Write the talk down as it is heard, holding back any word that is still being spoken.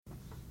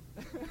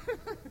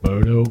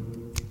Bardo,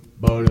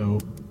 Bardo,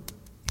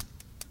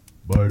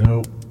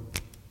 Bardo,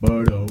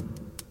 Bardo,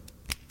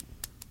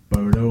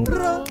 Bardo,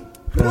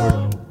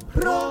 Bardo,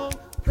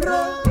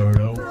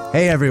 Bardo.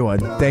 Hey everyone,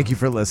 thank you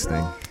for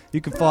listening.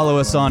 You can follow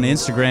us on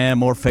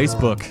Instagram or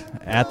Facebook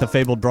at The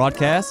Fabled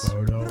Broadcasts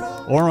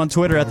or on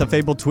Twitter at The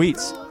Fabled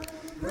Tweets.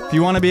 If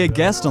you want to be a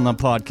guest on the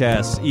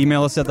podcast,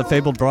 email us at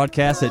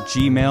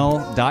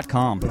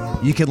thefabledbroadcast@gmail.com.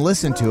 You can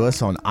listen to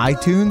us on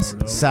iTunes,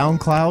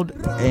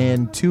 SoundCloud,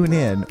 and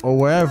TuneIn, or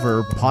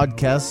wherever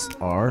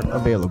podcasts are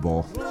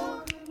available.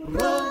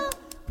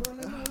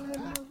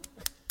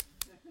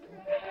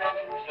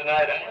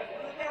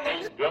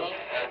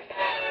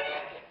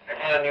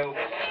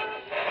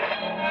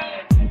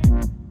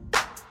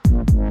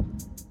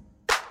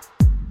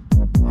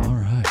 All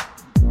right.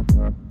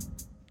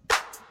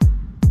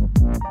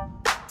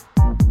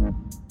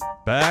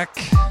 Back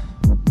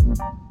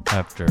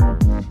after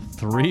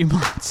 3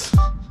 months.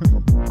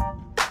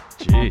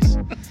 Jeez.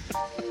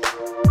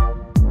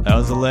 That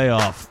was a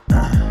layoff.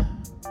 I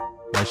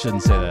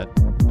shouldn't say that.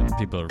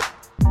 People are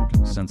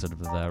sensitive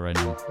to that right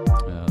now.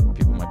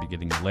 People might be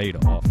getting laid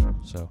off.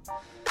 So,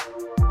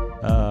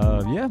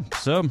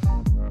 so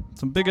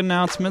some big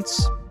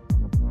announcements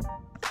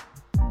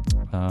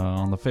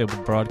on the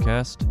Fabled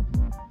Broadcast.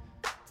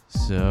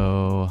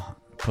 So,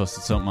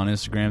 posted something on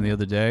Instagram the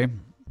other day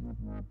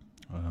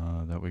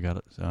that we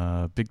got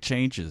big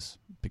changes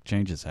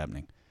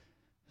happening.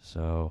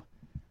 So,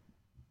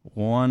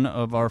 one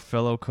of our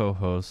fellow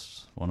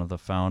co-hosts, one of the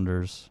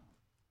founders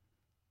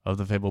of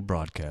the Fabled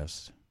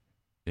Broadcast,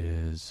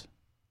 is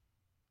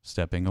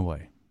stepping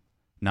away.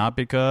 Not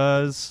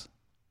because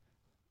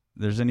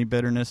there's any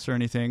bitterness or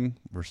anything.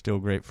 We're still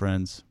great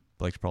friends.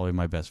 Blake's probably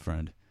my best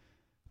friend.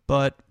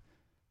 But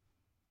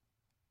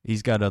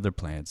he's got other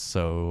plans.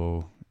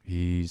 So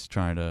he's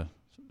trying to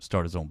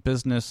start his own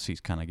business.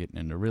 He's kind of getting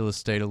into real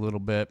estate a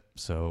little bit.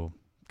 So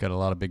got a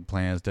lot of big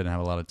plans. Didn't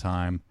have a lot of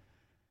time.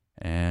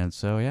 And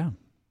so, yeah.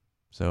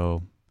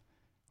 So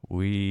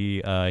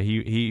he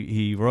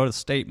wrote a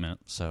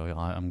statement. So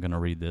I'm going to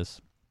read this.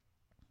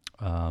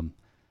 I'm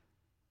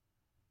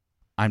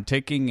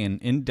taking an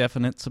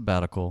indefinite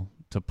sabbatical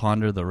to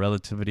ponder the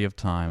relativity of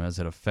time as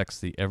it affects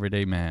the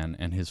everyday man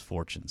and his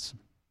fortunes.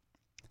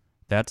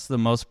 That's the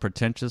most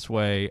pretentious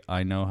way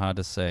I know how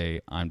to say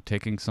I'm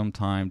taking some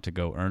time to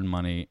go earn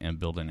money and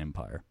build an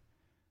empire.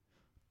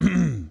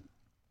 I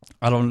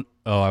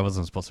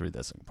wasn't supposed to read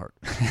that second part.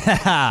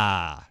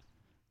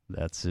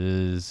 That's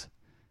his.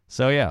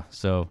 So, yeah.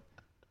 So,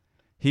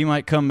 he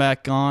might come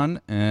back on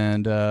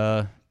and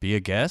be a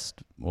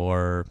guest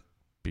or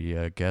be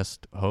a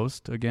guest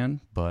host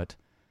again. But,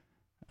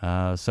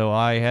 so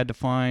I had to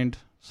find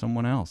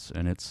someone else.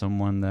 And it's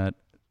someone that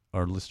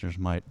our listeners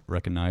might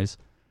recognize.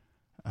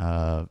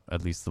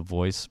 At least the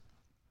voice.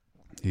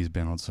 He's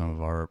been on some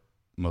of our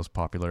most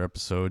popular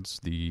episodes,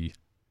 the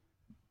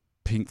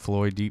Pink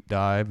Floyd deep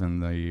dive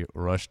and the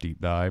Rush deep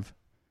dive.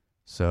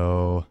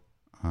 So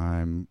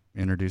I'm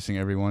introducing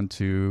everyone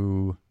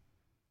to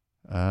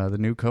the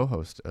new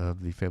co-host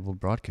of the Fabled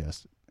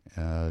Broadcast,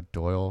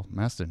 Doyle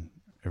Maston.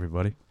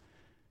 Everybody.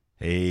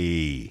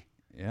 Hey.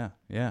 Yeah.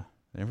 There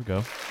we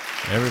go.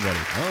 Everybody.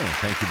 Oh,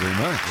 thank you very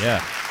much. Yeah.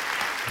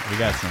 We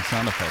got some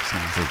sound effects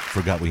now.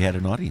 Forgot we had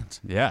an audience.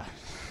 Yeah.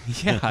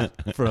 Yeah.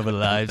 From a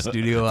live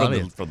studio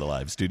audience. From the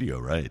live studio,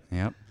 right.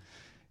 Yep.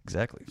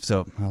 Exactly.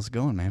 So, how's it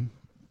going, man?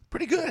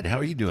 Pretty good. How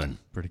are you doing?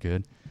 Pretty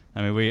good.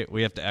 I mean,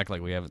 we have to act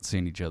like we haven't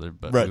seen each other,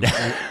 but right.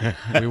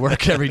 we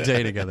work every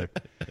day together.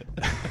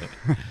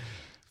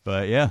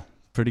 But, yeah,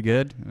 pretty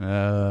good.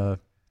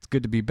 It's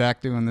good to be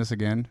back doing this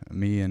again.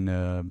 Me and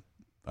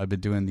I've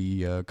been doing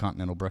the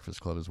Continental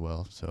Breakfast Club as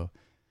well, so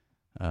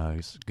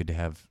it's good to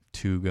have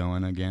two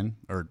going again,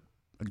 or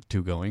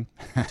two going.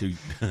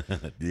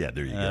 Yeah,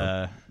 there you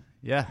go.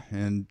 Yeah,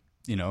 and,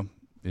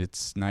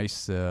 it's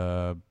nice.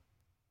 I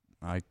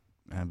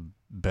have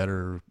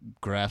better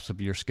grasp of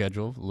your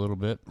schedule a little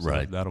bit. So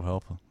right. That'll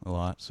help a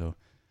lot. So,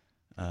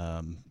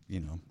 so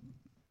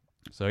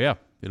yeah,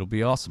 it'll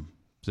be awesome.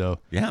 So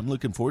yeah, I'm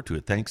looking forward to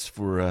it. Thanks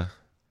for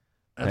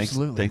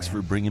absolutely. Thanks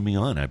for bringing me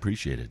on. I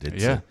appreciate it.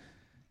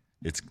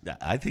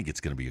 I think it's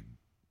going to be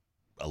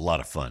a lot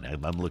of fun.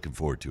 I'm looking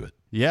forward to it.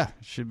 Yeah,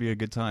 it should be a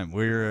good time.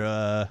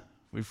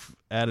 We've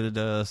added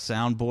a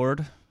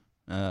soundboard.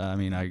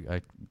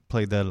 I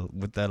played that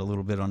with that a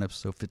little bit on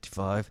episode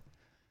 55.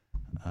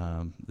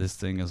 This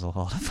thing is a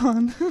lot of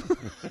fun.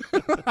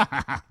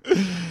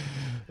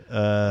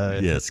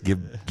 Yes,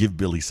 give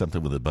Billy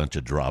something with a bunch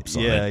of drops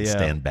on it and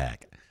stand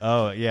back.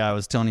 Oh, yeah, I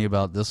was telling you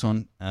about this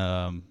one.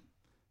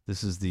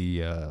 This is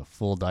the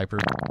full diaper.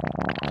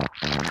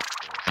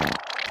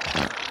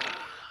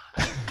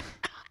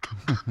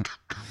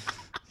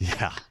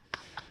 Yeah,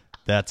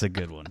 that's a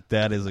good one.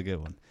 That is a good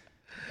one.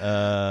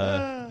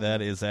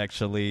 That is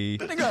actually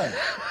Pretty good.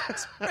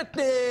 It's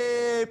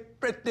pretty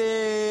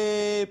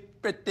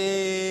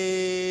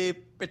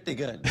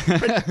good.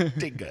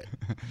 Pretty good.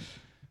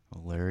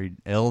 Larry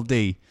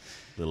LD.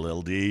 Little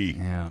LD.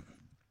 Yeah.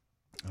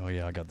 Oh,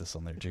 yeah, I got this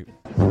on there, too.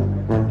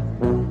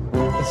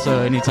 So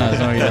anytime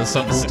somebody does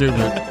something stupid.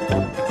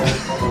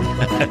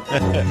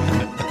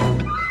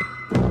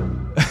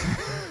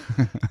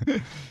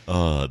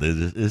 Oh,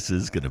 this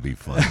is going to be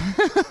fun.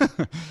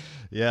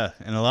 Yeah,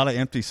 and a lot of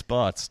empty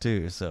spots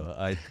too.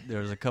 So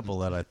there's a couple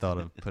that I thought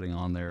of putting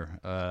on there.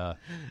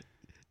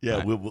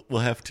 Yeah, we'll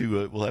have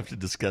to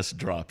discuss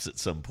drops at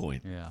some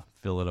point. Yeah,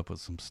 fill it up with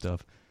some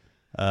stuff.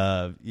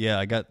 Yeah,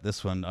 I got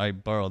this one. I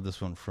borrowed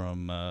this one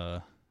from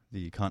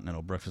the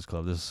Continental Breakfast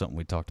Club. This is something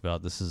we talked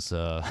about. This is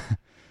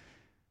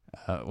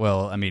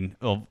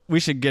we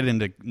should get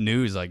into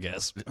news, I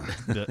guess,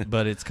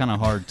 but it's kind of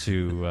hard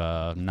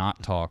to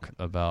not talk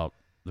about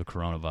the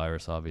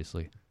coronavirus,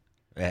 obviously.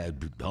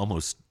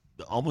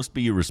 Almost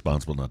be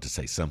irresponsible not to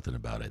say something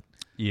about it.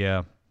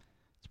 Yeah,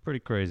 it's pretty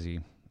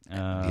crazy.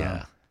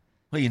 Yeah.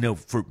 Well,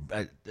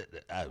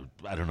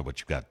 I don't know what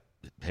you got.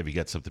 Have you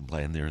got something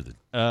planned there?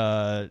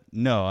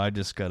 No, I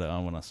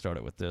want to start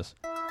it with this.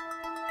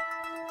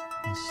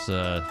 It's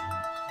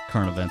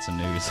current events and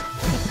news.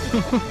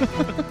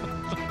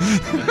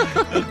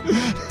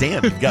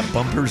 Damn, you've got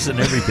bumpers and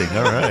everything.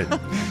 All right.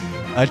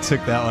 I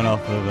took that one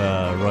off of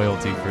a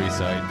royalty-free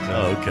site.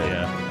 So, okay.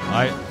 Yeah,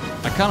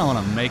 I kind of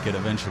want to make it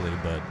eventually,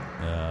 but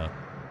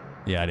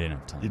yeah, I didn't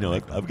have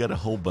time. I've got a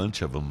whole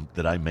bunch of them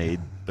that I made,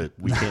 but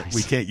we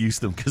can't use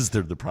them because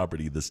they're the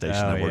property of the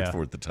station I worked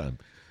for at the time.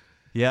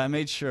 Yeah, I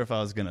made sure if I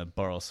was going to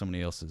borrow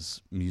somebody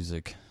else's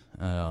music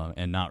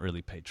and not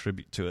really pay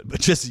tribute to it, but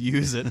just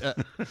use it,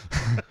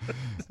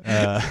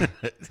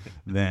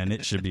 then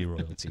it should be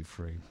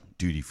royalty-free.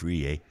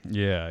 Duty-free, eh?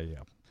 Yeah.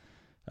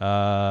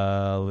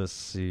 Let's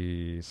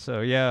see.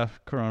 So, yeah,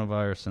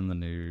 coronavirus in the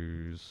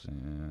news.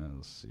 Yeah,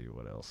 let's see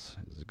what else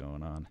is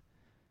going on.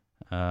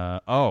 I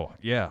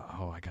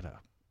got a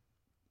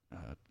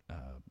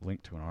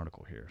link to an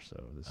article here, so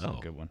this is a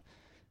good one.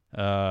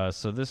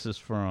 So this is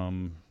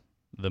from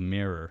The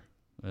Mirror,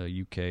 a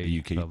UK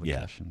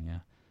publication. Yeah.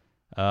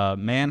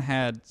 Man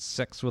had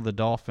sex with a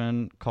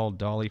dolphin, called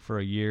Dolly for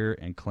a year,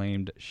 and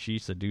claimed she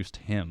seduced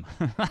him.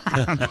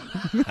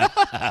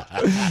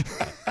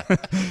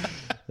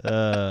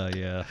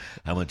 Yeah.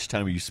 How much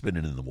time are you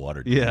spending in the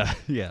water? Yeah.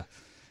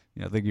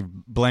 I think you're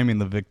blaming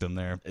the victim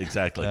there.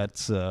 Exactly.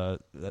 That's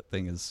that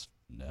thing is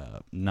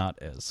not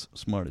as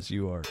smart as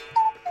you are.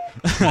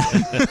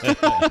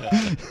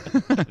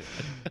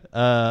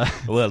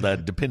 Well,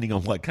 depending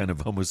on what kind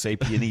of Homo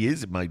sapien he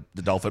is,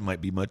 the dolphin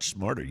might be much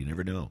smarter. You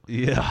never know.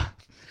 Yeah.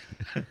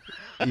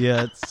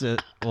 Yeah.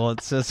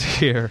 It says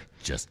here.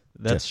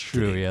 That's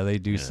true. Kidding. Yeah, they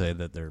do say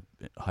that they're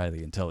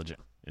highly intelligent.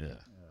 Yeah.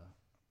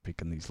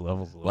 Picking these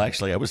levels. Well,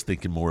 actually, I was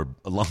thinking more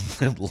along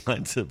the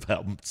lines of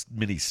how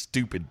many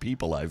stupid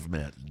people I've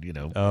met.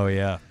 Oh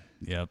yeah.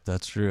 Yep,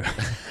 that's true.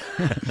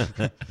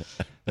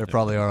 There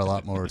probably are a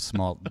lot more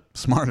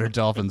smarter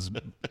dolphins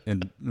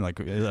in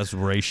as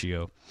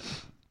ratio.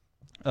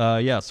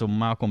 So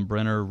Malcolm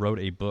Brenner wrote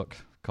a book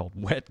called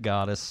Wet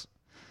Goddess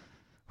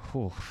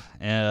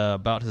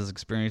about his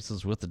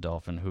experiences with the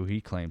dolphin, who he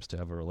claims to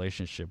have a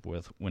relationship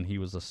with when he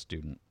was a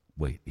student.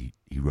 Wait, he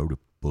wrote a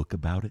book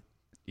about it?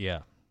 Yeah,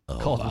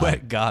 called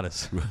Wet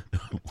Goddess.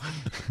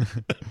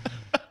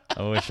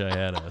 I wish I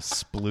had a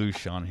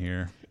sploosh on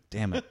here.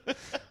 Damn it.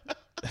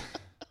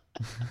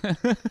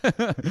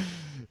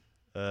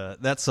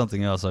 That's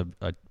something else I've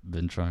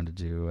been trying to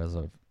do as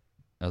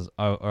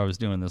I was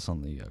doing this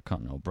on the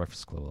Continental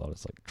Breakfast Club. I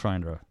was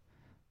trying to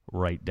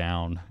write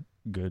down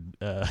good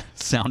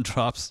sound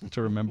drops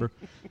to remember.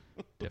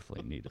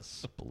 Definitely need a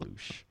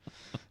sploosh.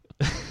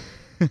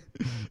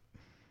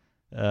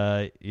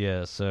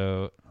 Yeah.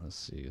 So let's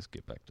see. Let's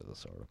get back to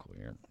this article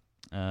here.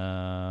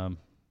 Come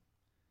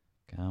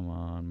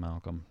on,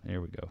 Malcolm.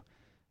 Here we go.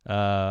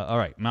 All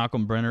right.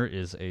 Malcolm Brenner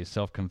is a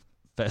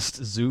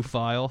self-confessed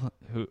zoophile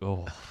who.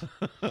 Oh.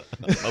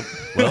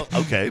 Well,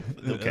 okay.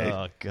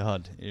 Oh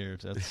God, here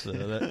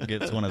that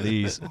gets one of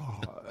these.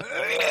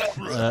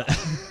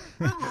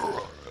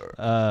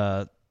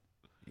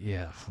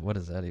 Yeah. What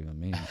does that even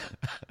mean?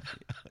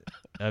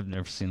 I've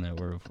never seen that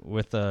word.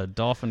 With a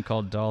dolphin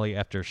called Dolly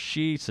after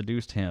she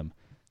seduced him.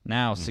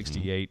 Now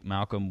 68,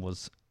 Malcolm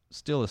was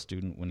still a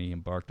student when he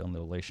embarked on the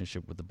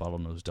relationship with the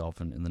bottlenose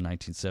dolphin in the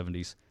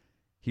 1970s.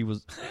 He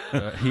was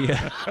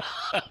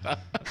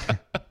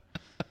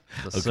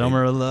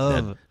summer of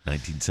love.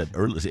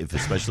 1970,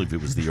 especially if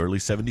it was the early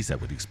 70s, that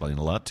would explain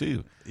a lot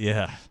too.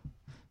 Yeah.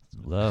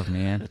 Love,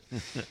 man.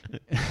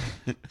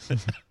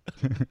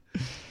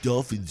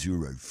 Dolphins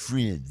are our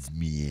friends,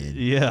 man.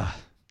 Yeah.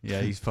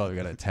 Yeah, he's probably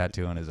got a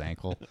tattoo on his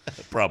ankle.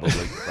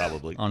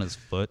 Probably. On his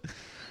foot.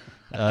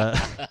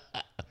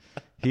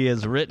 He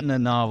has written a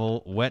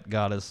novel, Wet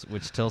Goddess,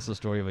 which tells the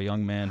story of a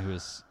young man who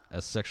has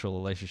a sexual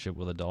relationship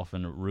with a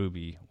dolphin,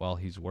 Ruby, while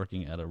he's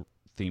working at a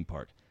theme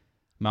park.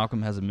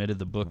 Malcolm has admitted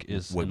the book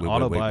is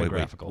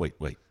autobiographical.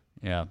 Wait.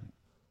 Yeah.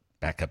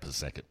 Back up a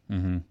second.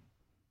 Mm-hmm.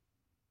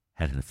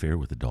 Had an affair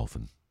with a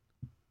dolphin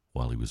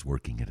while he was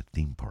working at a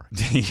theme park.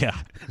 Yeah.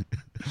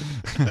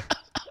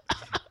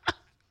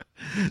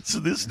 So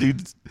this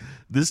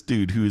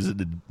dude who is an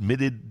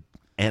admitted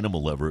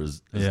animal lover, a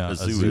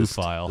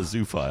zoophile.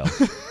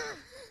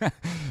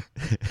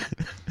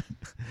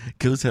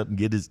 goes out and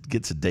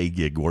gets a day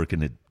gig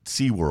working at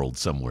SeaWorld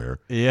somewhere.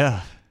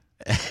 Yeah.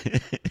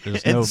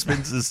 And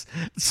spends this.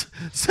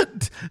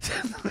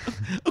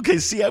 Okay,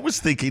 see, I was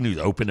thinking he was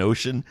open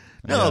ocean.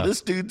 No,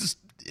 this dude's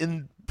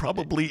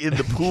probably in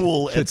the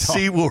pool at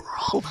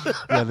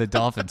SeaWorld. Yeah, the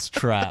dolphin's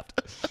trapped.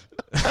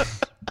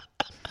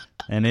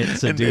 And it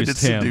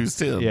seduced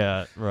him.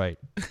 Yeah, right.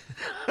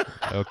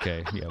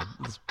 Okay, yeah,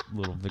 this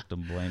little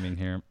victim blaming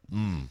here.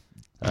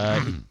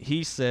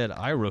 He said,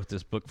 I wrote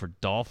this book for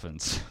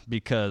dolphins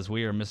because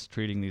we are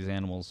mistreating these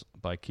animals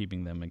by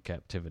keeping them in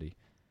captivity.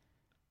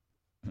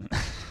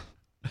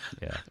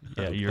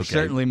 Yeah, you're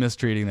certainly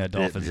mistreating that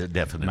dolphin,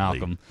 definitely,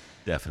 Malcolm.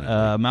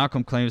 Definitely.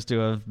 Malcolm claims to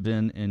have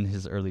been in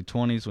his early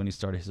 20s when he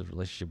started his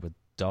relationship with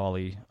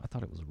Dolly. I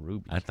thought it was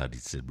Ruby. I thought he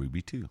said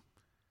Ruby too.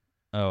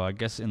 Oh, I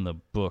guess in the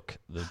book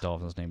the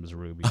dolphin's name is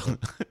Ruby, but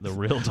the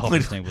real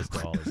dolphin's name was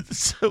Dolly.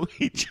 So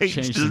he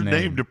changed his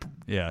name to.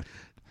 Yeah.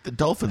 The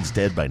dolphin's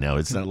dead by now.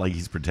 It's not like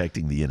he's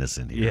protecting the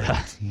innocent here.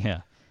 Yeah,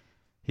 yeah.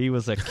 He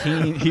was a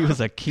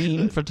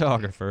keen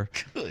photographer.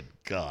 Good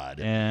God.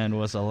 And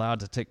was allowed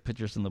to take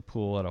pictures in the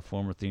pool at a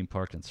former theme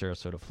park in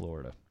Sarasota,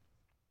 Florida.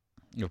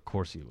 Of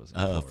course he was in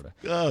Florida.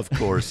 Of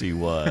course he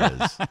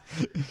was.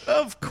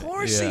 Of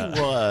course he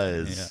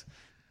was. Yeah.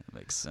 That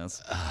makes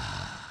sense.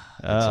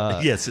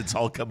 Yes, it's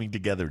all coming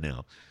together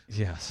now.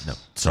 Yes. No,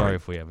 sorry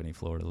if we have any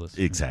Florida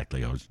listeners.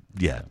 Exactly.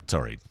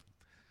 Sorry.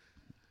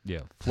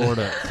 Yeah,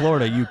 Florida,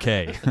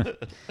 UK.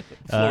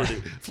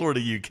 Florida,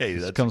 UK.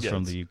 That comes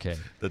from the UK.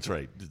 That's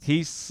right.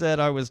 He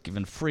said I was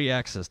given free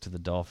access to the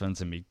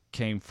dolphins and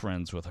became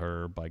friends with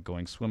her by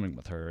going swimming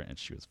with her, and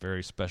she was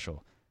very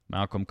special.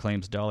 Malcolm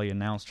claims Dolly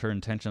announced her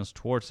intentions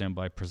towards him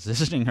by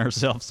positioning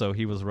herself so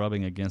he was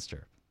rubbing against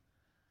her.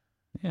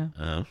 Yeah.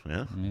 Oh,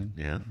 yeah.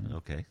 Yeah,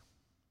 okay.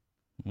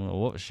 Well,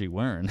 what was she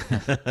wearing?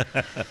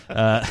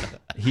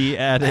 He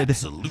added...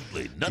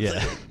 Absolutely nothing.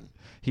 Yeah.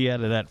 He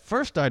added, at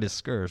first I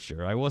discouraged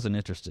her. I wasn't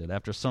interested.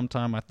 After some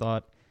time, I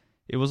thought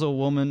it was a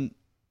woman,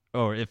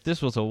 or if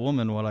this was a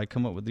woman, would I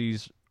come up with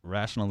these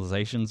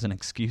rationalizations and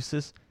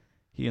excuses?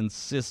 He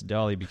insists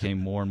Dolly became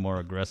more and more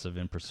aggressive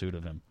in pursuit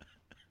of him.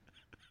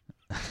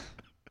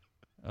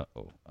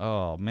 Uh-oh.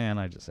 Oh, man,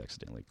 I just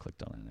accidentally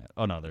clicked on it.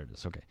 Oh, no, there it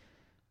is. Okay.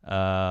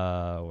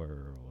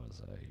 Where was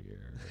I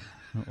here?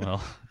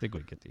 Well, I think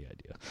we get the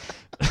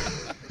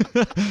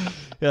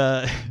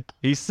idea.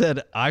 He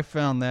said, I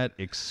found that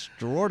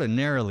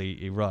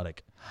extraordinarily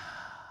erotic.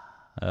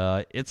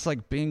 It's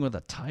like being with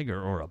a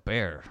tiger or a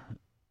bear.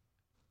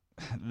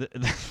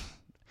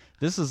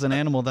 This is an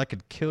animal that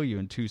could kill you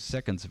in 2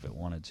 seconds if it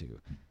wanted to.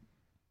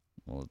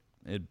 Well,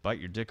 it'd bite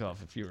your dick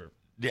off if you were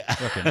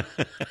fucking...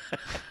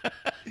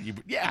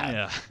 Yeah. I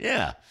don't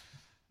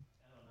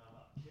know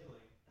about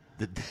killing.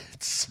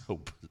 That's so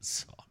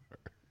bizarre.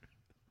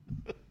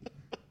 I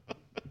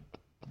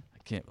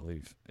can't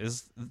believe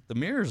the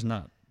Mirror's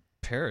not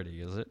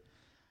parody, is it?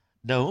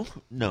 No.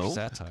 Or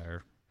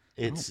satire.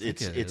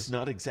 It's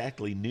not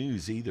exactly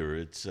news either.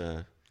 It's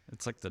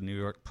like the New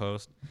York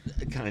Post.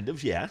 Kind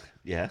of, yeah.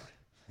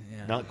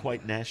 Not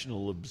quite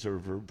National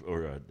Observer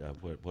or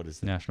what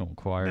is that? National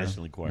Enquirer.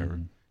 National Enquirer.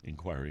 Mm-hmm.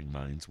 Inquiring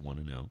minds want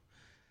to know.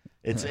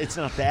 It's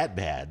not that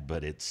bad,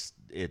 but it's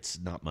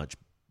not much.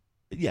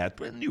 Yeah,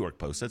 New York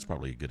Post. That's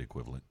probably a good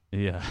equivalent.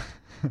 Yeah.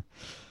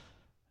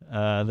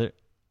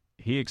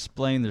 He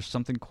explained there's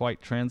something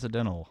quite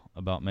transcendental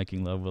about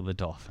making love with a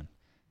dolphin.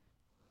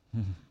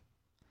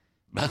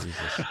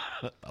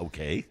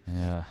 Okay.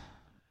 Yeah.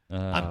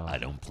 I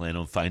don't plan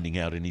on finding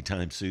out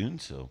anytime soon,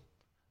 so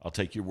I'll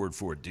take your word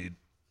for it, dude.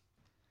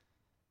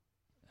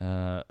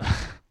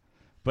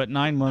 But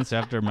 9 months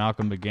after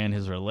Malcolm began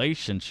his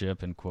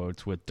relationship, in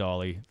quotes, with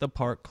Dolly, the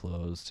park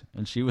closed,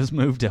 and she was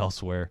moved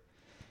elsewhere.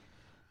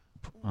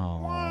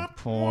 Oh,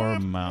 poor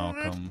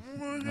Malcolm.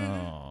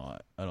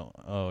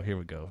 Oh, here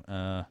we go.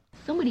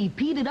 Somebody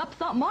peed up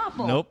something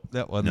awful. Nope,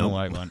 that wasn't the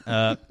right one.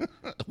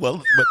 Well,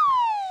 but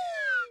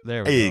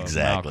there we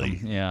exactly. go.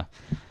 Malcolm. Yeah.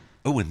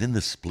 Oh, and then the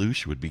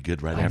sploosh would be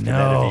good right after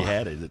that if he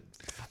had it.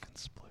 Fucking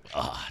sploosh.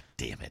 Ah,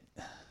 damn it.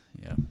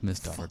 Yeah,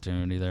 missed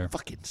opportunity there.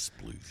 Fucking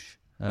sploosh.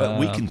 But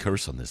we can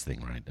curse on this thing,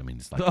 right? I mean,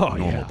 it's like a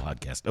normal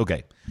podcast.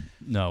 Okay.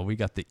 No, we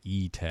got the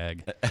E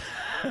tag.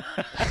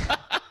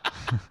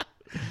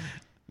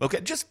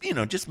 Okay, just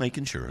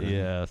making sure.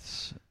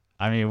 Yes.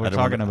 I mean, we're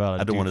talking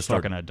about a dude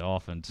fucking a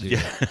dolphin, too.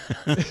 Yeah.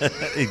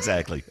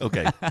 Exactly.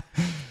 Okay.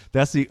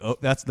 That's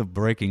the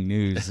breaking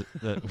news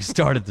that we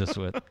started this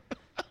with.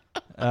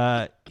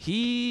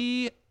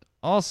 He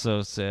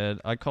also said,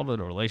 I called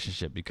it a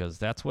relationship because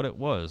that's what it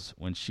was.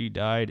 When she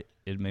died,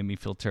 it made me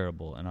feel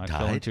terrible, and I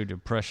fell into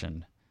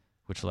depression,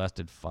 which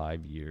lasted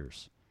 5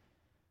 years.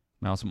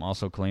 Malcolm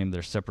also claimed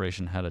their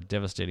separation had a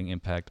devastating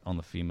impact on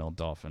the female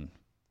dolphin.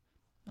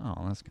 Oh,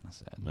 that's kind of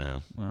sad.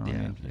 Well, yeah, I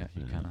mean,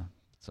 he kind of,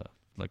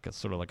 it's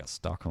sort of like a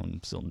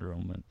Stockholm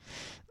syndrome.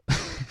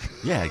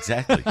 Yeah,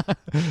 exactly.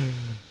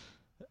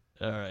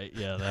 All right,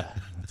 yeah,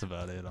 that's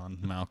about it on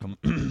Malcolm.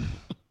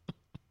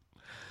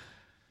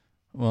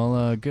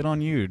 Well, good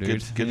on you,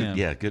 dude.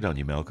 Good, good on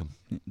you, Malcolm.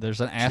 There's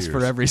an ass Cheers.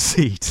 for every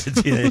seat.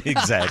 Yeah,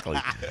 exactly.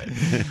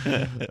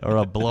 Or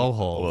a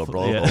blowhole. Well, a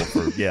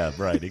blowhole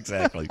for right,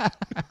 exactly.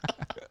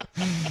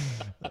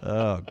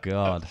 Oh,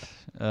 God.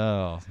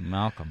 Oh,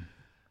 Malcolm.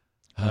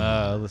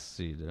 Let's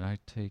see. Did I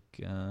take...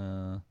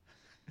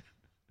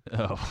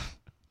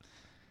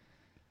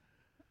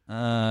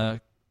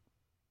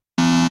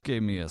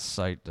 Gave me a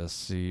site to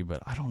see,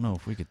 but I don't know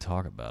if we could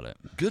talk about it.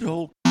 Good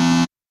old.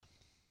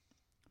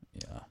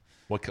 Yeah.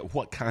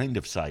 What kind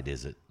of site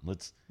is it?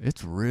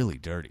 It's really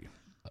dirty.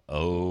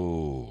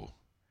 Oh.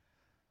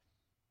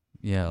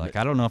 Yeah, like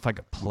I don't know if I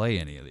could play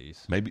any of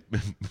these. Maybe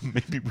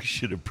we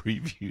should have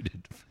previewed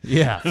it.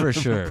 Yeah, for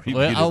sure. Previewed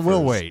Well, it we'll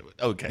first. wait.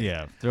 Okay.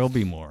 Yeah, there'll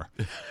be more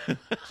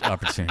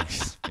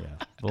opportunities. Yeah,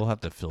 we'll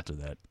have to filter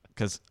that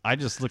because I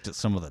just looked at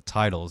some of the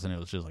titles and it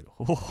was just like,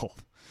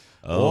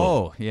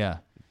 whoa, yeah.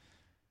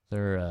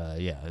 They're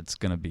it's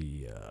gonna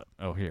be.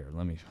 Here,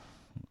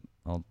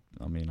 I'll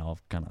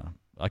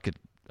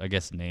I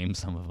guess name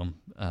some of them.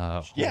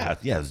 Yeah.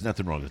 There's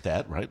nothing wrong with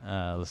that, right?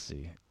 Let's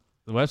see.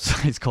 The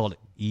website's called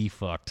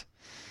eFucked.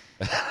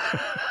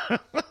 I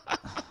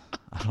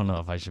don't know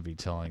if I should be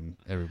telling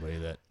everybody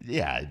that.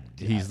 Yeah.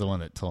 He's the one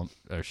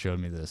that showed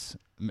me this.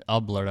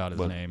 I'll blurt out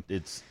his name.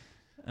 It's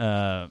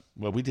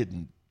we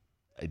didn't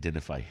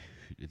identify.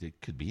 It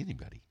could be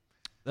anybody.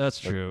 That's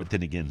true. But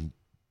then again,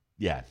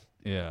 yeah,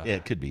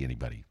 it could be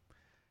anybody.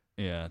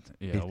 Yeah.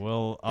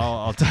 Well,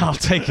 I'll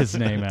take his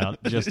name out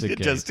just in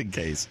case. Just in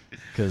case,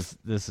 because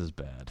this is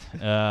bad.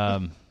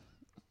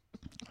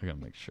 I gotta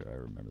make sure I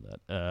remember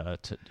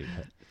that to do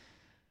that.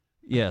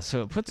 Yeah,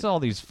 so it puts all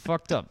these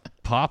fucked up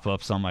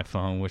pop-ups on my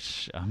phone,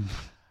 which I'm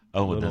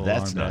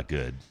that's not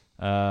good.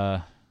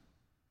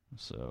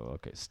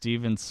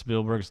 Steven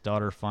Spielberg's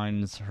daughter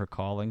finds her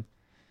calling.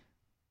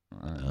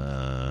 I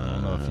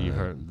don't know if you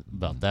heard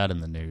about that in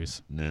the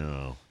news.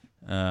 No.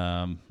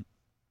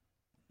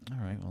 All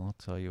right, well, I'll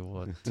tell you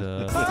what.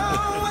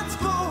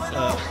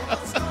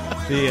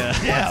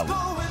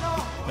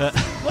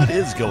 What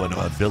is going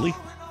on, Billy?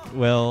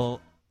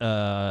 Well,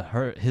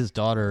 his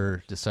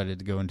daughter decided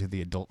to go into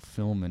the adult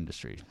film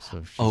industry,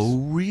 so she's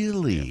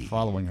really?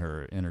 following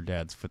her in her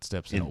dad's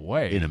footsteps in a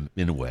way.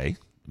 In a way,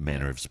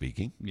 manner of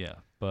speaking. Yeah,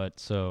 but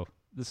so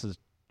this is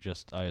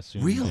just, I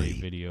assume, Really?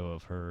 a video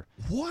of her.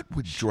 What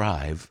would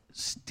drive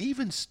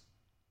Stevens?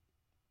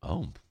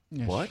 Oh,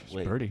 Yeah, what?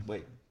 she's pretty.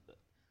 Wait.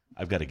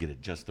 I've got to get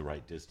it just the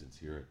right distance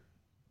here.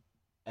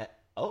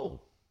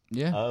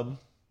 Yeah,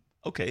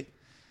 Okay.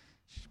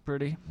 she's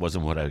pretty.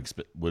 Wasn't what I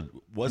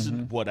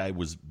wasn't what I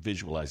was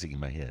visualizing in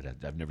my head.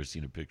 I've never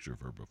seen a picture of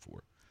her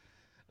before,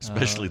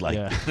 especially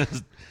not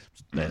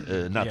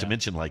to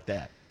mention like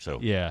that. So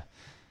Yeah.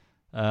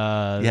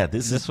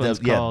 This one's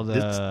called.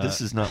 This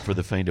is not for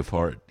the faint of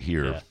heart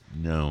here. Yeah.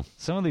 No,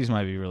 Some of these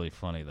might be really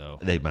funny though.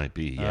 they might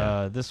be.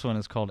 Yeah. This one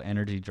is called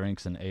Energy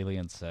Drinks and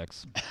Alien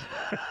Sex.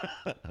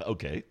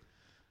 Okay.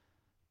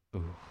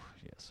 Ooh,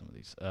 yeah, some of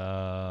these.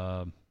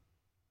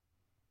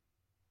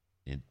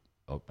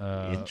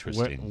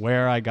 Interesting.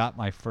 Where I got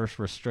my first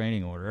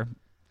restraining order.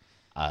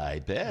 I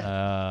bet.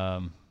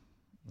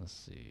 Let's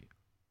see.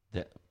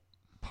 That-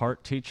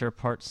 Part teacher,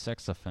 part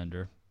sex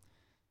offender.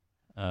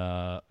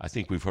 I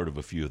think we've heard of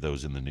a few of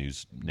those in the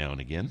news now and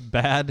again.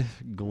 Bad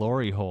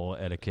glory hole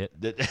etiquette.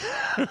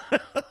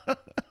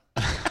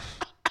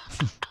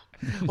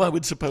 Well, I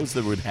would suppose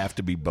there would have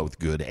to be both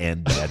good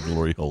and bad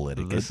glory hole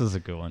etiquette. This is a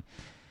good one.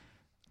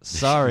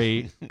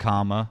 Sorry,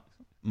 comma,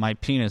 my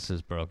penis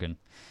is broken.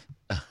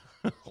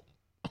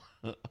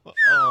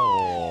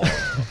 Oh.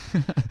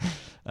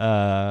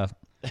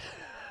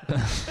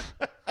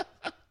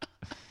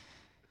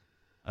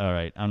 All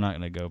right, I'm not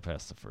going to go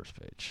past the first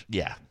page.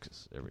 Yeah.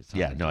 Because every time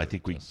Yeah, I no, do I it,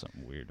 think it does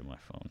something weird to my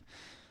phone.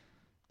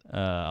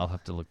 I'll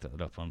have to look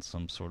that up on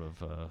some sort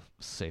of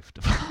safe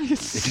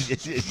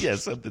device. Yeah,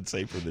 something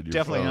safer than your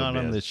Definitely phone. not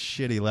on man. this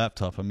shitty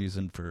laptop I'm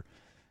using for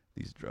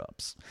these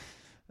drops.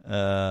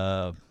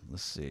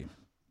 Let's see.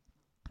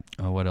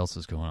 Oh, what else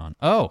is going on?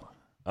 Oh,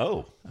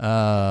 Oh.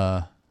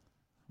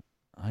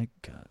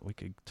 we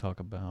could talk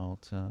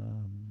about. Let's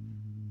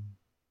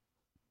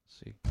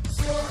see.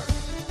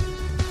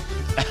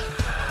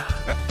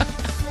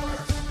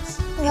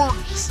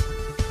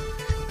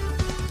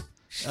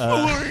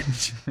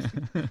 Sports.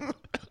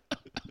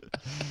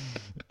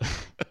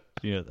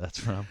 Yeah, that's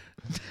from.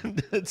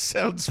 That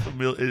sounds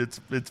familiar.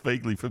 It's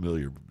vaguely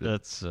familiar.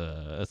 That's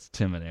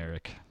Tim and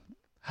Eric.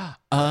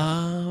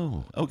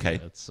 Oh, okay.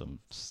 That's some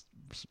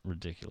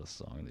ridiculous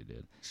song they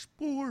did.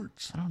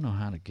 Sports. I don't know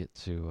how to get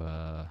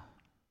to.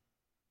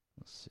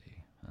 Let's see.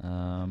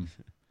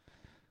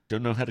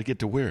 Don't know how to get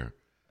to where.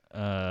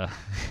 Uh,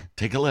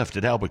 Take a left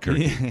at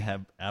Albuquerque.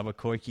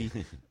 Albuquerque.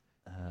 Here,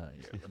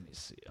 let me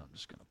see. I'm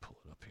just gonna pull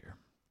it up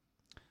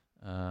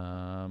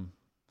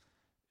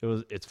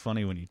here. It's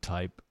funny when you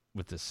type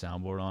with this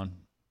soundboard on,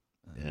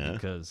 Yeah.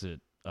 because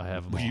I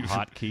have them Will all you-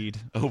 hotkeyed.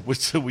 Oh,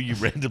 so will you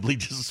randomly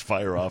just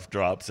fire off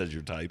drops as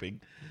you're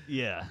typing?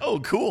 Yeah. Oh,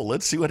 cool.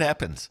 Let's see what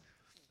happens.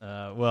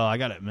 Well, I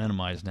got it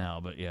minimized now,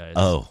 but yeah. It's,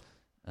 Oh,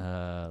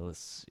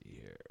 Let's see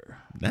here.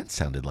 That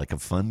sounded like a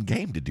fun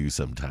game to do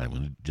sometime.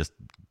 When just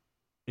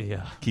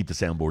keep the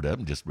soundboard up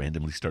and just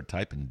randomly start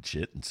typing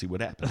shit and see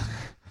what happens.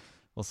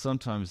 Well,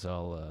 sometimes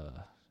I'll.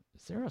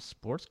 Is there a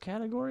sports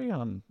category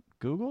on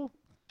Google?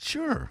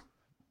 Sure.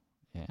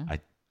 Yeah. I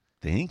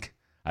think.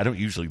 I don't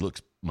usually look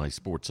my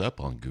sports up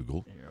on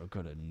Google. Here, I'll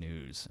go to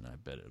news, and I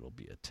bet it'll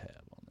be a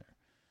tab on there.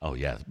 Oh,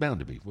 yeah. It's bound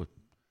to be. What?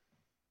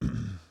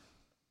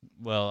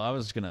 Well, I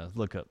was going to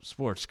look up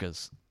sports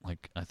because,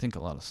 like, I think a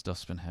lot of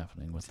stuff's been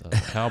happening with the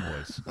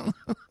Cowboys.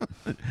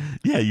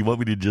 Yeah, you want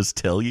me to just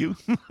tell you?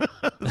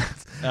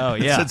 Oh,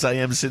 yeah. Since I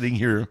am sitting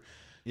here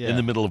Yeah. in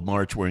the middle of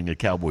March wearing a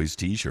Cowboys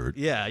T-shirt.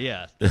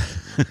 Yeah.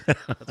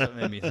 That's what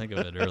made me think of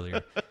it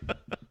earlier.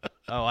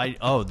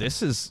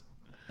 This is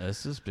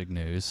big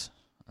news.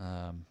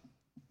 Talk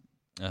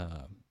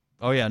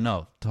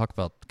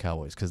about the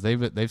Cowboys because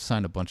they've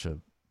signed a bunch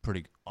of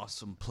pretty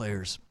awesome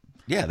players.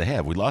 Yeah, they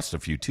have. We lost a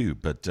few too,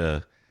 but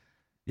they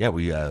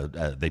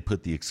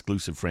put the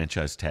exclusive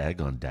franchise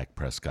tag on Dak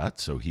Prescott,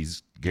 so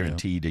he's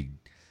guaranteed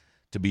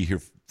to be here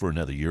for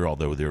another year.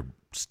 Although they're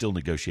still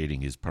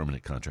negotiating his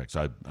permanent contract,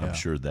 so I'm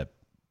sure that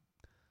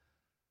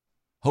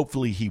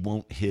hopefully he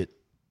won't hit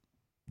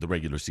the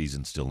regular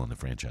season still on the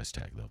franchise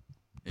tag.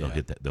 They'll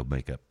hit that. They'll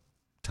make up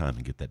time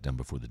and get that done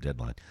before the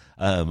deadline.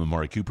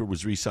 Amari Cooper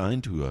was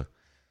re-signed to a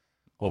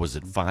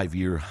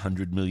 5-year,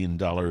 $100 million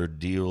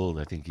deal.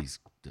 I think he's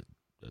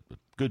a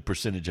good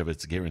percentage of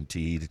it's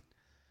guaranteed.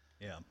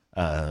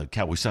 Yeah.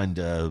 Cowboys signed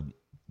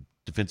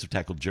defensive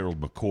tackle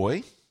Gerald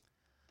McCoy.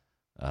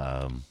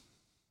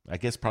 I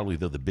guess probably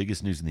though the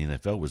biggest news in the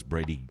NFL was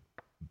Brady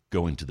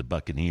going to the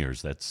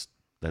Buccaneers. That's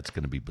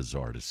going to be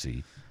bizarre to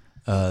see.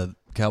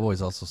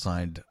 Cowboys also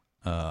signed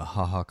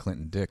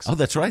Clinton Dix. Oh,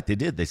 that's right. They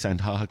did. They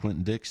signed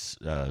Clinton Dix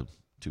to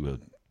a.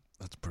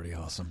 That's pretty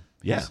awesome.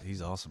 Yeah,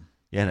 he's awesome.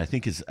 Yeah, and I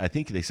think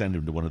they signed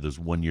him to one of those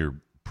 1-year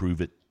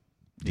prove it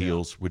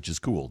deals, which is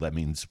cool. That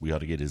means we ought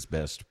to get his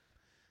best.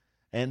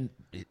 And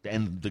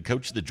the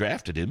coach that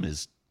drafted him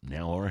is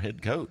now our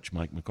head coach,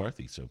 Mike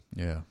McCarthy. So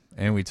yeah,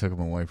 and we took him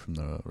away from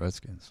the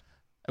Redskins,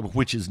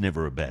 which is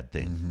never a bad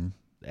thing. Mm-hmm.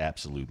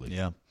 Absolutely.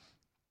 Yeah.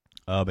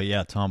 But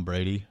yeah, Tom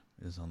Brady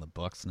is on the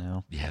Bucs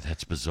now. Yeah,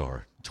 that's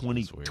bizarre.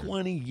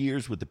 20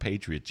 years with the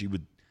Patriots.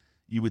 You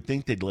would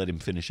think they'd let him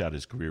finish out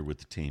his career with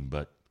the team,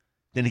 but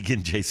then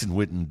again, Jason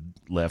Witten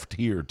left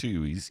here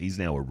too. He's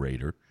now a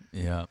Raider.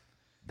 Yeah.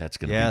 That's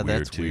going to be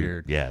weird that's too.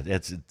 Weird. Yeah,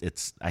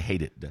 it's I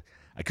hate it.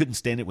 I couldn't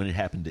stand it when it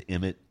happened to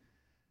Emmett.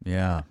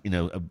 Yeah.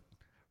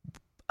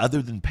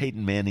 Other than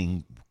Peyton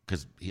Manning,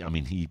 because he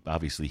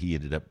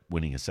ended up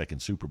winning a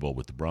second Super Bowl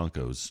with the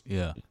Broncos.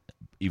 Yeah.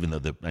 Even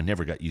though I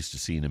never got used to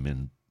seeing him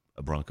in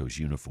a Broncos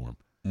uniform.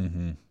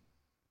 Mm-hmm.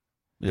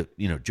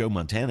 Joe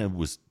Montana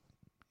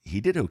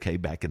he did okay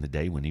back in the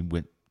day when he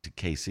went to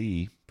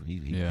KC.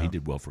 He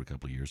did well for a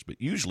couple of years, but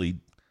usually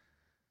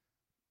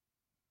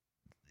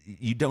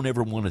you don't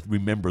ever want to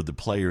remember the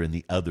player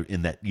in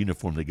that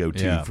uniform they go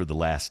to for the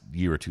last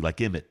year or two,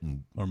 like Emmett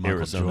and or Michael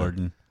Arizona.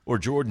 Jordan. Or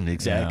Jordan,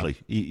 exactly.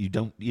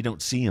 Yeah. You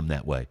don't see him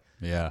that way.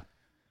 Yeah.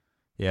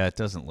 Yeah, it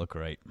doesn't look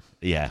right.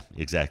 Yeah,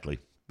 exactly.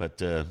 But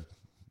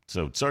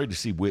so sorry to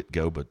see Witt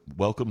go, but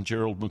welcome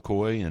Gerald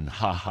McCoy and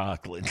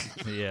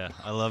Clinton. Yeah,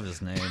 I love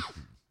his name.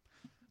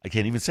 I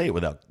can't even say it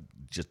without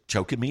just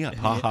choking me up.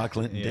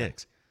 Clinton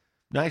Dix.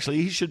 No, actually,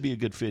 he should be a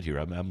good fit here.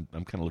 I'm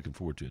kind of looking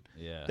forward to it.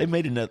 Yeah. They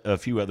made a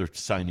few other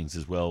signings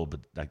as well,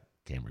 but I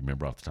can't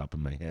remember off the top of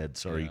my head.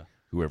 Sorry,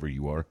 whoever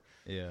you are.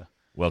 Yeah.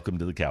 Welcome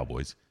to the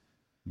Cowboys.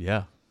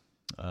 Yeah.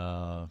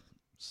 Todd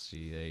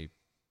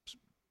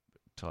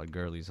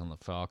Gurley's on the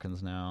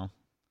Falcons now.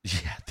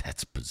 Yeah,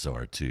 that's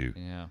bizarre too.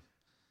 Yeah.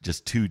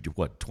 Just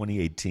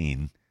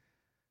 2018,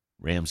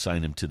 Rams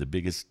signed him to the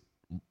biggest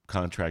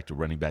contract of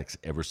running backs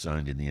ever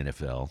signed in the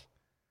NFL.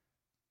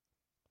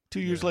 2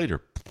 years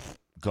later,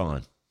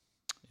 gone.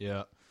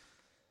 Yeah.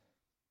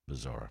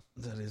 Bizarre.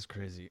 That is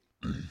crazy.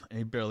 And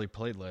he barely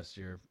played last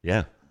year.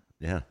 Yeah.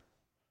 Let's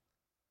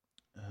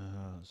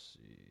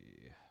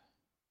see.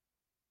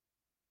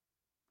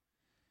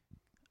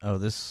 Oh,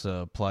 this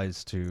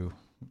applies to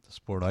the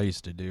sport I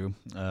used to do.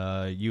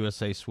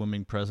 USA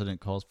swimming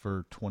president calls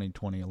for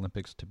 2020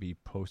 Olympics to be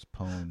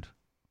postponed.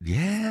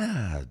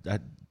 Yeah.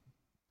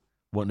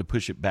 Wanting to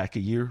push it back a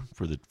year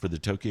for the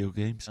Tokyo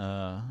Games?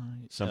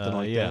 Something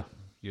like that?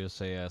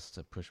 USA asked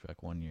to push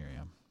back 1 year,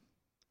 yeah.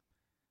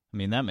 I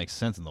mean, that makes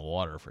sense in the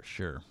water for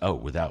sure. Oh,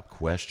 without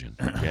question.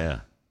 Yeah.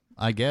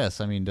 I guess.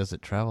 I mean, does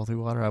it travel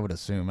through water? I would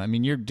assume. I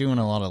mean, you're doing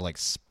a lot of, like,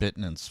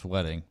 spitting and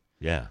sweating.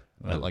 Yeah.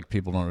 Like,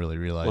 people don't really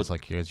realize,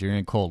 you're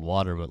in cold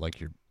water, but, like,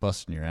 you're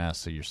busting your ass,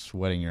 so you're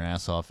sweating your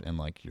ass off, and,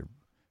 like, you're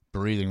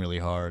breathing really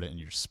hard, and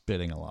you're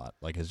spitting a lot.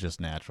 Like, it's just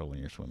natural when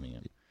you're swimming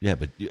in. Yeah,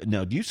 but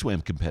now, do you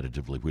swim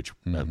competitively,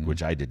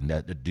 which I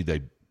didn't?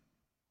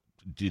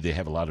 Do they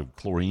have a lot of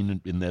chlorine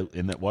in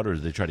that water, or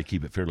do they try to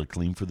keep it fairly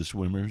clean for the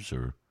swimmers,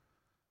 or?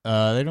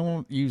 They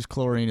don't use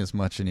chlorine as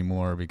much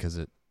anymore because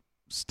it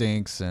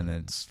stinks and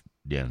it's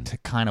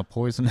kind of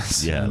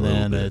poisonous. Yeah, and a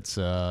little then bit.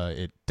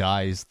 it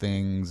dyes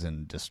things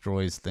and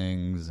destroys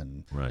things,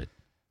 and right.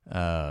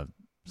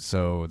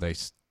 So they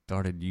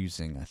started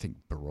using, I think,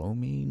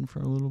 bromine for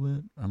a little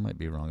bit. I might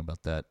be wrong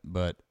about that,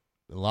 but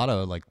a lot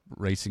of like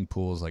racing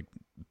pools, like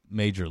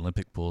major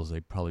Olympic pools, they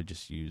probably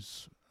just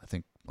use, I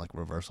think, like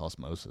reverse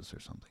osmosis or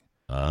something.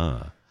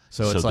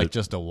 So it's like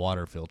just a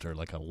water filter,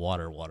 like a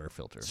water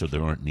filter. So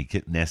there aren't any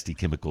nasty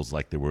chemicals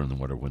like there were in the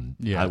water when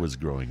I was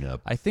growing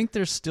up. I think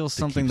there's still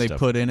something they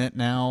put in it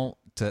now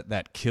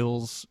that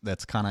kills,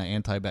 that's kind of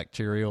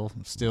antibacterial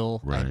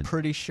still. Right. I'm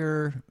pretty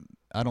sure.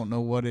 I don't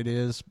know what it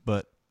is,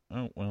 but,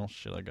 oh, well,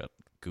 shit, I got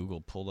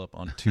Google pulled up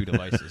on 2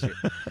 devices here.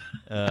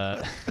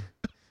 Let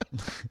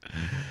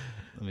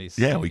me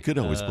see. Yeah, we could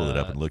always pull it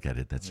up and look at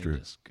it. That's true.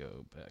 Just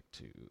go back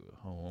to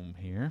home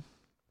here.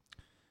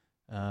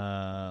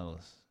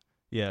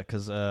 Yeah,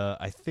 because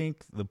I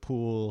think the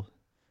pool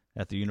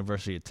at the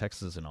University of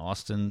Texas in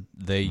Austin,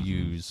 they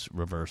use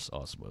reverse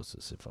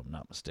osmosis, if I'm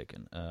not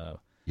mistaken.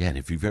 Yeah, and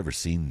if you've ever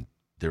seen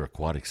their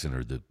aquatic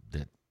center,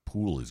 that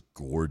pool is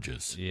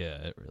gorgeous. Yeah,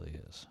 it really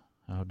is.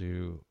 How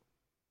do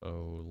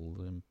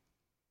Olympic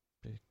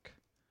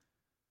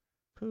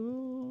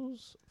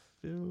pools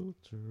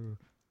filter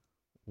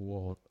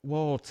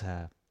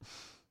water?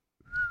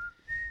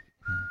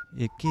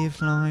 It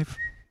gives life.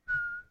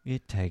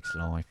 It takes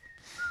life.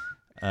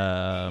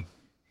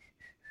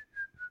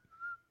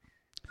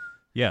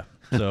 Yeah.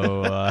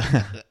 So,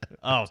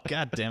 oh,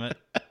 god damn it!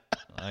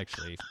 I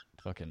actually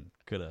fucking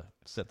could have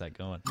set that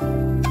going.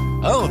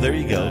 Oh, there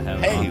you go.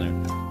 Hey.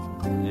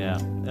 Yeah.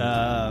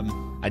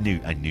 I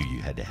knew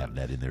you had to have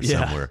that in there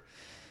somewhere.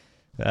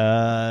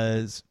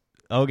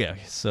 Okay.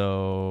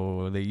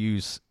 So they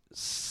use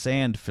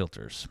sand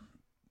filters.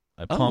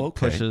 A pump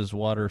pushes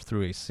water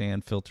through a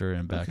sand filter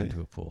and back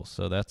into a pool.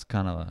 So that's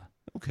kind of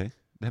okay.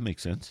 That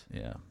makes sense.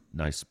 Yeah.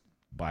 Nice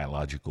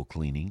biological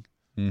cleaning.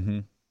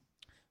 Mm-hmm.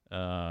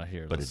 But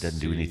it doesn't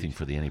do anything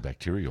for the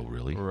antibacterial,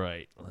 really.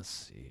 Right. Let's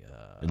see.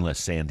 Unless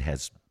sand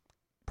has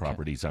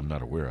properties I'm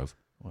not aware of.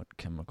 What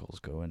chemicals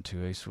go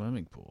into a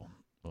swimming pool?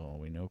 Well,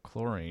 we know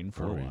chlorine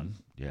for one.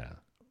 Yeah.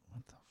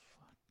 What the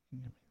fuck?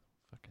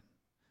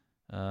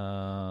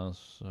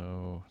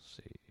 So let's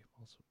see.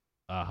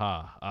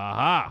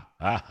 Aha.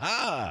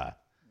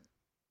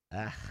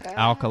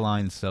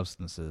 Alkaline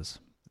substances.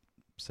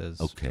 Says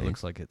It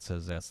looks like it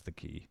says that's the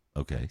key.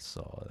 Okay. I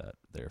saw that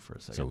there for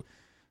a second. So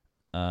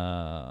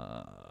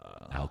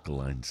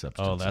alkaline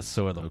substances. Oh, that's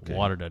so the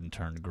water doesn't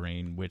turn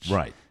green, which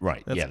right.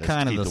 That's yeah,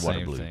 kind of the water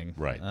same blue. thing.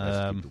 Right.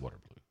 That's keep the water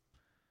blue.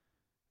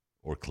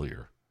 Or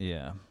clear.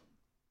 Yeah.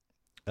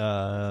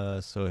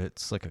 So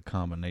it's like a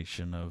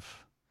combination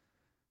of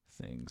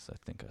things. I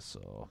think I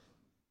saw.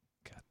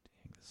 God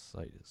dang, this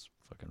site is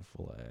fucking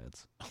full of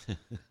ads.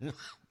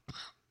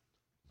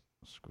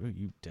 Screw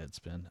you,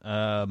 Deadspin.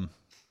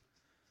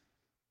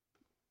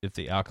 If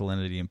the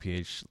alkalinity and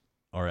pH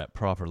are at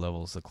proper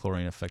levels, the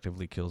chlorine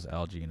effectively kills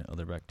algae and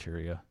other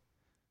bacteria.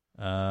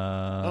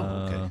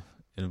 It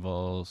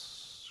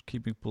involves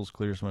keeping pools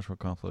clear is much more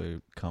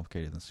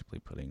complicated than simply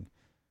putting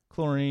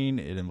chlorine.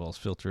 It involves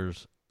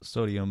filters,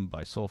 sodium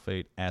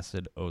bisulfate,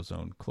 acid,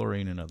 ozone,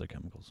 chlorine, and other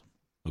chemicals.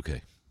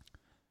 Okay.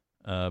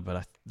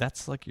 But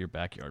that's like your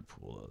backyard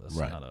pool, though. That's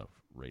not a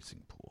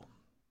racing pool.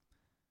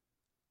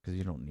 Because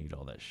you don't need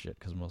all that shit,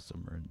 because most of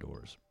them are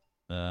indoors.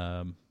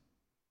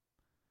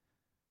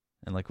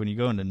 And like when you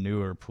go into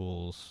newer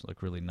pools,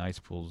 like really nice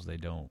pools, they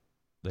don't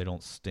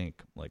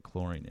stink like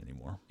chlorine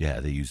anymore. Yeah,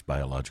 they use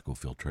biological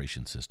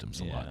filtration systems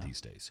a lot these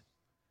days.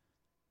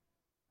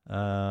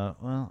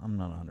 Well, I'm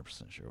not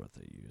 100% sure what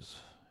they use,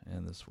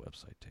 and this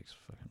website takes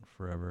fucking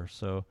forever.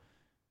 So,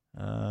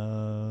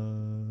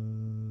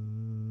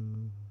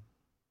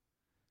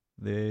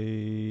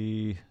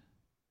 they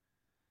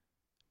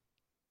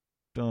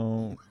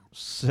don't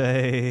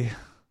say.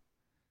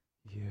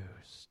 You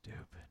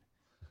stupid.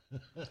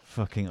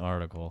 Fucking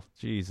article.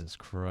 Jesus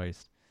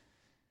Christ.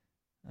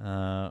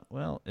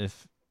 Well,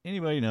 if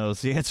anybody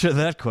knows the answer to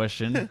that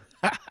question,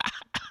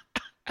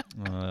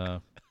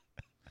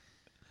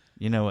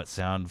 you know what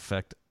sound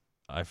effect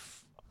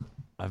I've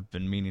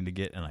been meaning to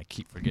get and I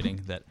keep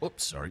forgetting that.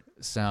 Whoops, sorry.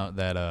 Sound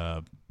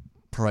that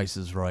Price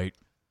is Right.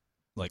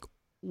 Like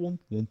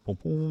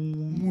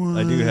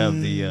I do have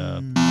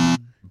the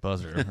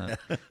buzzer.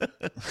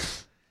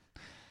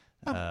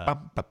 Yeah.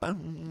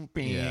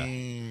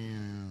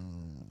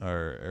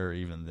 Or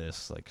even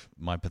this, like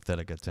my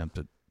pathetic attempt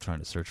at trying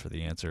to search for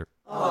the answer.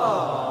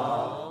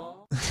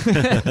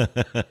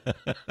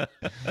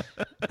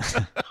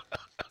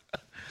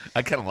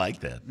 I kind of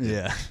like that.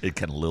 Yeah. It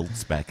kind of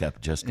lilts back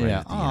up just right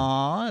at the end.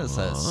 Aw, it's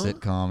that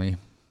sitcom-ish.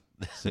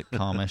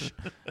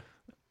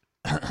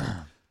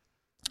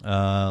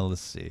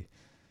 Let's see.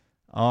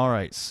 All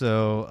right,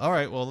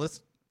 well,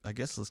 let's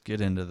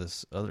get into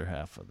this other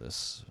half of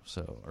this,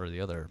 or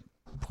the other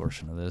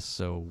portion of this.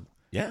 So,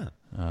 yeah.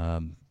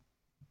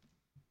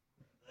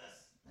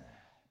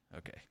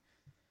 Okay.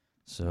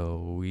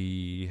 So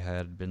we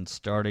had been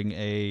starting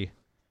a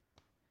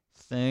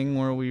thing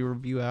where we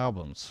review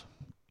albums.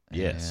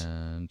 Yes.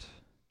 And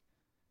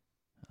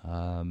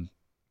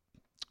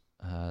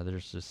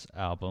there's this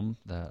album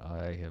that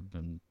I have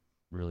been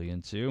really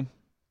into.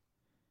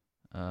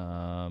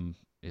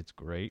 It's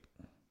great.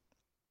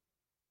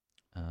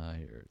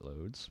 Here it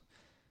loads.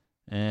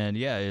 And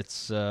yeah,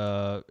 it's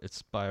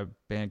by a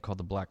band called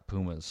the Black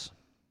Pumas.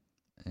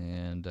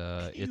 And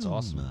it's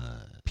awesome.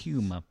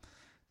 Puma.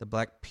 The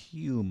Black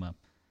Puma.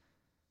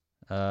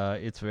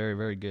 It's very,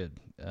 very good.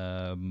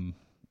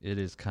 It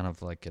is kind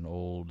of like an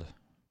old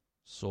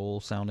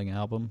soul-sounding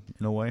album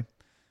in a way.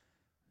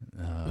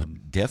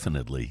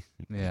 Definitely.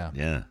 Yeah.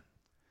 Yeah.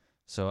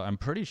 So I'm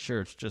pretty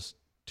sure it's just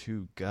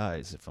two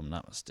guys, if I'm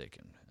not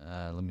mistaken.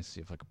 Let me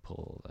see if I can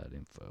pull that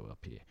info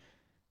up here.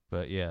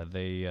 But yeah,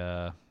 they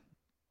you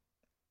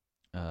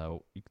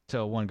can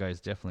tell one guy's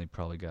definitely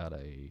probably got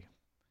a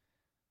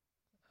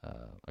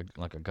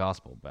like a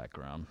gospel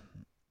background.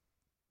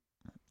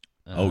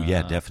 Oh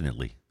yeah,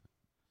 definitely.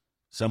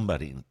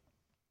 Somebody.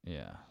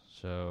 Yeah.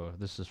 So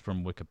this is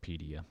from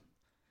Wikipedia.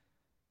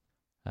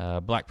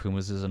 Black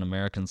Pumas is an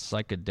American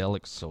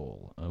psychedelic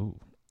soul.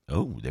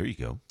 Oh, there you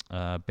go.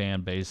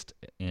 Band based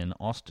in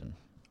Austin.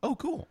 Oh,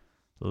 cool.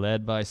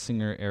 Led by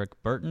singer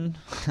Eric Burton.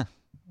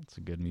 That's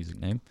a good music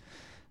name.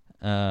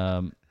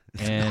 And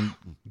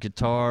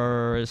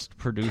guitarist,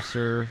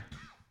 producer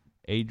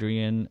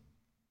Adrian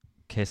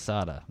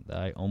Quesada.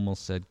 I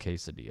almost said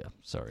quesadilla.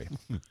 Sorry.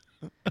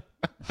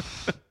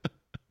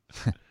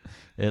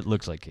 It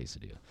looks like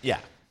quesadilla.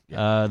 Yeah.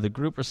 The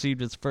group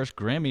received its first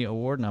Grammy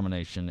Award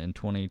nomination in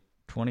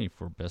 2020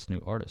 for Best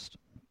New Artist.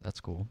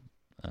 That's cool.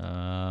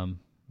 Let's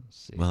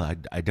see. Well,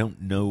 I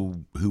don't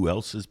know who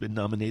else has been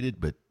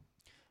nominated, but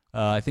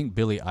I think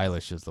Billie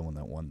Eilish is the one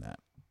that won that.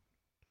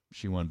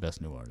 She won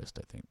Best New Artist,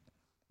 I think.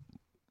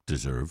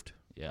 deserved.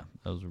 Yeah,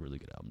 that was a really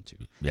good album too.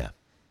 Yeah.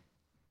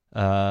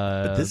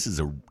 But this is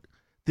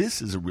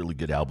a really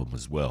good album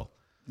as well.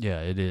 Yeah,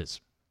 it is.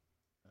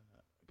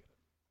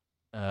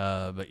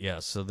 But yeah,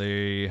 so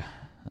they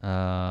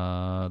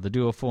the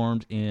duo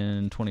formed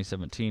in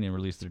 2017 and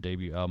released their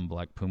debut album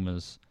Black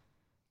Pumas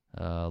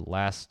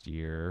last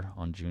year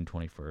on June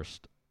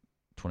 21st,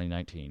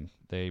 2019.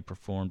 They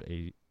performed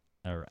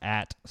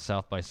at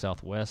South by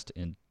Southwest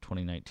in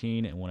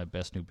 2019 and won a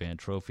Best New Band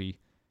trophy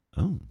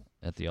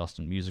at the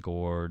Austin Music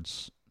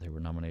Awards. They were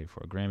nominated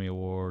for a Grammy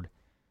Award.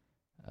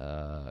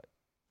 I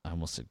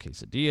almost said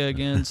quesadilla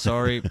again.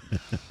 Sorry.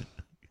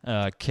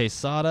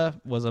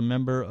 Quesada was a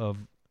member of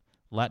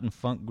Latin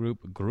funk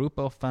group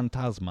Grupo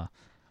Fantasma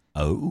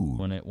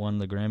when it won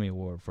the Grammy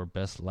Award for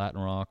Best Latin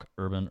Rock,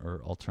 Urban,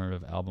 or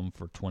Alternative Album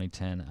for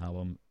 2010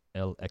 album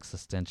El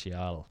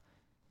Existencial.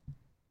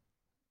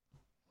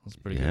 That's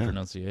pretty good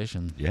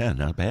pronunciation. Yeah,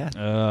 not bad.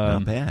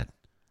 Not bad.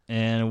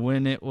 And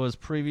when it was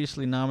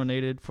previously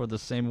nominated for the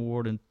same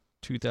award in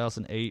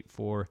 2008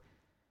 for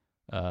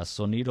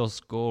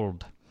Sonidos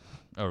Gold,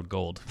 or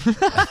Gold.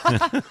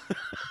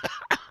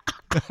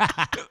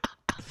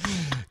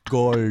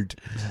 Gold.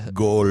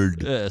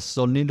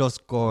 Sonidos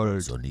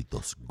Gold.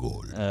 Sonidos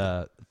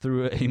Gold.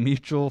 Through a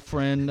mutual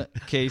friend,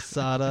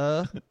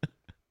 Quesada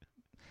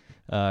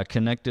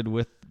connected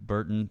with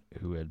Burton,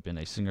 who had been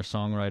a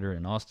singer-songwriter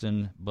in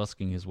Austin,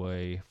 busking his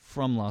way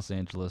from Los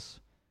Angeles.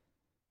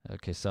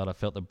 Quesada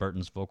felt that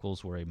Burton's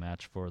vocals were a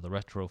match for the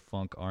retro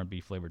funk R&B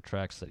flavored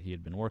tracks that he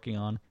had been working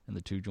on, and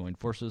the two joined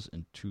forces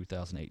in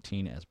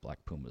 2018 as Black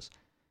Pumas.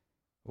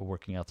 Were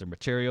working out their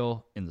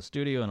material in the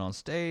studio and on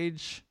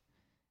stage.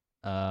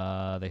 They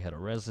had a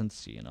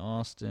residency in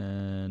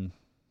Austin.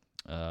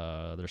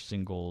 Their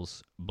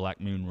singles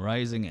Black Moon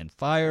Rising and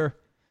Fire,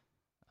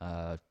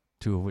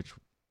 two of which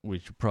we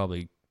should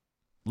probably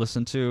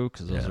listen to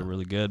because those are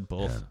really good.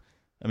 Both. Yeah.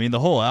 I mean, the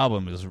whole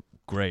album is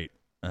great.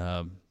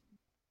 We'll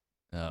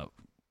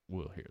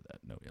hear that.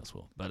 Nobody else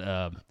will. But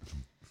I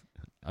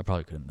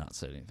probably could have not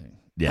said anything.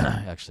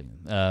 Yeah. Actually.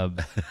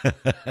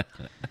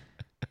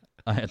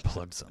 I had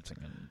plugged something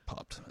and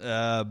popped.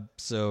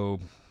 So,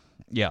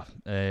 yeah.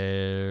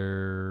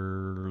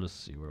 Let's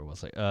see, where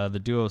was I? The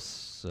duo's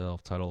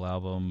self-titled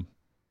album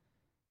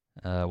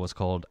was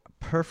called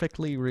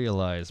Perfectly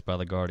Realized by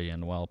The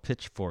Guardian, while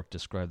Pitchfork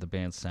described the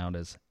band's sound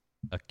as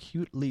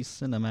acutely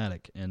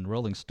cinematic, and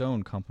Rolling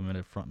Stone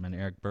complimented frontman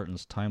Eric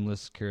Burton's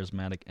timeless,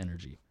 charismatic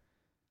energy.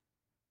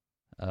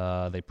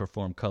 They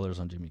performed Colors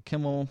on Jimmy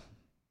Kimmel.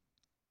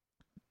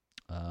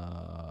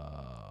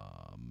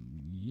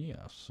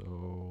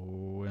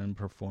 And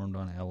performed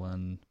on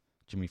Ellen,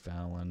 Jimmy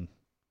Fallon,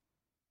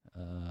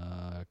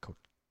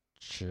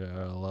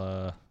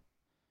 Coachella.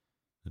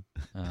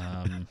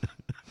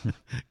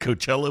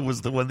 Coachella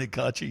was the one that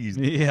caught you.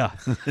 Yeah.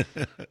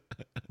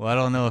 Well, I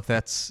don't know if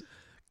that's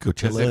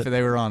Coachella. If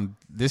they were on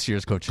this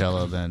year's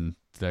Coachella, then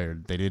they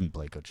didn't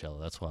play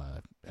Coachella. That's why I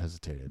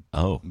hesitated.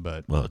 Oh,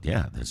 but well,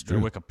 yeah, that's true.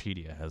 Their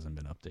Wikipedia hasn't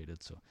been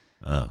updated, so.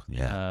 Oh,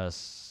 yeah.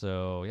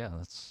 So yeah,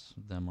 that's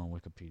them on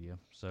Wikipedia.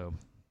 So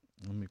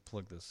let me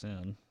plug this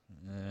in.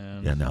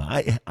 And Yeah, no,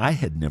 I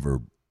had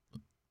never.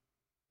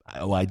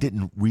 I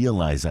didn't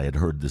realize I had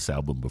heard this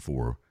album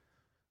before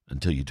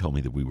until you told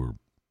me that we were,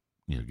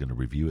 going to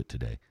review it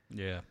today.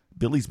 Yeah.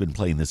 Billy's been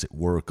playing this at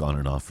work on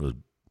and off for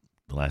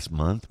the last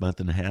month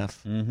and a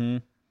half. Mm-hmm.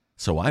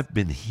 So I've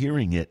been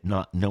hearing it,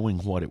 not knowing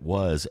what it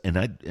was, and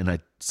I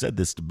said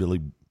this to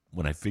Billy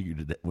when I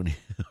figured it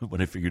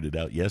when I figured it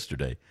out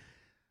yesterday.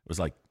 It was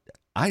like,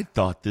 I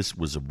thought this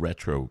was a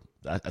retro.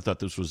 I thought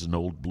this was an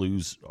old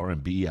blues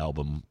R&B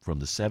album from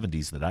the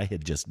 70s that I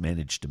had just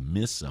managed to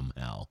miss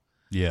somehow.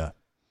 Yeah.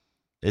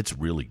 I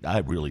really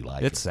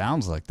like it. It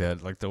sounds like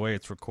that, like the way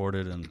it's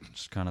recorded and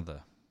just kind of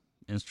the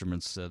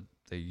instruments that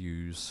they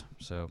use.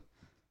 So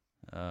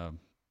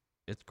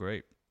it's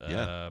great.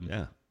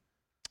 Yeah.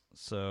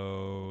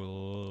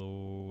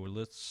 So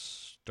let's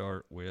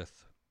start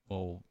with,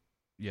 Black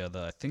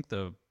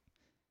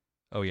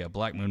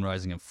Moon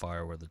Rising and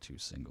Fire were the two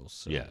singles.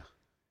 So, Yeah.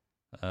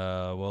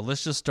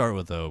 Let's just start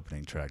with the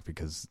opening track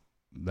because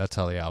that's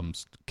how the album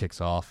kicks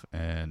off,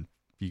 and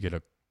you get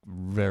a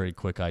very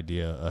quick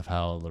idea of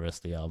how the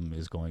rest of the album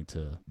is going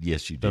to.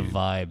 Yes, you do. The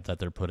vibe that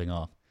they're putting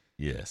off.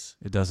 Yes.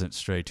 It doesn't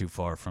stray too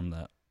far from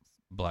that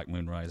Black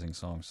Moon Rising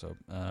song. So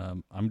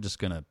I'm just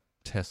going to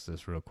test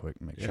this real quick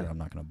and make sure I'm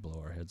not going to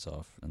blow our heads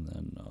off, and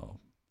then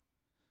I'll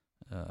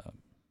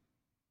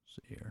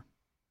see here.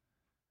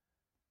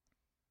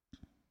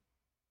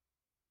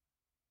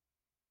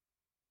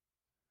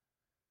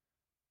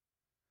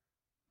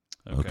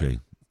 Okay.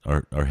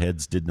 Our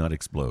heads did not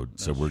explode,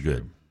 so we're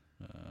good.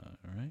 All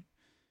right.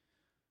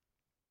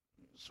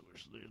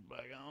 Switch these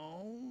back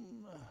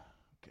on.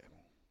 Okay.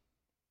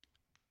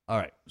 All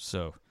right.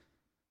 So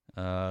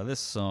this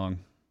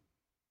song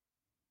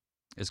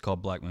is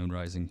called Black Moon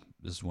Rising.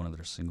 This is one of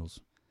their singles.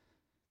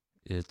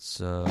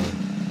 It's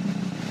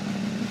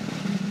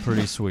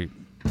pretty sweet.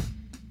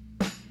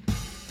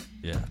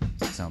 Yeah,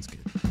 sounds good.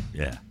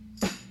 Yeah.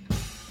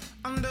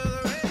 Under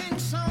the rain,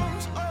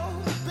 songs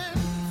open,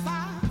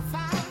 fire.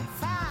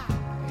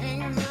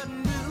 Ain't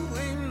nothing new.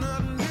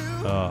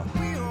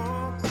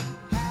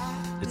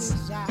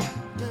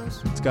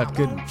 It's got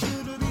good,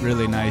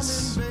 really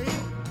nice,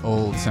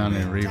 old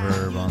sounding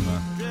reverb on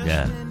the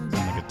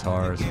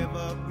guitars.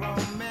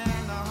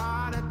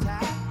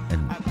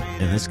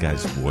 And this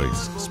guy's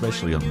voice,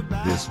 especially on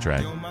this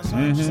track,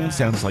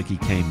 sounds like he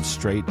came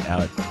straight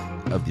out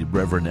of the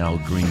Reverend Al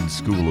Green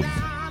School of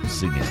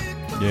Singing.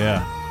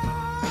 Yeah.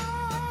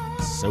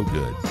 So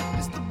good.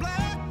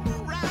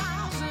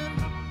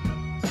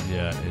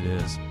 Yeah, it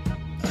is.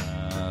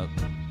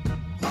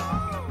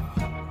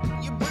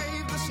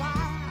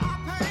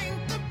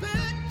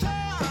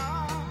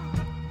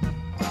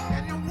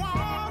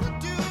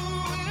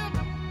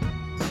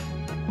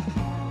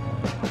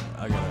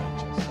 I gotta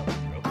adjust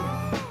something real quick.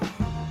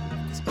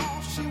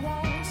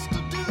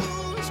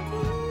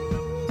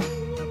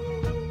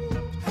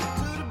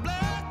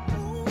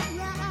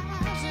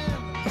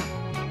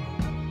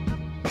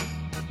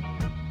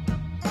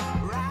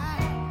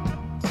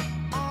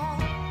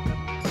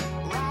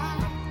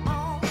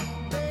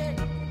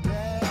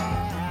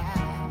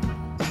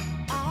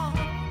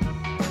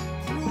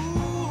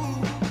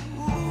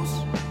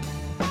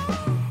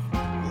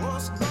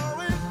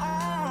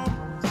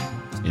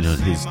 You know,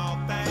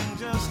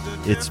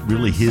 it's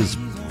really his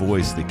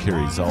voice that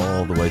carries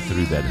all the way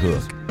through that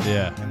hook.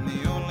 Yeah.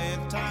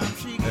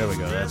 There we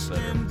go. That's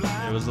better.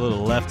 It was a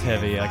little left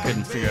heavy. I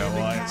couldn't figure out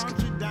why. It's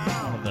 'cause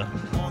one of the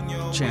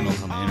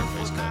channels on the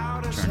interface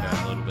got turned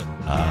down a little bit.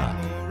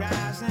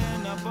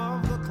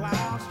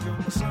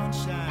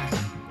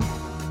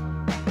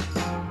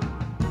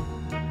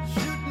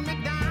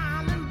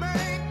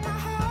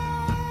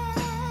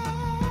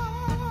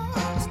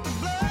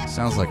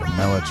 Sounds like a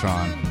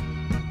Mellotron.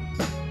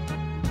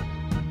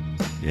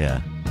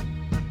 Yeah.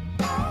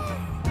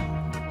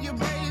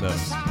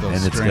 Those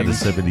And it's got a strings.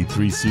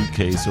 73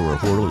 suitcase or a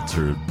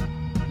Horlitzer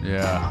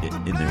Yeah.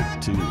 in there,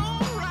 too.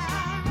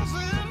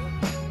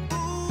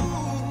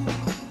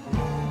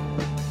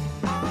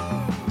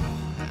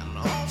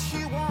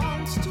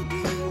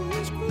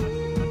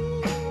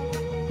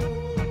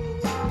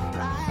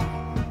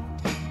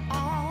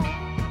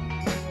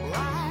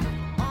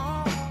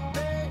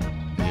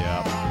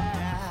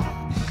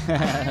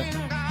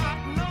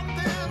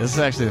 This is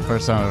actually the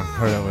first time I've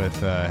heard it with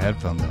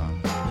headphones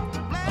on.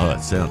 Oh,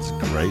 it sounds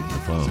great in the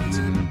phones.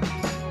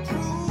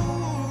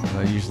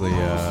 I usually,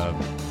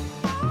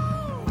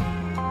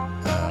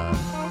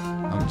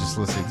 I'm just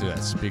listening to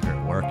that speaker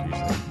at work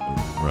usually.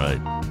 Right.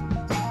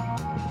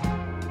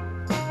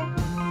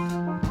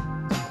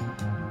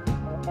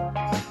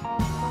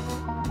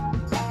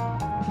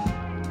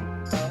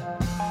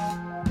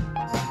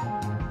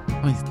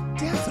 I mean, it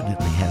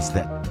definitely has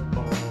that.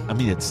 I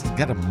mean, it's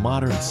got a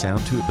modern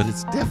sound to it, but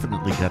it's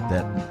definitely got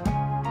that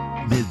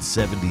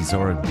mid-70s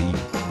R&B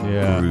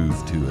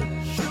groove to it.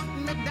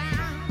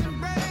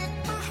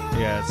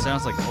 Yeah, it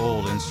sounds like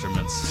old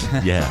instruments.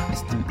 Yeah.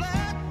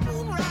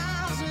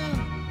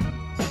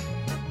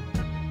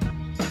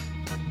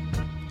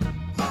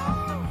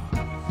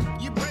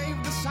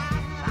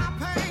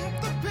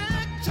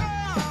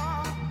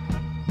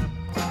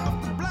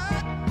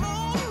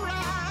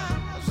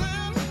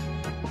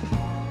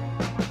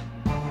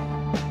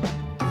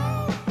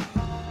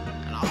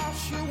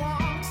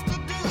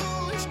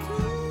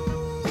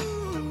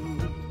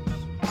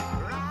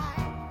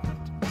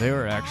 They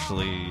were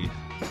actually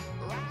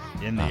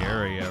in the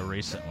area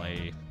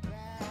recently.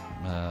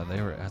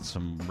 They were at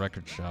some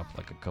record shop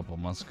like a couple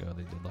months ago.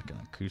 They did like an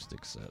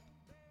acoustic set.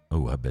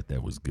 Oh, I bet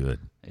that was good.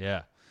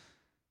 Yeah.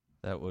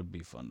 That would be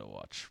fun to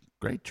watch.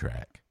 Great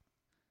track.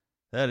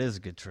 That is a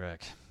good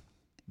track.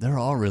 They're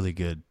all really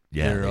good.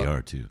 Yeah, they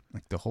are too.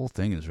 Like the whole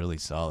thing is really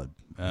solid.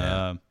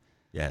 Yeah.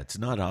 Yeah, it's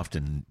not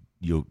often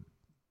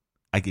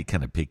I get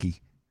kind of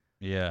picky.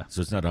 Yeah.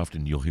 So it's not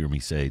often you'll hear me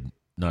say,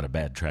 not a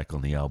bad track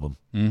on the album.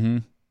 Mm-hmm.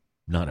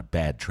 Not a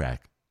bad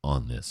track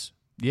on this.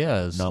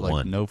 Yeah, it's Not like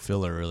one. no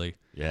filler, really.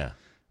 Yeah.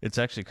 It's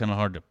actually kind of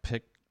hard to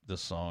pick the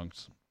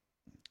songs.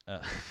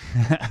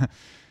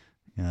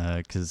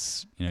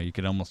 Because, you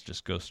could almost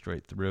just go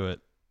straight through it.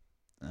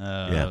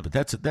 Yeah, but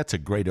that's a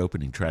great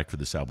opening track for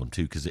this album,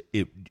 too, because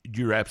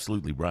you're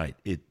absolutely right.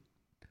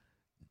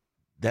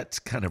 That's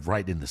kind of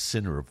right in the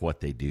center of what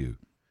they do.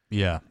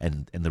 Yeah.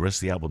 And the rest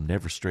of the album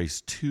never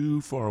strays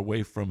too far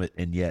away from it,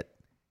 and yet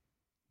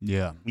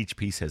each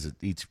piece has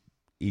each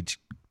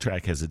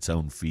track has its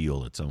own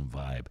feel, its own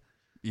vibe.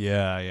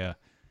 Yeah.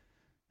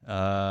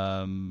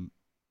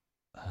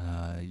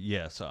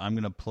 So I'm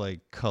gonna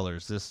play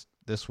Colors.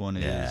 This one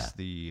is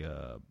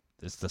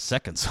it's the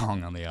second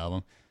song on the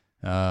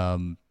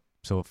album.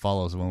 So it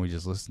follows the one we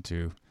just listened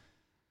to.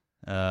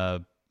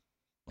 I'll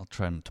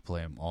try not to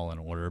play them all in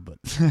order, but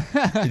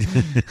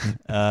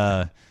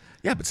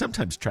yeah, but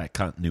sometimes track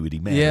continuity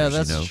matters. Yeah,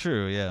 that's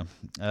true. Yeah,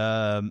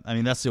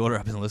 that's the order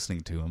I've been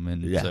listening to them,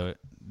 and Yeah.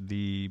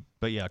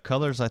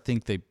 Colors. I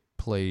think they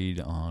played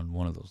on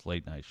one of those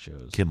late night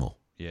shows. Kimmel,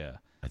 Yeah.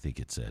 I think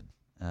it said.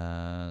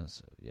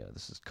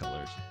 This is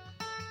Colors.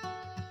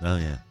 Oh,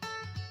 yeah.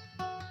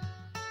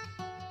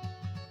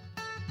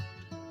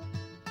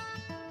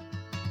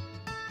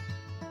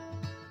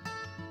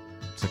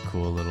 It's a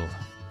cool little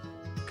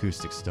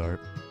acoustic start.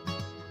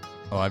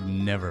 Oh, I've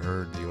never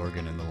heard the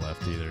organ in the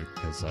left either,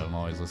 because I'm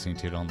always listening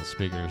to it on the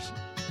speakers.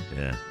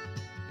 Yeah.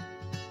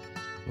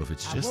 Well, if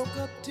it's I just woke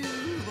up to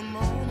the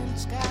morning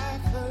sky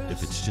first.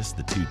 if it's just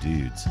the two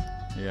dudes,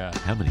 Yeah.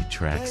 how many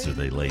tracks are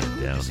they laying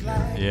down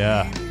here?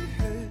 Yeah.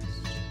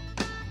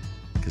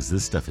 Because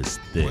this stuff is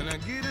thick. When I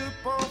get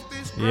up off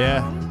this Yeah.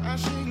 ground, I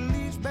shake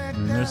leaves back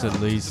And there's down.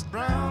 at least,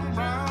 Brown,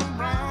 brown,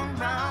 brown,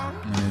 brown.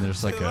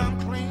 there's like Till a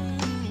I'm clean.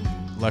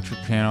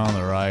 electric piano on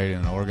the right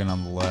and an organ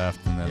on the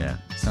left, and then Yeah.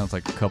 it sounds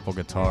like a couple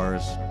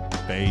guitars,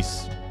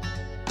 bass,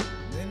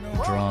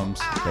 drums.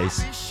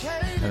 Bass,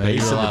 And they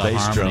bass do a and the lot of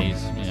bass drum.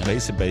 harmonies, yeah.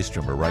 Bass and bass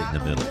drum are right in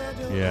the middle.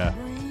 Yeah.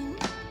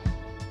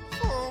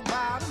 Oh,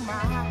 by the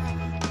mile.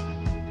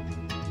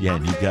 Yeah,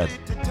 and you've got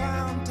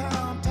Town,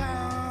 town,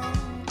 town.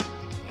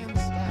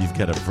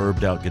 Inside. a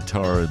verbed out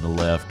guitar in the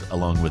left,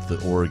 along with the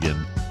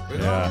organ.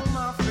 Yeah.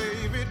 My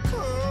favorite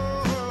color.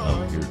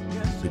 Oh, here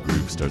the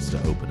groove starts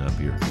to open up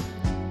here.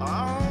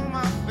 All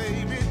my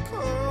favorite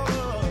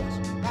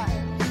colors.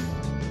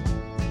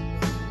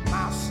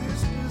 My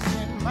sisters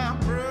and my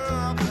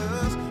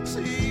brothers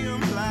see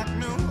 'em like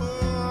no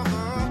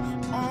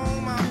other.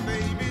 All my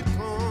favorite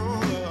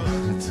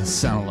colors. It does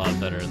sound a lot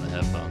better in the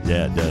headphones.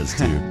 Yeah, it does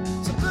too.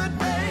 It's a good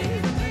day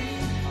to be,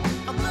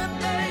 a good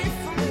day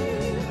for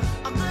me,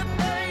 a good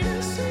day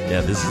to see.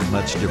 Yeah, this is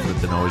much different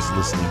than always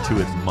listening to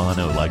it in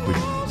mono, like we,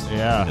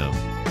 Yeah.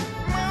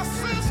 My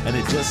sisters And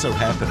it just so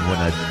happened when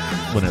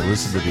I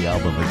listened to the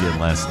album again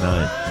last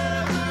night,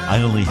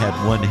 I only had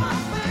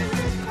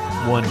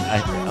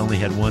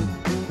one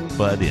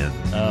bud in,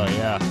 Oh,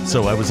 yeah.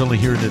 so I was only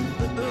hearing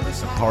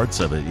parts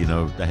of it.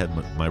 I had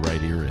my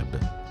right ear in,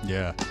 but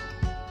Yeah.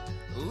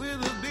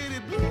 with a bitty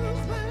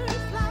bluebird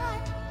fly.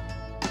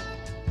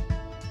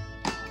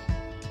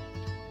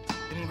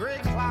 In gray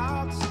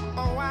clouds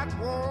or white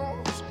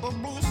walls or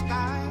blue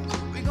skies,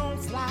 we gon'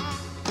 fly,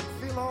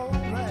 feel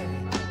alright.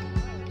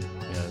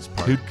 Yeah, this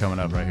part coming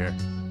up right here.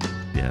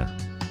 yeah.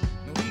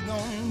 We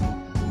gon'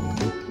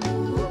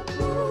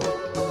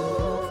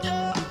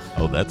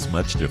 Oh, that's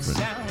much different.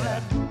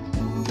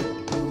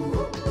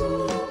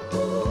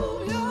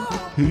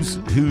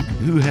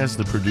 Who has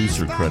the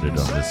producer credit on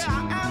this?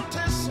 I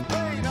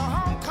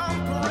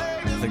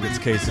think it's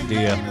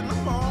Quesadilla.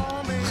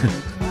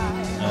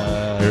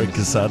 Eric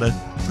Casada?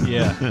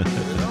 Yeah.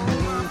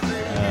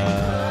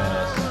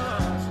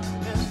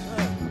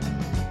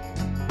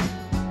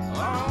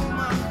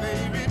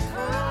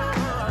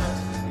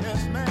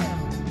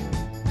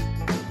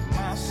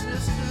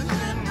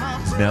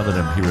 Now that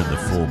I'm hearing the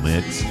full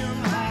mix,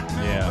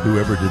 Yeah.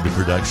 whoever did the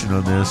production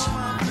on this,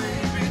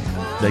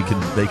 they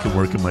can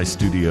work in my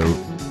studio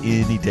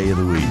any day of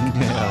the week.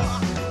 Yeah.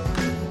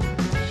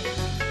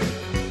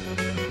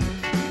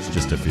 It's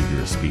just a figure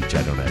of speech.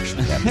 I don't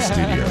actually have a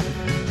studio.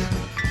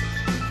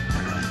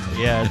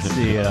 Yeah, it's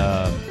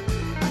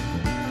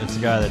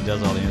the guy that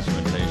does all the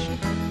instrumentation.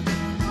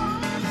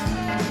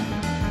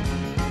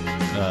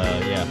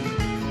 Yeah.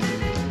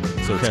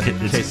 So it's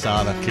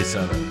Quesada.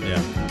 Quesada.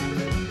 Yeah.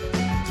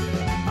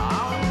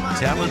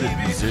 Talented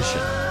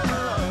musician.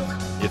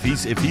 If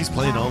he's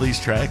playing all these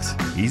tracks,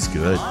 he's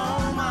good.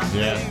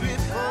 Yeah.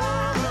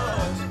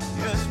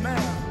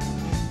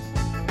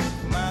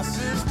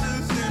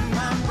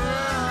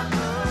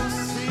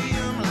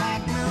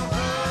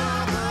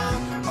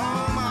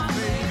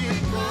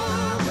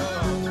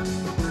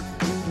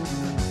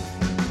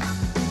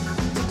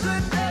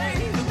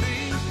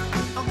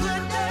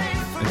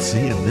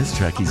 See, in this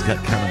track, he's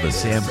got kind of a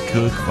Sam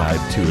Cooke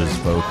vibe to his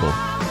vocal.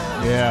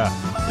 Yeah.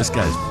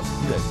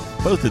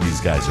 Both of these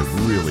guys are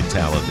really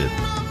talented.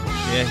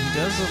 Yeah, he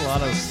does a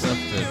lot of stuff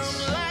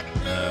that's, like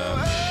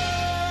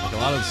a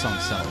lot of the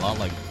songs sound a lot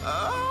like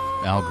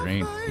Al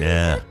Green.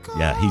 Yeah,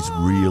 he's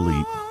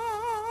really,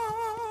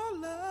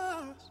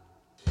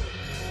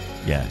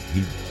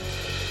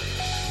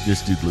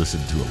 this dude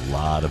listened to a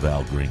lot of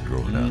Al Green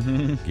growing up.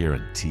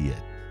 Guarantee it.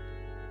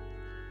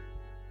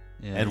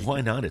 Yeah, And why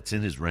not? It's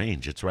in his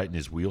range. It's right in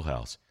his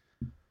wheelhouse.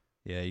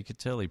 Yeah, you could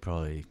tell he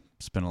probably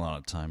spent a lot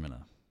of time in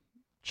a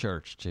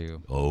church,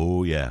 too.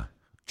 Oh, yeah.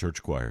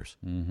 Church choirs.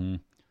 Mm-hmm.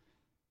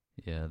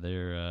 Yeah,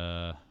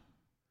 they're,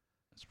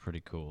 it's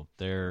pretty cool.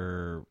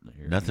 They're...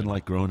 Nothing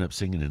like growing up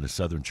singing in a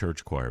Southern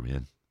church choir,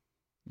 man.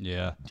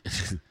 Yeah.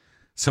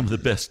 Some of the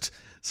best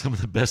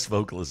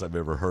vocalists I've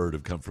ever heard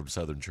have come from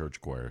Southern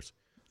church choirs.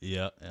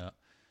 Yeah.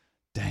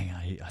 Dang,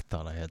 I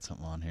thought I had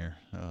something on here.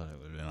 Oh, that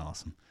would have been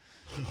awesome.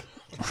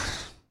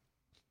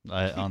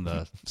 On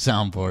the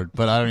soundboard,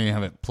 but I don't even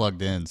have it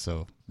plugged in,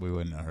 so we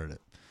wouldn't have heard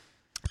it.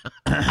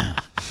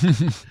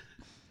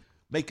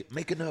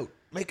 Make a note.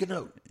 Make a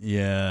note.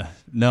 Yeah.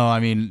 No,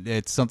 I mean,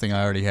 it's something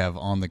I already have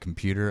on the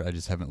computer. I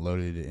just haven't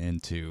loaded it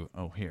into...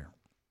 Oh, here.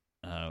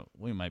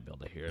 We might be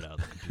able to hear it out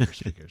of the computer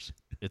speakers.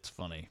 It's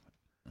funny.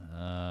 We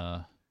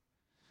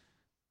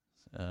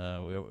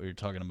were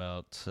talking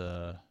about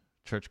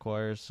church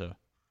choirs, so...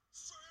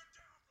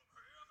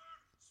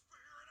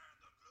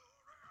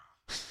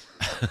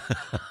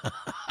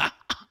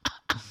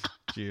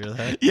 Did you hear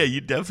that? Yeah, you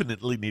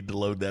definitely need to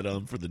load that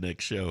on for the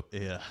next show.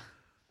 Yeah.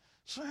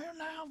 Sing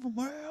down from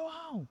where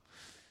I'm.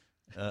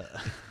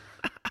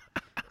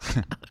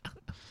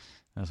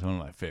 That's one of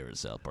my favorite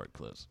South Park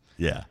clips.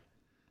 Yeah.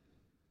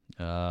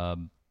 So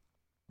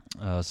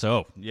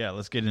yeah,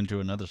 let's get into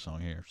another song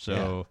here.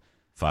 So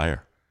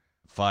Fire.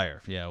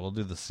 Yeah, we'll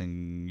do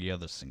the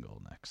other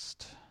single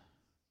next.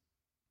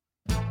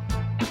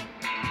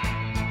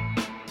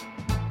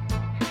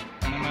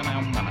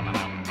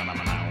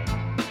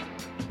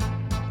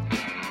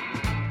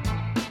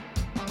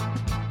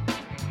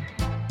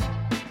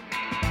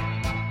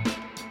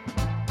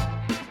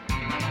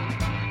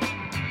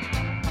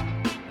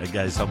 That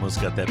guy's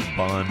almost got that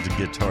Bond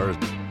guitar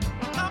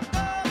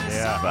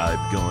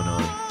vibe going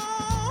on.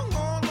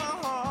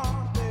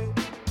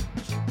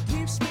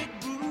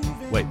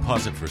 Wait,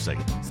 pause it for a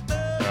second.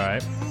 All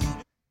right.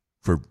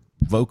 For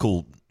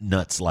vocal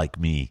nuts like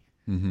me,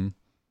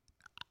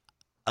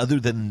 other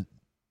than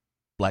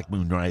Black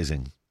Moon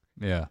Rising,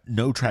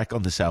 no track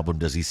on this album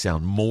does he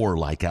sound more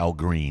like Al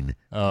Green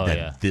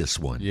than this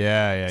one.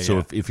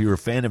 So if you're a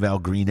fan of Al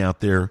Green out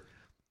there,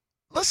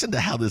 listen to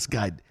how this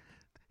guy...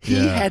 He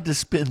had to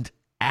spend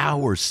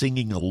hours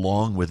singing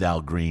along with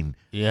Al Green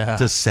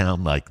to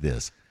sound like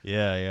this.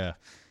 Yeah,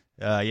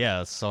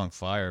 it's song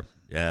Fire.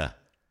 Yeah.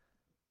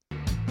 I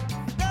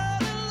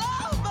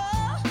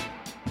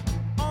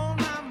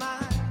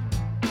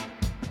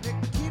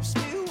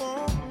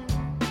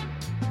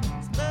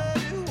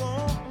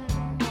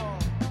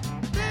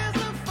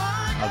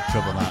have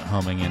trouble not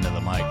humming into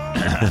the mic.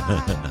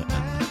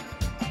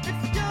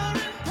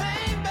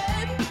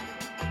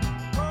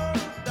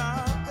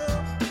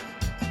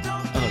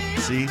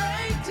 See?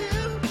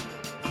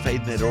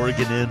 Fading that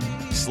organ in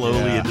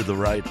slowly into the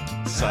right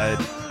side.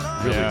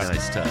 Really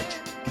nice touch.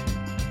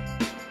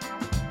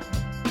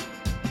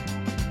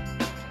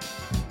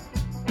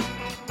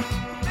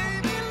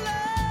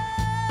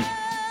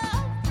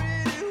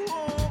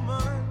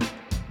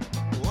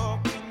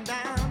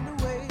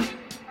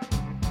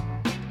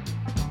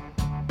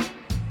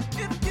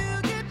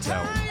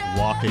 That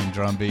walking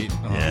drum beat.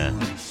 Oh. Yeah.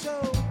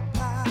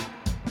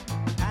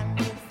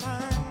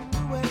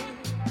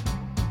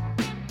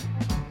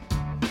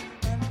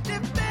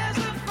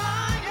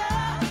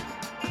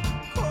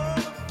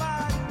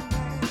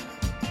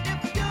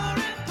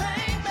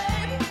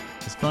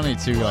 Funny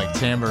too, like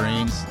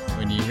tambourines.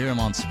 When you hear them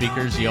on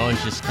speakers, you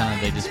always just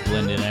they just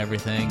blend in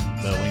everything.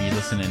 But when you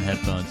listen in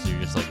headphones,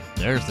 you're just like,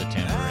 "There's the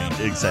tambourine."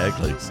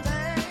 Exactly. It's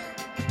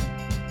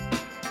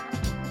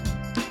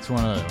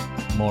one of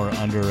the more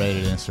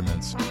underrated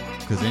instruments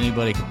because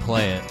anybody can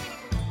play it.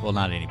 Well,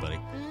 not anybody.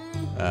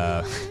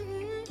 And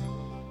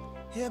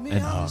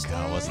oh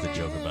god, what's the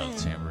joke about a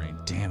tambourine?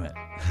 Damn it!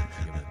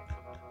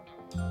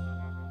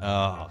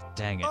 Oh,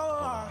 dang it!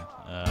 Hold on.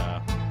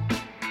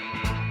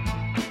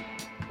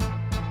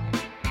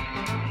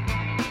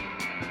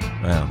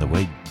 Wow, the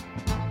way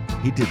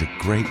he did a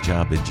great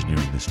job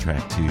engineering this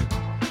track too.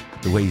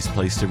 The way he's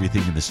placed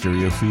everything in the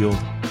stereo field.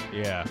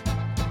 Yeah.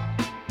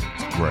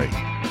 It's great.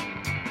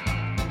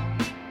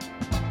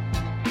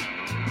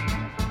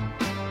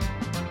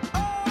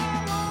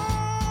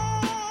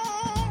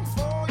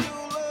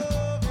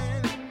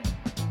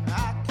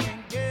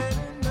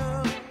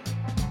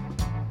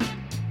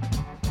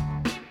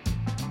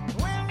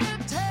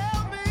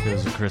 It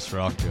was a Chris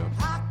Rock joke.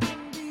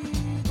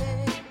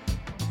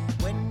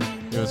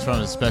 It was from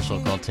a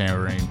special called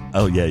Tambourine.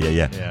 Oh, yeah.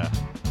 Yeah.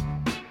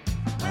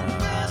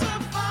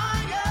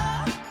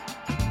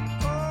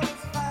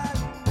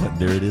 What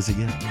there it is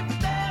again.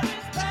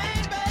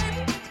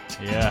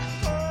 Yeah.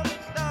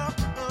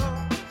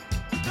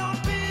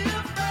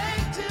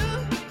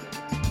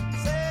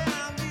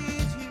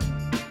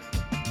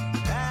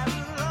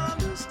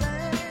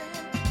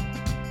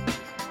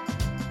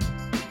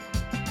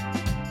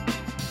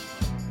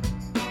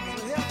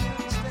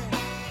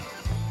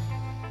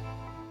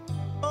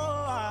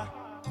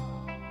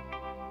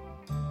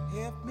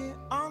 Help me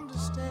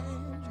understand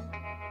you.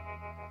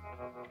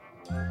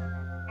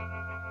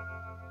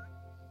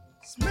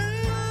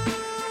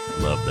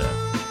 Love that.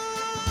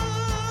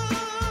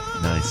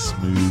 Nice,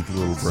 smooth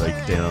little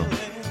breakdown.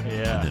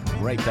 Yeah. And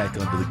then right back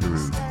onto the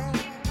groove.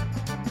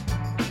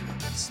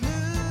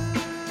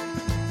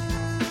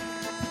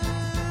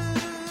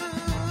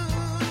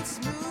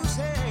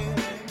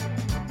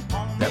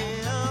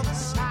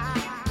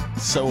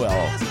 So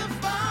Al.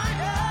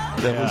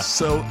 That was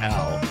so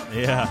Al.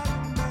 Yeah.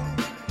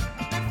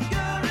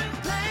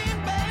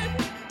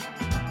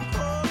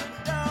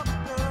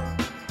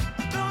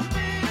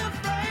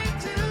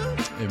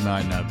 It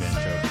might not have been a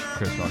joke.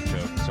 Chris Rock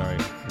joke. Sorry.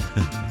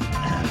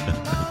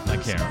 I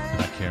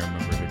can't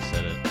remember who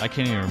said it. I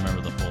can't even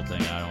remember the full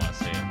thing. I don't want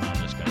to say it. I'm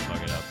just gonna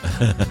fuck it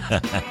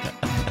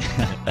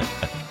up.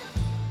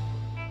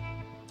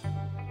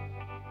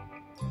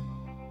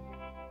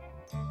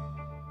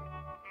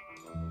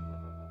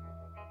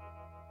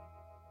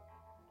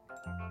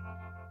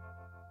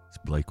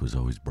 Blake was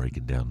always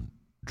breaking down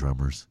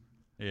drummers.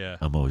 Yeah.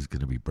 I'm always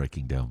going to be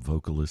breaking down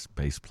vocalists,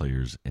 bass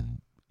players,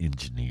 and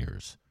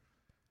engineers.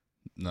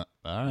 No,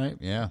 all right.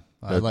 Yeah.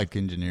 I like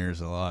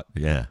engineers a lot.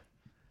 Yeah.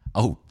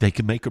 Oh, they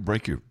can make or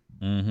break your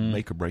Mm-hmm.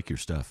 make or break your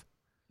stuff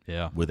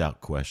Yeah. without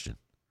question.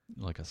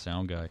 Like a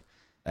sound guy.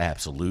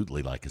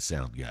 Absolutely, like a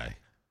sound guy.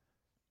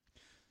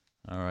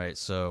 All right.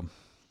 So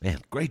Man,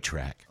 great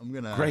track.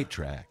 Great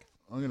track.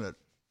 I'm gonna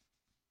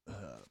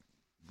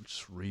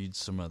just read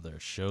some of their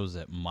shows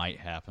that might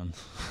happen.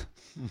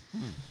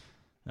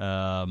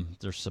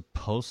 They're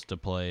supposed to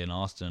play in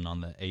Austin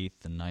on the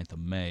 8th and 9th of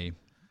May.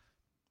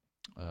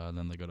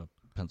 Then they go to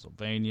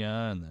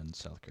Pennsylvania and then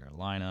South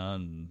Carolina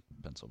and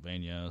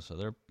Pennsylvania. So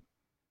they're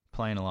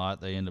playing a lot.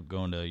 They end up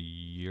going to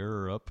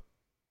Europe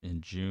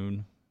in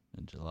June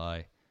and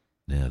July.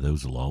 Yeah,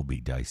 those will all be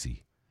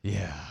dicey.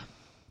 Yeah.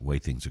 The way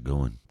things are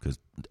going, because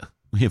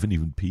we haven't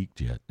even peaked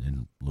yet.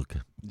 And look,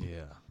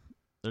 Yeah.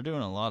 They're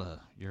doing a lot of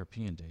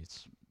European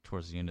dates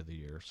towards the end of the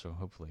year, so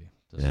hopefully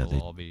this yeah,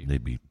 will all be...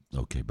 they'd be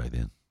okay by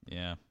then.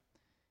 Yeah.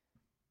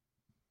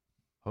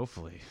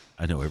 Hopefully.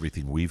 I know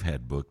everything we've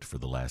had booked for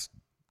the last...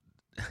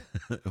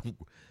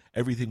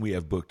 everything we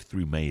have booked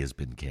through May has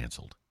been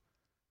canceled.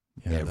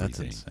 Yeah, that's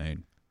Everything.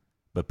 insane.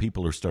 But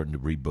people are starting to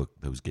rebook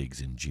those gigs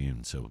in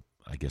June, so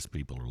I guess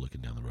people are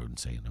looking down the road and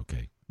saying,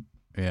 okay,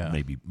 Yeah.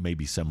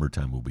 maybe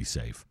summertime will be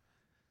safe.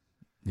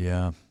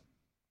 Yeah.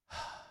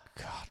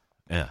 God.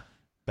 Yeah.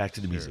 Back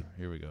to the music.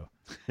 Here we go.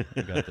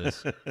 I got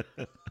this.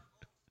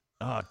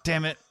 Oh,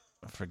 damn it.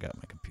 I forgot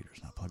my computer's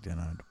not plugged in.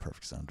 I had a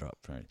perfect sound drop.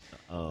 Right.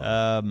 All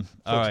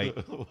right.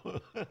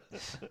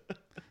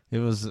 It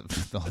was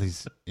all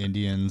these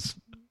Indians.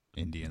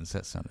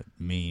 That sounded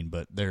mean,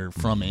 but they're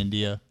from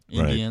India.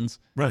 Indians.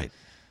 Right.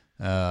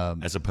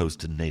 As opposed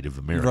to Native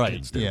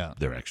Americans. Right,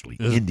 They're actually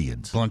There's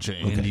Indians. A bunch of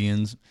Okay.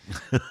 Indians.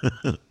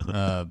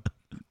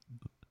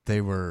 They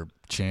were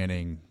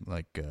chanting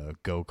like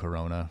 "Go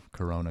Corona,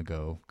 Corona,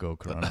 go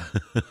Corona."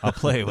 I'll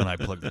play it when I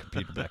plug the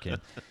computer back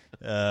in.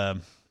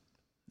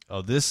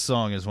 This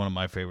song is one of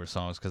my favorite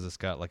songs because it's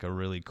got like a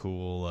really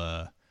cool.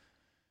 I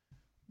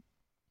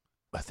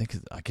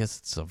guess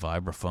it's a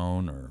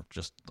vibraphone or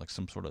just like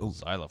some sort of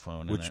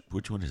xylophone in it.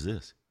 Which one is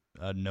this?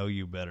 Know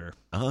You Better.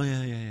 Oh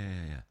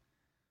yeah.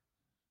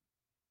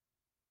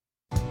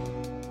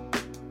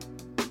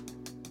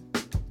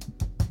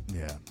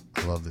 Yeah,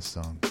 I love this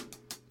song.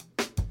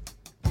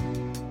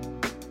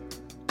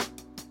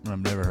 I've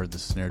never heard the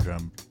snare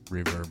drum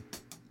reverb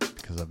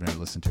because I've never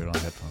listened to it on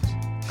headphones.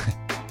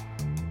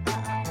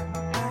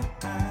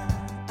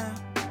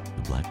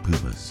 The Black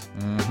Pumas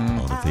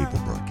on a Fable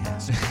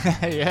broadcast.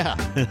 Yeah.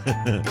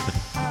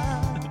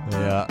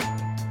 Well,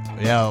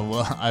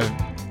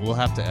 we'll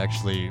have to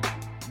actually.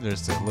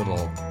 There's a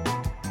little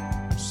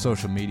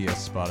social media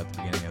spot at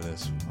the beginning of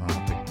this.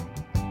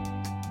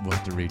 We'll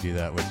have to redo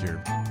that with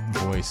your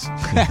voice.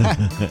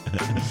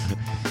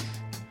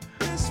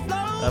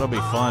 That'll be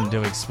fun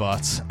doing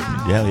spots.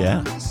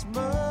 Yeah.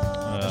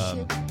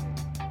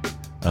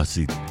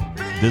 See,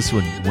 this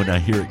one, when I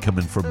hear it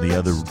coming from the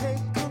other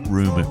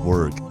room at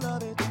work,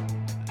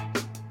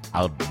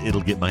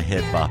 it'll get my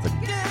head bopping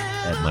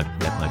at my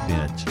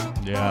bench.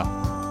 Yeah.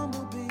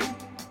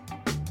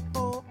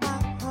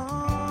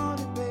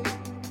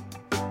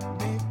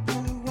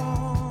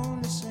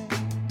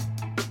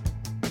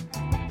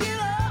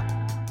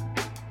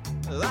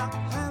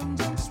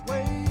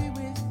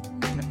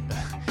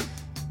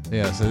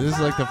 Yeah, so this is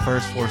like the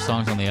first 4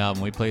 songs on the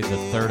album. We played the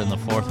third and the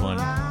fourth one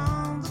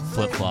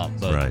flip-flop,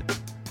 but Right.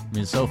 I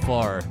mean, so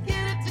far, it's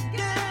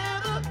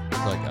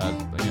like,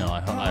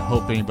 I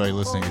hope anybody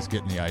listening is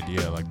getting the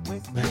idea. Like,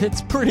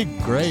 it's pretty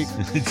great.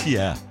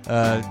 Yeah.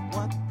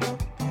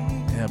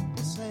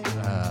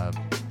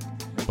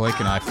 Blake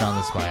and I found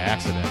this by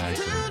accident,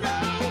 actually.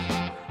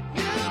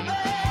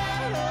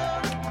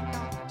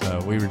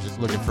 We were just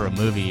looking for a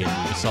movie,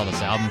 and we saw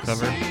this album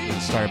cover,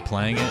 and started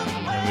playing it,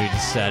 and we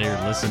just sat here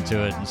and listened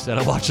to it instead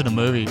of watching a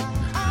movie.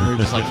 And we were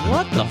just like,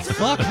 what the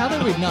fuck? How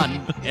did we not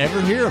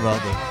ever hear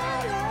about this?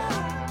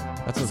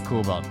 That's what's cool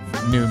about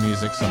new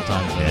music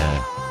sometimes.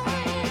 Yeah.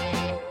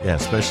 Yeah,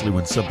 especially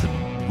when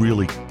something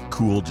really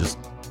cool just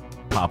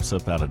pops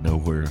up out of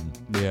nowhere.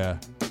 Yeah.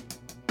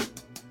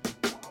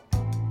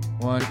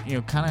 Well,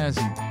 kind of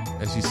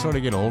as you sort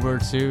of get older,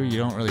 too, you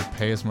don't really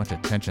pay as much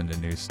attention to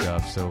new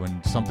stuff. So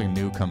when something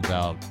new comes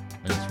out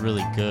and it's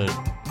really good,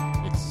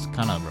 it's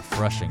kind of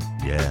refreshing.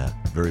 Yeah,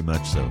 very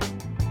much so.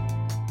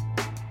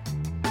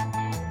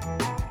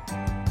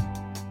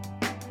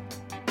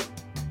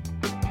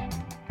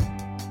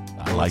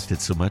 I liked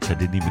it so much I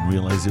didn't even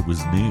realize it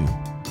was new.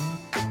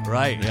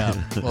 Right, yeah.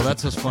 Well,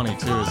 that's what's funny,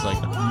 too, is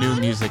like new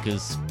music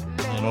is,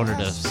 in order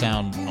to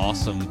sound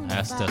awesome,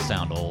 has to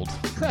sound old.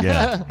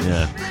 Yeah,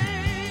 yeah.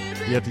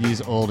 You have to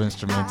use old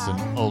instruments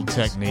and old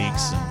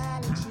techniques.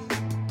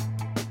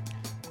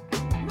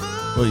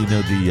 Well,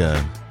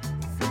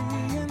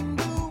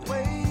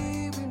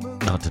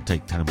 not to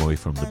take time away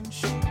from the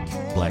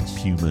Black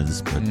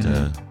Pumas, but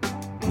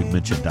we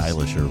mentioned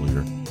Eilish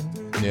earlier.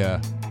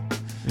 Yeah.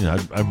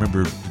 I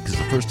remember, because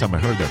the first time I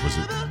heard that was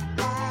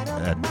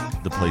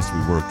at the place we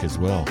work as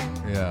well.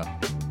 Yeah.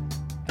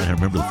 And I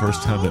remember the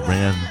first time it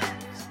ran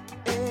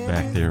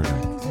back there, and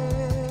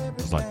I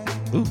was like,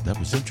 ooh, that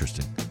was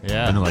interesting.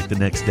 Yeah. And then, like, the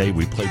next day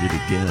we played it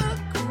again.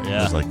 Yeah.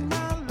 I was like,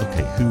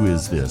 okay, who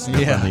is this? And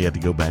I finally had to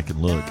go back and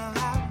look.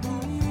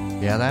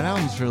 Yeah, that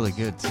album's really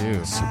good,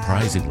 too.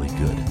 Surprisingly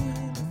good.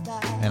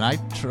 And I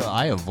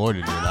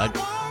avoided it. I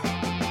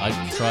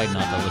tried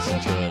not to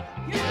listen to it.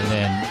 And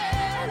then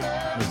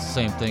it was the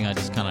same thing. I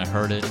just kind of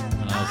heard it,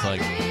 and I was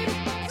like,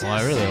 well,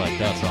 I really like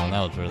that song.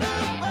 That was really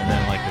good. And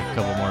then, like, a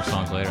couple more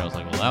songs later, I was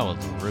like, well, that was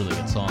a really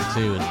good song,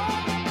 too.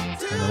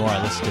 And the more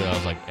I listened to it, I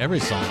was like, every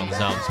song on this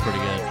album's pretty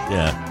good.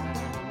 Yeah.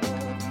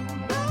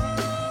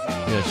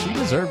 Yeah, she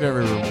deserved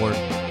every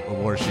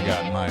reward she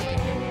got, in my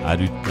opinion.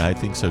 I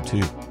think so,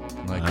 too.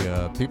 Like,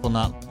 people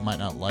might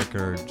not like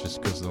her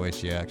just because of the way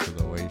she acts or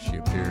the way she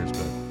appears,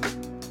 but,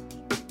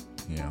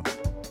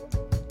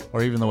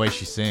 or even the way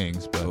she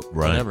sings, but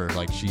whatever.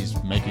 Like,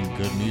 she's making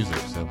good music,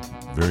 so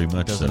very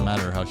much so. It doesn't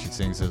matter how she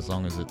sings as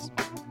long as it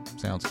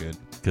sounds good.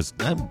 Because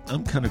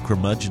I'm kind of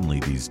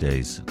curmudgeonly these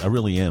days. I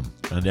really am.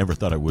 I never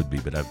thought I would be,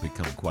 but I've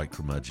become quite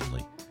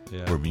curmudgeonly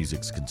where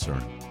music's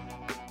concerned.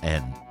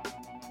 And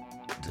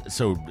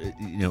so,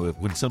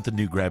 when something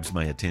new grabs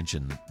my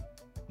attention,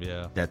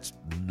 that's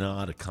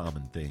not a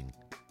common thing.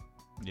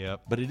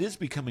 Yep. But it is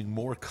becoming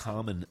more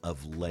common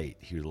of late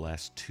here the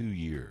last 2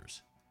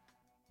 years.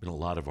 Been a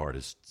lot of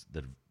artists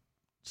that have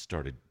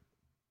started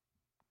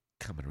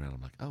coming around.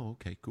 I'm like, oh,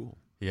 okay, cool.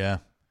 Yeah.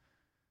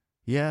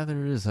 Yeah,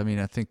 there is. I mean,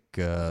 I think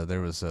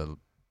there was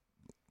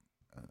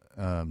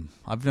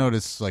I've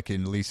noticed, like,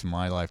 in at least in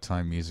my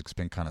lifetime, music's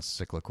been kind of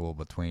cyclical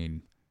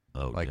between,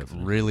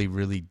 definitely. really,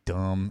 really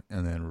dumb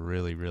and then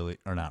really, really,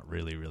 or not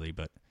really, really,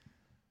 but,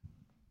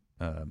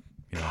 I'm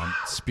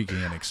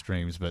speaking in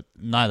extremes, but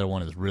neither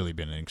one has really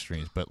been in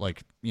extremes, but,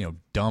 like,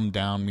 dumbed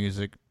down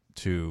music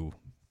to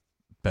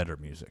better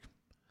music.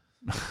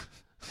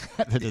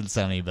 That didn't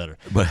sound any better.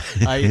 But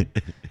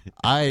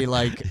I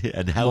like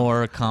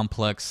more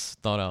complex,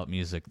 thought-out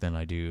music than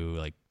I do,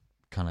 like,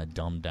 kind of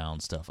dumbed-down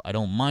stuff. I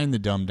don't mind the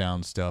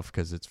dumbed-down stuff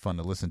because it's fun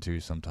to listen to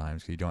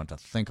sometimes because you don't have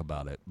to think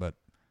about it, but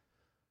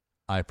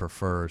I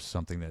prefer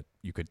something that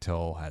you could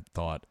tell had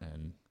thought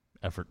and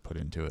effort put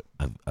into it.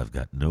 I've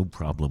got no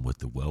problem with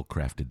the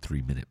well-crafted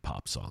 3-minute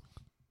pop song.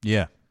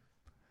 Yeah.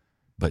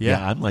 But,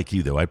 I'm like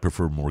you, though. I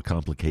prefer more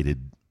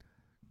complicated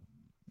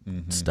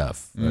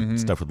stuff.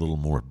 Stuff with a little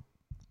more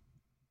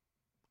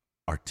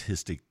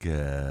artistic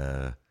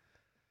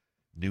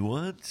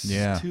nuance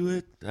to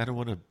it. I don't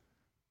want to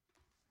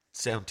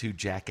sound too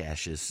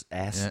jackassish.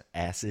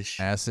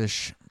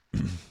 Assish.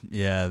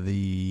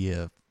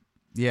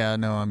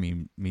 No, I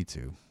mean, me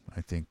too.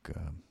 I think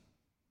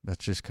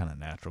that's just kind of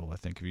natural. I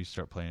think if you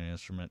start playing an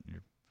instrument,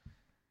 you're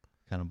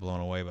kind of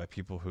blown away by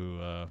people who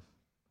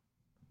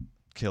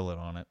kill it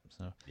on it.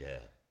 So yeah.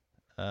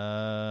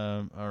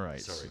 All right.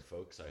 Sorry,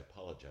 folks. I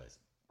apologize.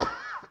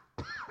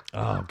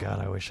 Oh, God,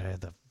 I wish I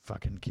had the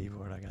fucking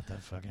keyboard. I got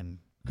that fucking...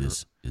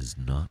 This is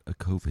not a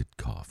COVID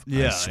cough.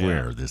 Yeah, I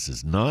swear, this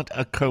is not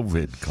a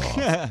COVID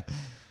cough.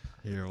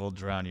 Here, we'll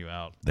drown you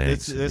out.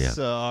 Thanks. It's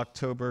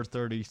October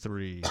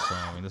 33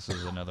 song. This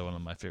is another one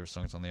of my favorite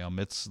songs on the album.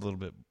 It's a little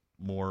bit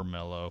more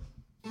mellow.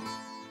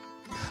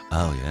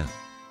 Oh, yeah.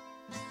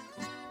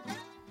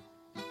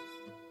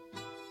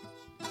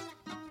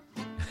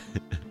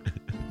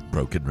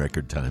 Broken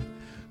record time.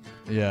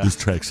 Yeah. This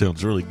track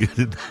sounds really good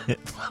in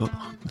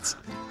headphones.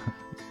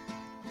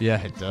 Yeah,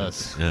 it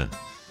does. Yeah.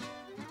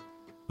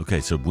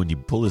 Okay, so when you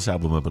pull this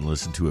album up and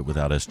listen to it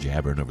without us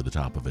jabbering over the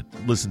top of it,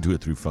 listen to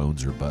it through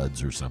phones or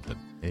buds or something.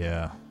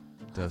 Yeah.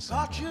 does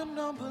sound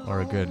good.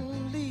 Or a good.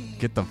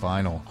 Get the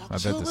vinyl. I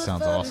bet this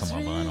sounds awesome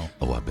on vinyl.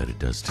 Oh, I bet it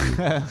does too.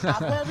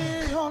 I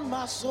wear it on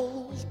my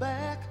soul's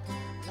back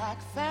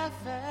like fat.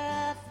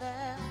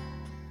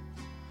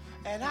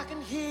 And I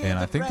can hear And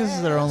I think this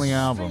is their only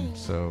album.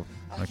 So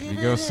like if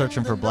you go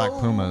searching for Black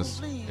Pumas,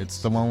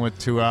 it's the one with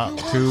two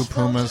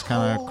Pumas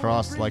kind of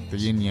crossed like the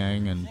yin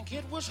yang, and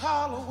it was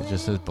Halloween. it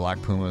just says Black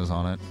Pumas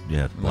on it.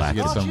 Yeah, Unless black,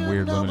 you get some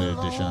weird limited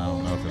edition. I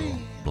don't know if it'll.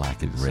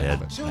 black and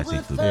red. I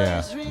think the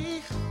Yeah,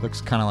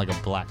 looks kind of like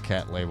a Black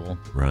Cat label.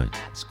 right.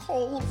 It's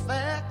cold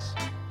facts.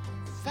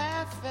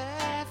 Fat.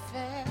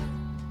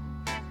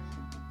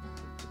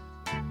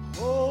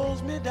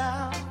 Holds me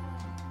down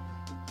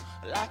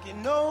like you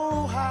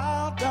know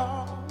how,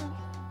 dog.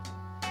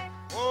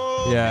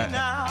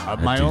 Yeah,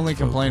 my That only dude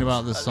complaint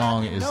vocals. about this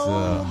song is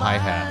the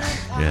hi-hat.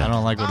 Yeah. I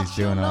don't like what he's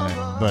doing on it,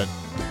 but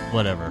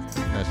whatever.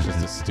 That's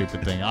just a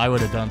stupid thing. I would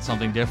have done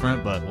something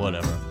different, but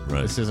whatever.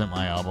 Right. This isn't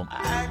my album.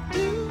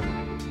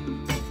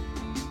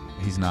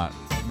 He's not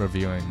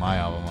reviewing my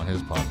album on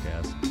his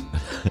podcast.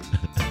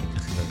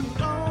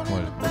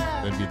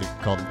 That'd be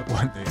called the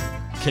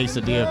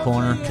Quesadilla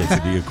Corner.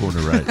 Quesadilla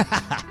corner,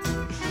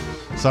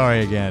 right?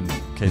 Sorry again,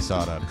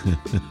 Quesada.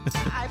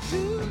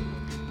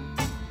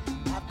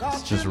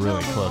 It's just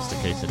really close to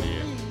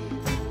Quesadilla.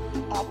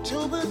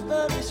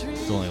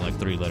 It's only like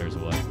 3 letters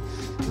away.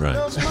 Right.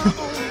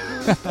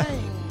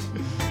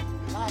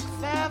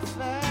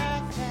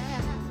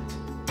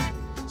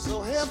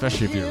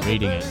 Especially if you're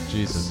reading it.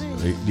 Jesus.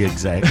 Yeah,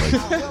 exactly.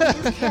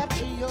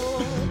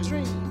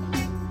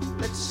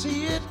 Let's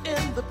see it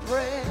in the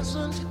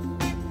present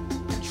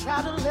and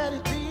try to let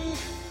it be.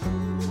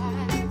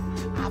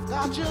 I've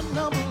got your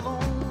number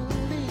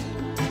lonely.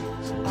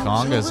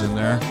 Congas in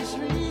there. It's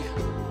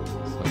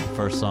like the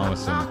first song with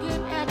some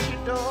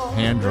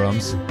hand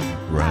drums.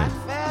 Right.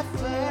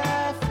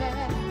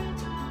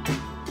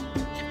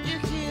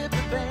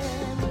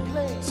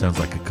 Sounds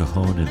like a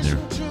cajon in there.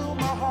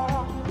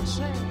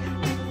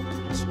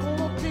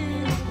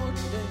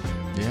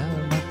 Yeah,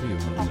 there might be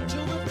one in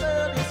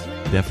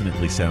there.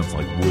 Definitely sounds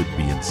like wood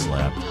being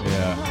slapped.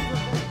 Yeah.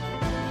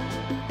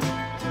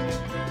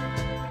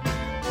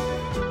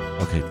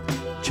 Okay,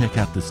 check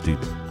out this dude.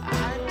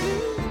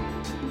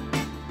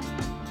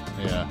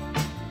 Yeah.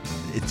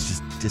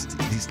 It's just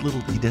these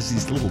little. He does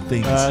these little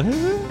things.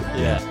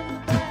 Yeah.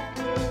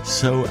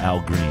 So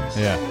Al Green.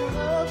 Yeah.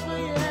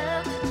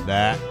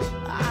 That.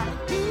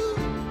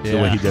 The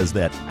way he does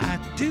that. I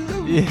do.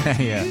 Yeah,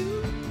 yeah.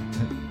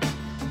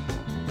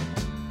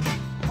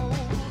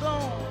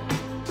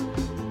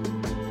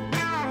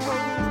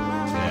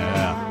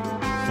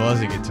 Yeah.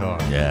 Fuzzy guitar.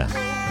 Yeah.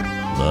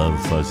 Love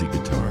fuzzy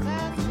guitar.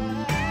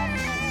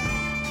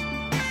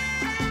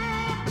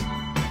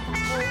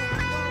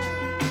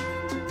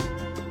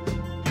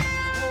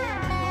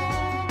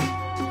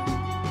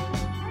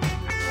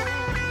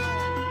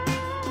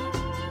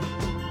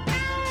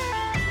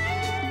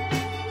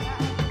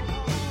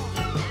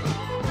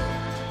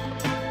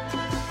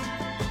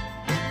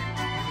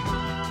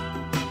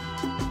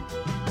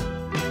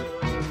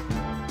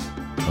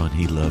 Oh, and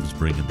he loves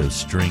bringing those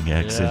string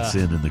accents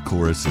in the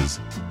choruses.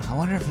 I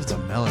wonder if it's a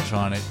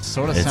Mellotron. It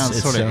sort of It's- sounds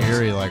it sort of sounds-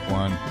 eerie like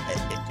one.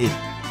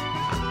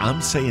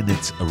 I'm saying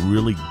it's a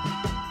really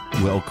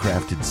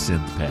well-crafted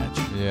synth patch,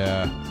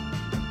 Yeah.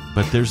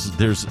 but there's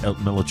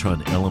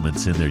Mellotron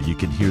elements in there. You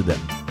can hear that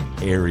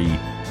airy.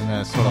 And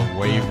that sort of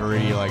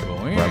wavery, like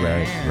right.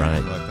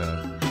 like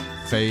the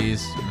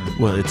phase.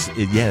 Well, it's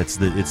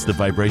the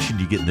vibration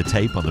you get in the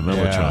tape on the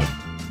Mellotron,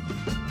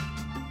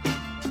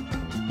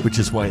 which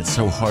is why it's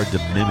so hard to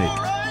mimic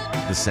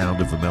the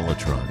sound of a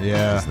Mellotron.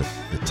 Yeah. It's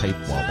the tape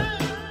wobble.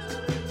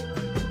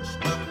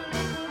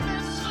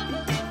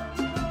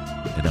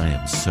 And I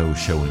am so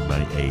showing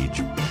my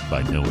age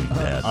by knowing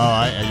that.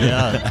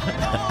 Yeah.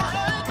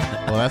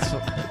 Well, that's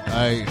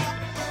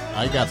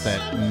I got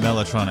that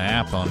Mellotron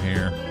app on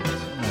here,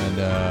 and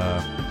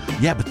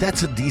Yeah, but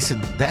that's a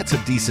decent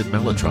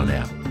Mellotron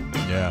app.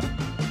 yeah,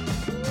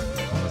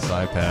 on this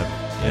iPad.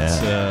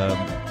 Yeah.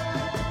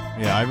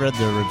 It's I read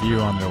the review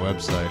on their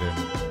website,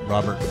 and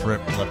Robert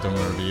Fripp left them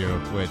a review,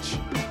 which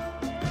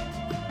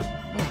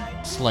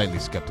I'm slightly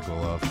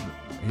skeptical of.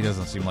 He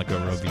doesn't seem like a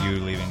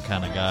review-leaving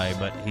kind of guy,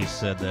 but he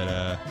said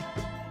that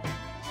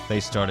they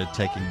started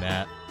taking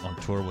that on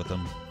tour with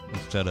him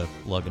instead of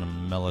lugging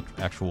them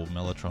actual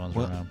Mellotrons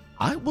around.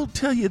 I will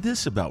tell you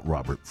this about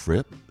Robert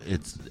Fripp.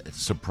 It's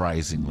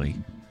surprisingly,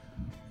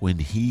 when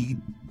he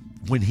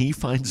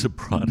finds a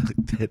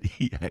product that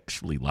he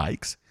actually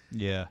likes,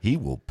 Yeah. he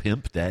will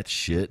pimp that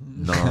shit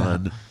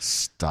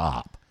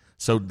non-stop.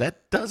 So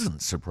that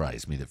doesn't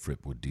surprise me that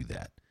Fripp would do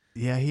that.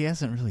 Yeah, he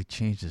hasn't really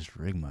changed his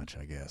rig much,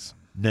 I guess.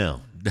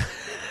 No.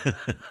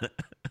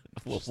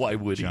 Well, why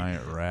would he?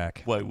 Giant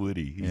rack. Why would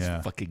he? He's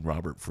Yeah. fucking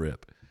Robert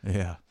Fripp.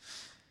 Yeah.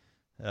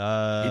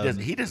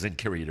 He doesn't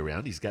carry it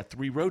around. He's got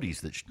 3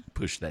 roadies that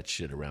push that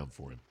shit around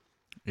for him.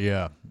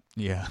 Yeah.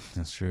 Yeah,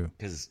 that's true.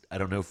 Because I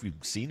don't know if you've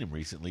seen him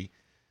recently.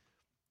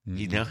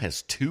 He now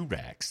has 2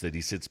 racks that he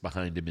sits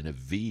behind him in a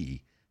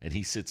V, and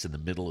he sits in the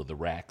middle of the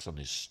racks on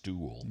his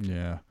stool.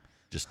 Yeah.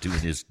 Just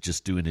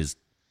doing his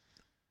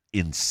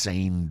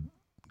insane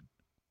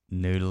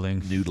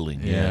Noodling.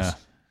 Yes.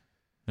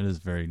 It is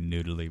very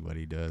noodly what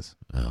he does.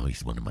 Oh,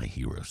 he's one of my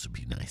heroes. It'd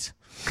be nice.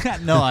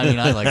 No, I mean,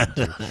 I like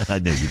him too. I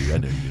know you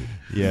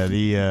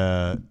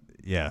do.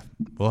 Yeah,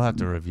 we'll have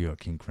to review a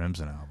King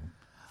Crimson album.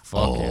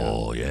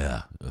 Fuck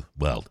yeah.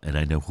 Well, and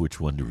I know which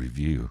one to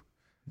review.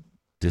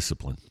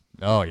 Discipline.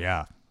 Oh,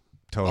 yeah.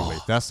 Totally.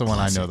 That's the one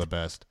classic. I know the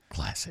best.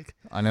 Classic.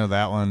 I know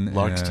that one.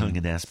 Lark's and- Tongue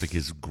and Aspic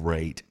is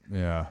great.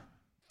 Yeah.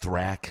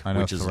 Thrack, I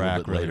know which is a little Thrack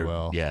bit really later.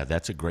 well. Yeah,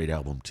 that's a great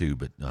album too.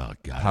 But oh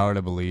god, Power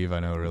to Believe,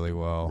 I know really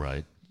well.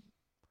 right?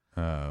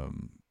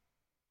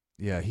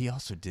 Yeah, he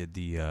also did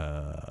the.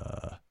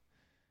 I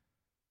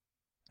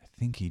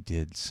think he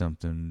did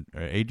something.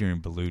 Or Adrian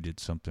Belew did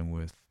something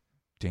with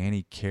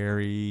Danny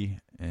Carey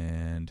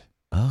and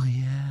Oh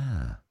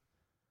yeah,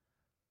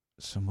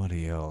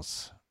 somebody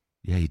else.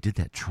 yeah. He did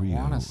that trio.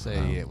 I want to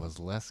say it was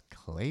Les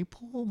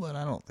Claypool, but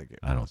I don't think it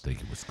was. I don't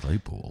think it was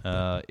Claypool.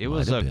 but It might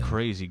was have a been.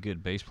 crazy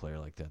good bass player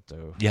like that,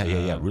 though.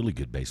 Yeah. Really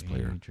good bass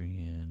player.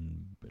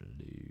 Adrian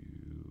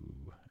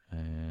Belew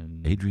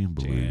and Adrian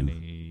Belew.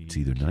 Danny It's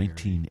either Carey.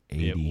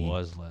 1980. It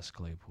was Les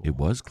Claypool. It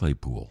was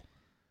Claypool.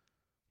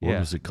 What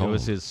was it called? It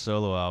was his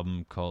solo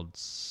album called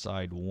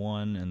Side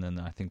 1, and then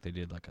I think they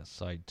did like a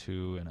Side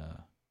 2 and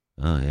a...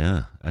 Oh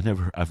yeah,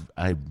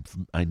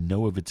 I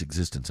know of its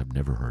existence. I've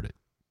never heard it,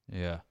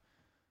 Yeah.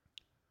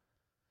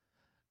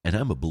 and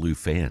I'm a Belew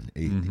fan.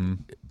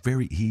 Mm-hmm.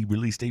 He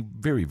released a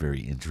very,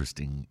 very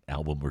interesting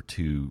album or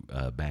two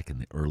back in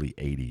the early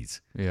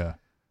 '80s. Yeah.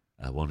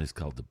 One is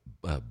called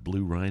the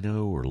Blue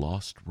Rhino or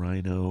Lost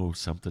Rhino,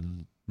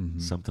 something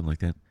like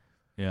that.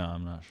 Yeah,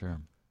 I'm not sure.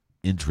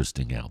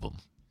 Interesting album.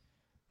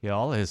 Yeah,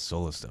 all of his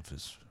solo stuff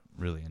is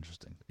really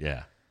interesting.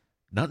 Yeah,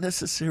 not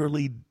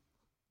necessarily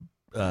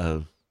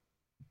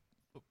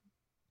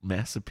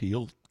mass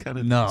appeal kind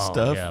of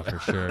stuff. Yeah, for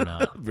sure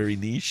not. Very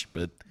niche,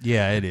 but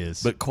Yeah, it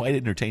is. but quite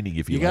entertaining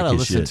if you you like gotta his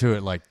listen shit. to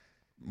it like,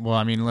 well,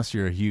 I mean, unless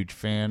you're a huge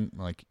fan,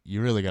 like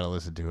you really gotta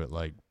listen to it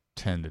like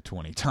 10 to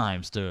 20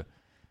 times to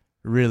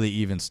really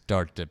even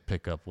start to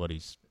pick up what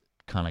he's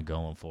kind of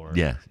going for.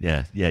 Yeah.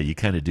 You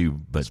kind of do,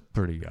 but It's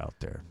pretty out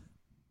there.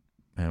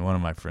 And one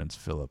of my friends,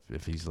 Philip,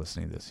 if he's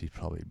listening to this, he's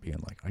probably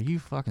being like, "Are you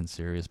fucking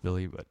serious,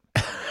 Billy?" But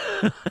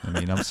I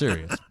mean, I'm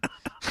serious.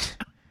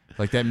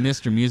 Like that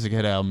Mr. Music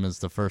Head album is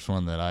the first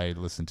one that I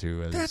listened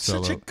to as that's a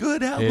solo. such a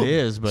good album. It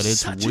is, but it's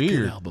such a weird.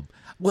 good album.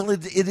 Well,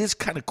 it is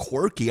kind of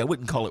quirky. I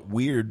wouldn't call it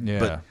weird,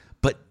 Yeah.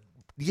 but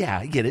yeah,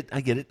 I get it.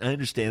 I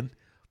understand.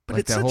 But Like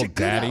it's that such whole a good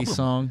Daddy album.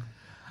 song.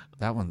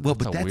 That one. Well,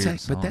 that's but a that's weird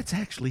song. but that's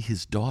actually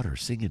his daughter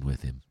singing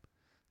with him.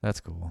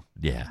 That's cool.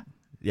 Yeah,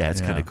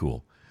 it's Yeah. kind of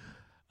cool.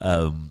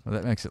 Well,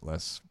 that makes it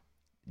less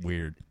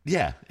weird.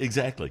 Yeah,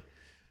 exactly.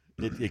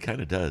 It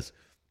kind of does.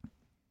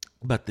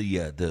 But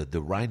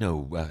the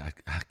Rhino, God,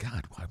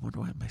 I wonder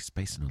why am I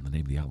spacing on the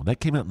name of the album?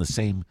 That came out in the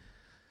same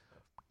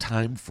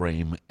time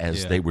frame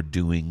as Yeah. they were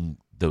doing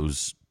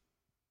those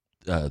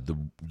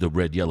the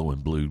Red, Yellow,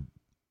 and Blue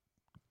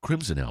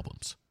Crimson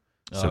albums.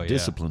 So Oh, yeah.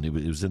 Discipline, it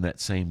was in that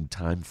same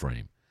time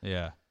frame.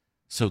 Yeah.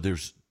 So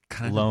there's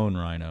kind Lone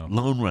Rhino. of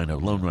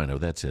Lone Rhino.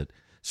 That's it.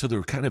 So there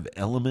were kind of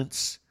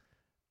elements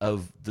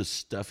of the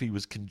stuff he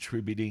was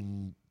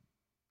contributing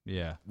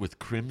Yeah. with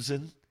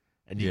Crimson,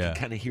 and you Yeah. could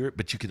kind of hear it,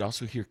 but you could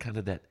also hear kind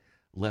of that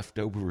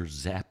leftover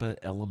Zappa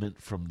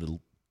element from the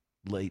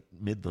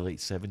mid to late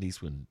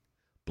 70s when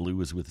Blue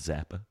was with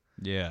Zappa.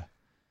 Yeah.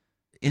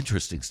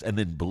 Interesting. And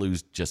then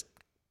Blue's just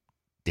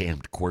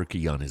damned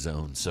quirky on his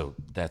own, so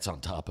that's on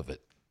top of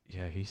it.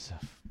 Yeah, he's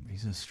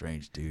a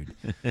strange dude.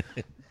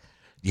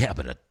 Yeah,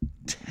 but a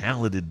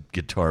talented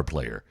guitar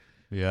player.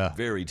 Yeah.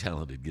 Very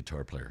talented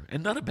guitar player.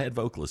 And not a bad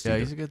vocalist Yeah, either.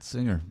 he's a good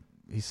singer.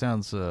 He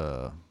sounds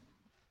got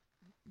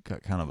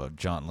kind of a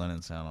John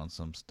Lennon sound on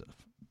some stuff.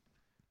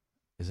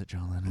 Is it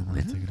John Lennon I'm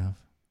thinking of?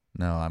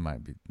 No, I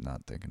might be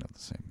not thinking of the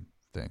same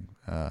thing.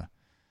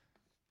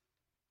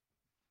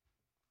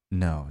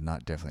 No,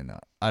 definitely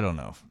not. I don't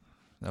know.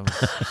 That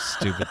was a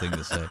stupid thing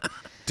to say.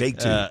 Take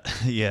two.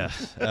 Yeah.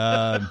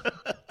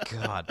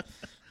 God.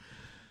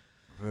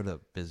 What a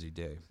busy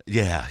day.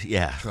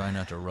 Yeah, Try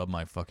not to rub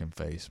my fucking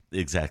face.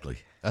 exactly.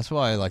 That's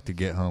why I like to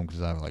get home,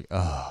 because I'm like,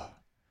 I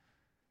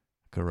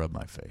could rub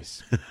my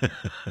face.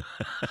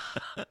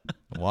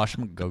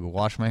 Go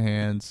wash my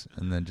hands,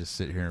 and then just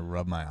sit here and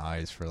rub my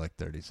eyes for like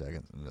 30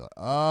 seconds and be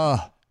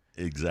like,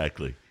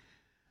 Exactly.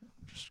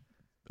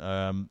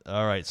 All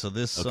right, so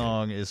this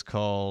song is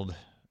called,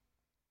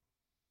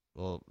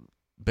 well,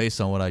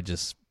 based on what I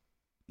just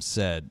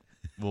said,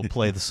 we'll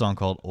play the song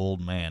called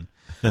Old Man.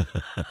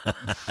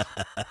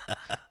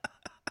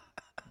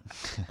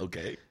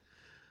 Okay.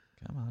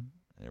 Come on.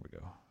 There we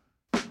go.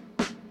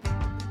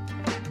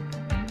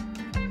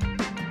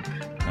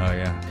 Oh,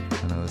 yeah.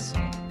 I know this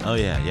song. Oh,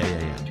 yeah.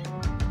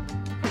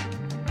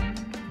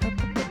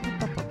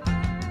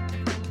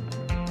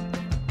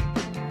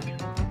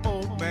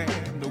 Old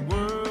man, the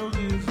world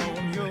is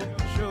on your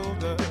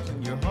shoulders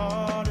and your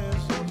heart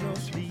is on your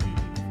sleeve.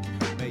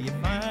 May you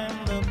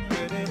find the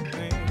pretty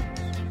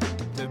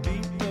things to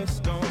beat the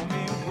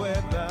stormy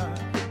weather.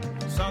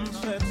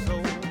 Sunset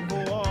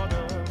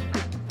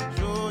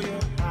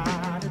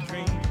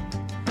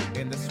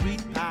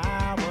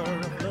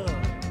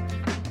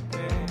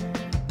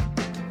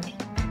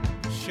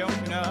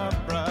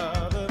enough,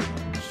 brother.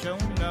 Show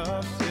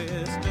enough,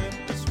 sister.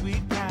 The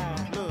sweet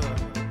pie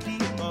love.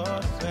 Keep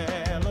us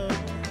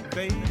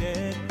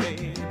elevated,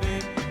 baby.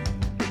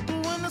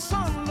 When the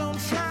sun don't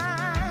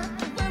shine,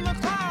 when the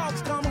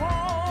clouds come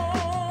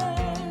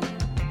home,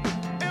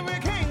 and we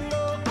can't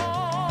go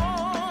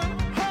on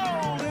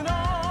holding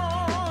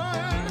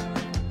on.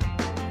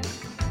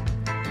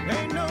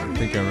 Ain't no I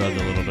think I rubbed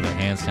a little bit of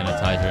hand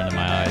sanitizer into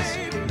my eyes.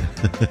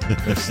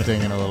 They're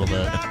stinging a little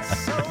bit.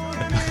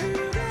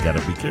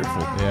 Gotta be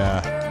careful.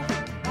 Yeah.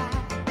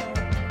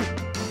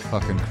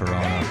 Fucking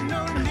Corona.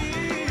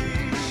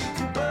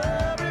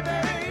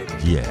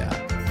 Yeah.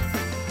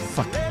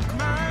 Fuck.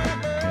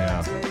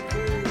 Yeah.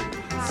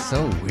 It's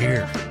so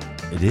weird.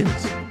 It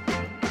is.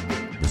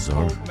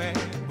 Bizarre.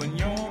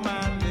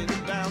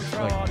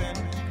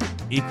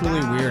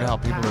 Equally weird how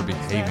people are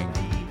behaving.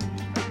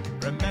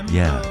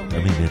 Yeah. I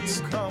mean, it's.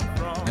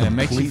 And it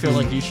makes you feel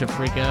like you should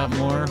freak out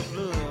more.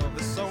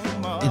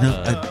 You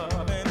know,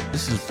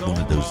 this is one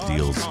of those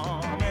deals.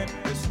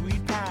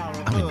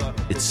 I mean,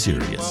 it's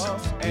serious.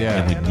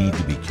 Yeah. And we need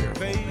to be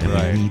careful. And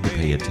Right. we need to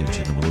pay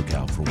attention and look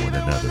out for one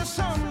another.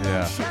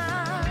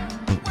 Yeah.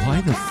 But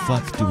why the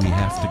fuck do we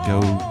have to go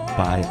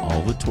buy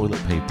all the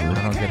toilet paper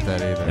I don't get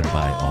that either. and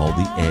buy all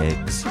the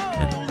eggs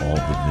and all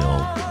the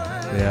milk?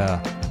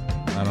 Yeah.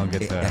 I don't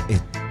get that.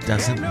 It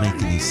doesn't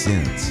make any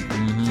sense.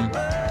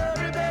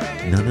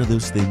 Mm-hmm. None of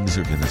those things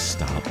are going to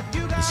stop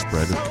the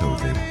spread of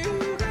COVID.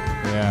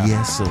 Yeah.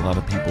 Yes, a lot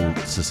of people,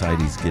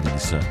 society's getting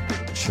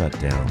shut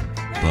down,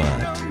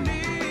 but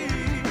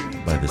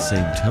by the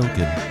same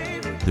token,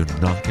 they're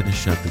not going to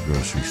shut the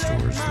grocery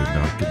stores. They're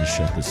not going to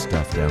shut the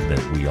stuff down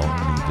that we all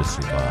need to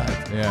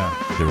survive. Yeah.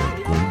 There are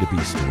going to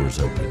be stores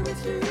open.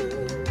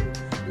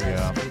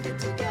 Yeah.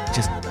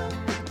 Just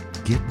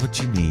get what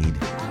you need.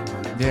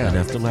 Yeah.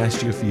 Enough to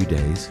last you a few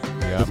days.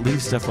 Yeah. But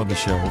leave stuff on the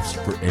shelves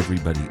for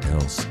everybody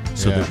else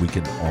so Yeah. that we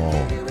can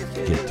all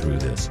get through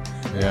this.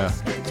 Yeah.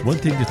 It's one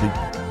thing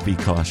to be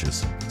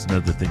cautious. It's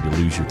another thing to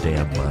lose your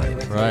damn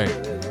mind. Right.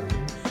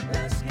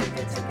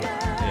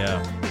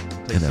 Yeah.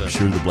 And I'm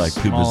sure the Black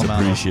Pumas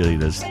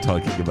appreciate us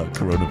talking about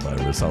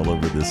coronavirus all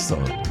over this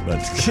song.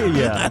 That's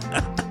Yeah.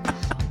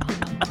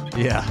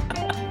 Yeah.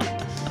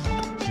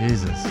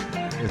 Jesus.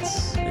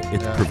 It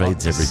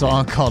pervades It's a everything.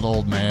 song called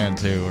Old Man,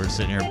 too. We're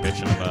sitting here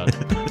bitching about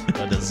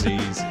a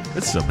disease.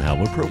 It's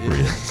somehow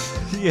appropriate.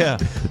 Yeah.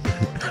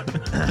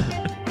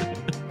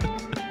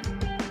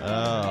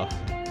 Oh.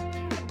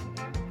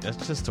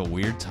 That's just a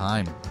weird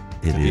time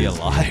It to be is.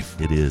 alive.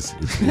 It is.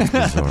 It's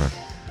bizarre.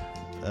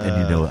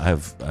 And you know,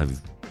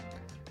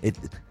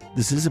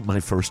 this isn't my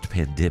first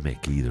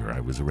pandemic either. I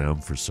was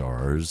around for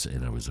SARS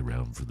and I was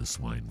around for the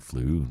swine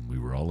flu, and we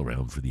were all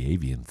around for the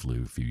avian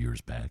flu a few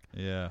years back.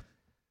 Yeah.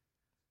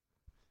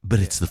 But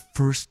it's the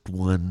first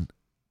one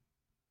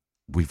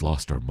we've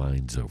lost our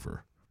minds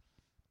over.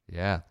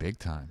 Yeah, big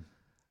time.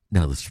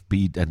 Now the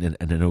speed, and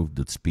I know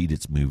the speed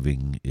it's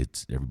moving,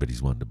 it's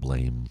everybody's wanting to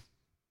blame,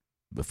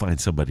 but find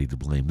somebody to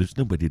blame. There's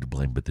nobody to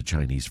blame but the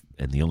Chinese,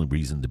 and the only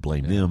reason to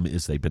blame them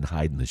is they've been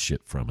hiding the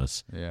shit from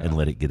us and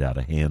let it get out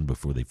of hand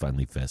before they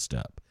finally fessed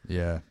up.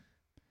 Yeah.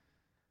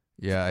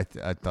 Yeah,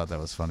 I thought that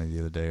was funny the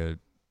other day.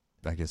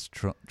 I guess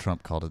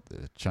Trump called it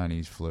the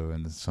Chinese flu,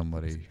 and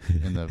somebody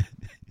in the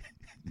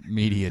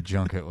media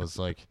junket was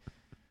like,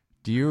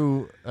 "Do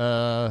you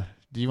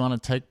want to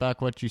take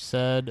back what you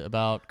said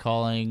about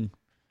calling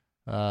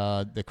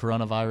the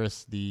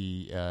coronavirus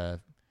the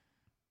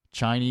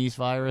Chinese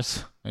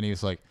virus?" And he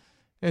was like,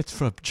 "It's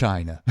from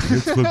China."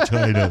 It's from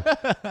China.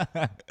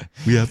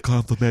 We have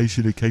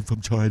confirmation it came from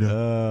China.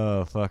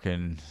 Oh,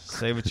 fucking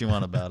say what you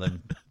want about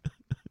him.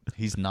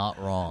 He's not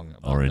wrong.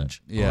 About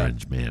Orange, that. Yeah.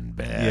 orange man,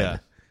 bad. Yeah.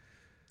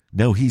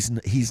 No, he's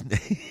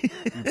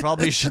You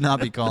probably should not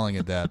be calling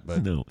it that,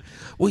 but no.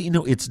 Well, you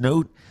know, it's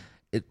no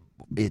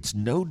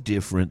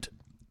different.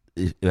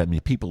 I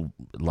mean,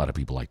 a lot of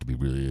people like to be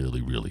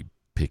really, really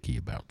picky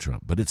about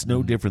Trump, but it's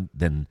no different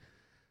than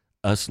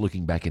us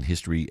looking back in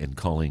history and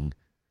calling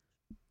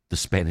the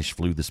Spanish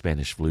flu the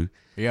Spanish flu.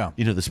 yeah.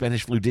 You know, the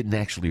Spanish flu didn't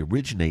actually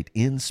originate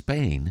in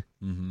Spain.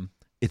 Mm-hmm.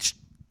 It's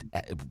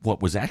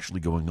what was actually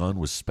going on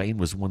was Spain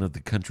was one of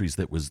the countries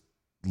that was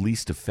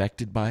least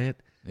affected by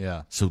it.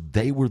 Yeah. So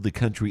they were the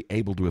country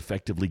able to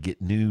effectively get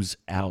news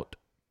out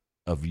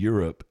of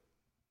Europe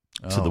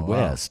to the wow.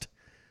 West.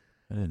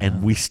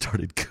 And we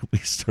started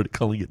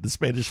calling it the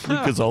Spanish flu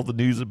because all the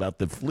news about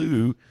the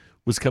flu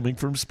was coming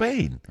from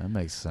Spain. That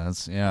makes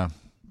sense. Yeah.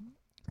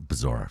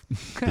 Bizarre.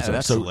 Yeah,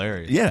 that's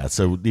hilarious. Yeah,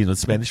 so you know,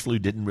 Spanish flu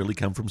didn't really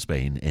come from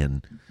Spain,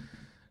 and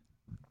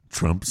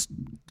Trump's,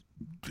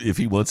 if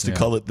he wants to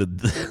call it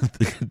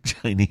the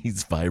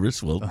Chinese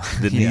virus, well,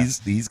 then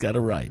he's got it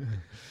right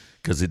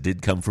because it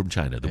did come from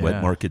China, the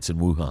wet markets in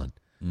Wuhan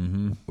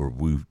or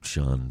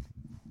Wuhan,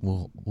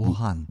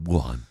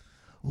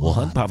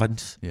 Wuhan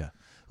province. Yeah.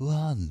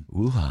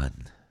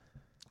 Wuhan.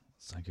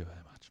 Thank you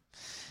very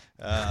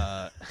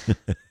much.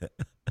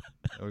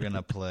 We're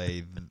gonna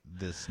play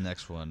this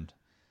next one.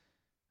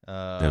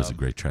 That was a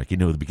great track. You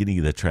know, the beginning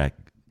of that track,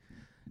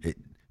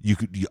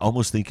 You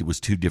almost think it was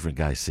two different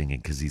guys singing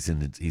because he's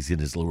in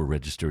his lower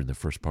register in the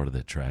first part of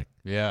that track,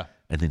 Yeah.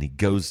 and then he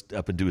goes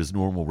up into his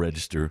normal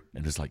register,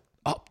 and it's like,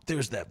 oh,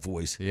 there's that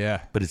voice.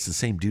 Yeah. But it's the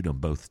same dude on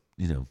both.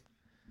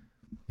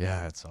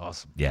 Yeah, it's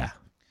awesome. Yeah.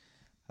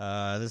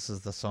 This is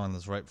the song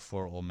that's right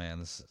before Old Man.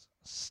 This is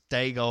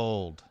Stay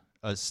Gold.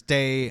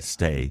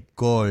 Stay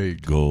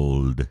Gold.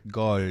 Gold.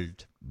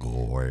 Gold.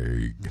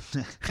 Gold.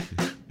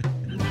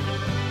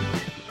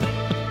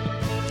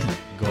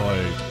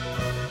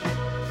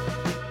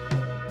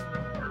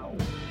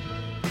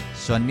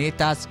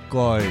 Sonita's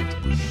Gold.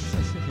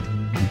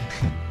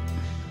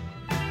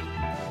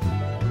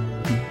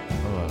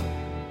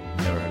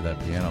 Never heard that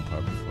piano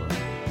part before.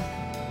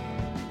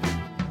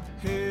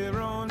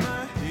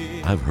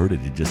 I've heard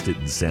it. It just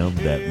didn't sound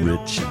that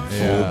rich and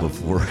full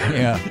before.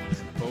 Yeah.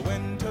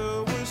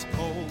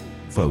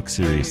 Folks,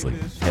 seriously,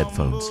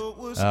 headphones.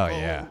 Oh,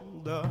 yeah.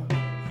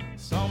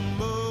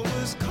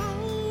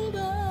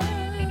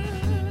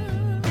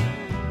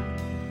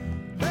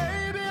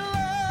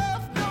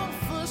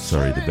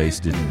 Sorry, the bass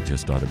didn't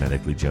just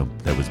automatically jump.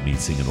 That was me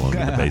singing along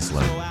with the bass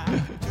line.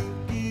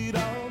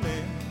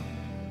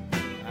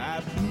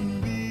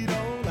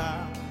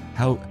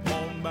 How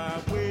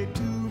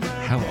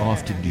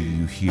often do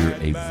you hear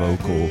a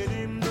vocal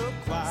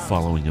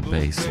following a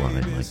bass line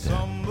like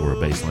that? Or a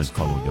bass line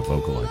following a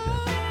vocal like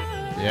that?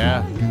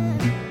 Yeah.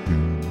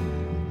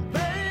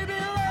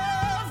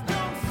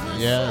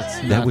 Yeah,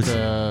 it's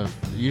not,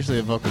 usually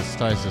a vocalist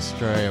tries to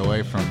stray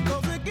away from,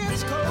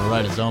 or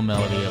write his own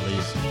melody at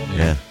least.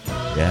 Yeah.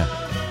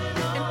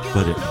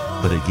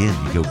 But again,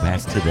 you go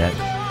back to that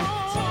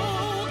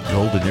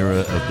golden era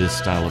of this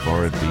style of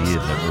R&B in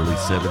the early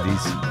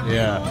 70s.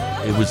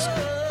 Yeah. It was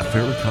a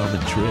fairly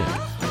common trick.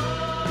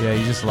 Yeah,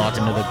 you just lock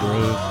into the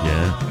groove.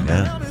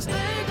 Yeah.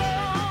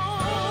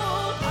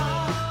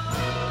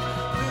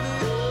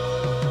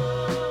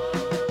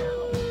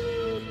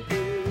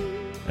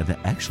 And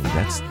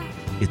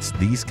it's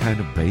these kind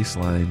of bass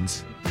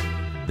lines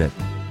that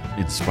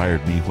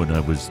inspired me when I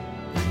was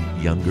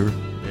younger.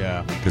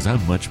 Yeah. Because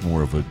I'm much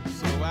more of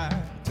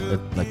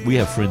like we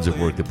have friends at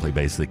work that play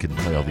bass. They can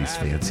play all these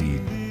fancy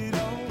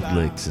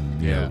licks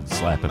and you know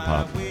slap and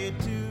pop.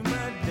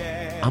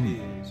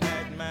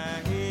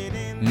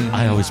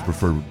 I always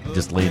prefer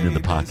just laying in the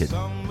pocket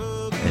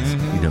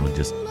and and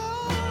just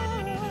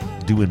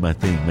doing my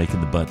thing,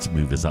 making the butts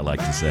move, as I like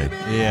to say.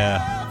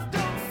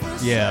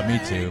 Yeah, me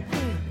too.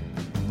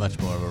 Much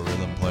more of a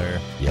rhythm player.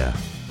 Yeah.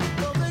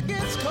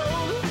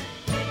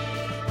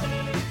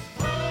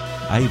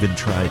 I even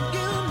tried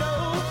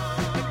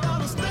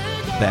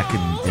back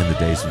in the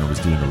days when I was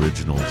doing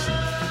originals and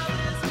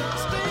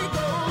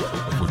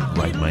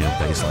writing my own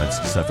bass lines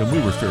and stuff, and we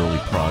were fairly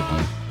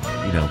proggy.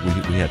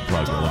 We had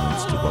prog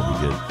elements to what we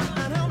did.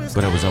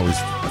 But I was always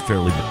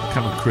fairly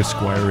kind of Chris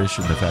Squire-ish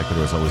in the fact that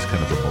I was always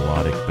kind of a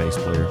melodic bass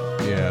player.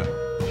 Yeah.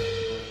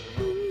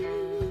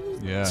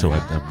 So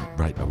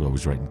I'm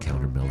always writing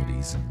counter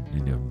melodies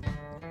and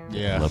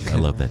I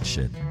love that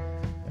shit.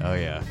 Oh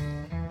yeah.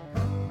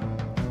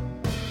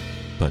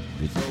 But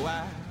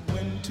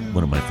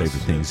one of my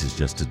favorite things is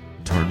just to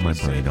turn my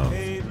brain off,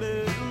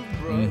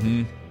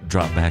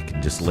 drop back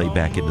and just lay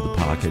back into the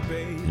pocket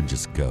and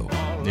just go.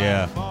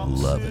 Yeah.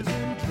 Love it.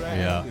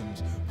 Yeah.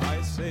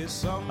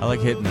 I like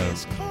hitting a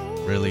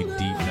really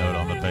deep note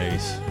on the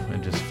bass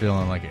and just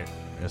feeling like it,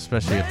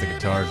 especially if the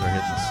guitars are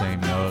hitting the same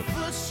note.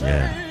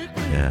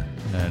 Yeah.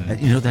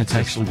 And that's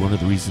actually one of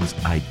the reasons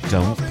I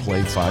don't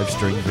play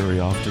 5-string very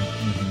often,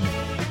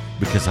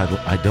 because I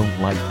don't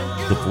like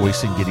the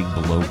voicing getting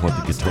below what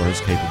the guitar is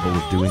capable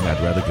of doing.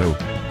 I'd rather go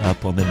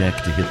up on the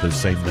neck to hit those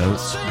same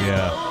notes.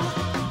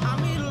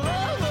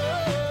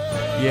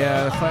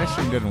 Yeah, the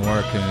 5-string didn't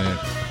work in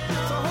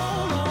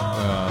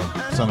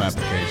some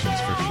applications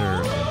for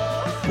sure.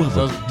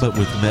 Well, but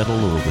with metal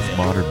or with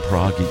modern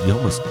prog, you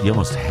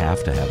almost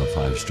have to have a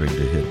 5-string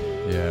to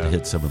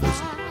hit some of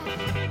those.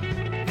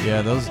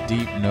 Yeah, those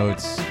deep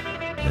notes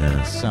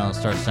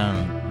start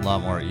sounding a lot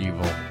more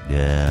evil.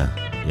 Yeah.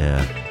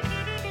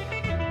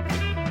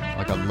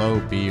 Like a low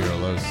B or a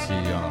low C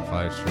on a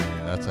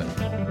 5-string. That's a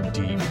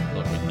deep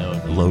looking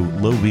note.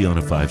 Low B on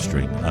a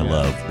 5-string. I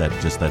love that.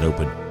 Just that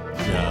open.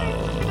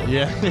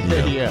 Yeah.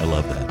 I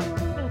love that.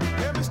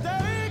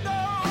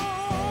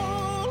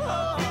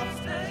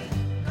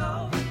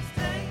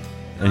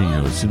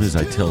 And as soon as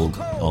I tell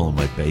all of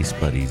my bass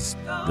buddies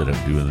that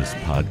I'm doing this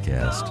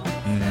podcast,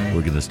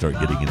 we're going to start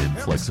getting an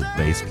influx of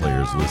bass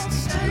players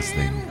listening to this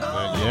thing.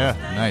 Yeah,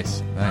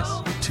 nice.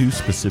 2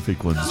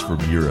 specific ones from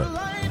Europe.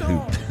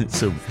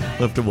 So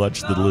we'll have to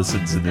watch the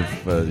listens, and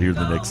if here in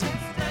the next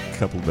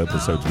couple of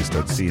episodes we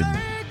start seeing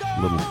a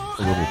little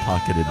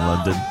pocket in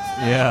London,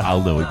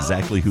 I'll know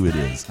exactly who it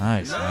is.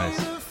 Nice.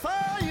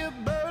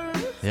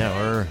 Yeah,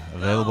 we're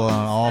available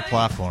on all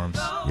platforms.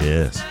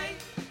 Yes.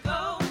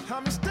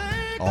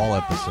 All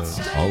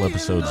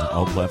episodes,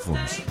 all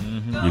platforms.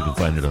 You can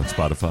find it on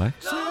Spotify.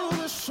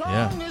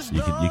 Yeah.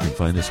 You can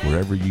find us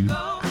wherever you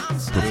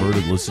prefer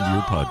to listen to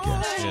your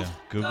podcast. Yeah.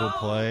 Google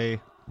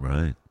Play.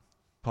 Right.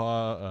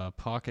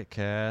 Pocket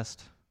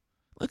Cast.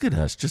 Look at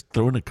us, just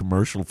throwing a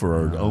commercial for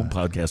our own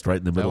podcast right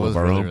in the middle was of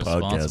our really own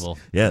podcast. responsible.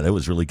 Yeah, that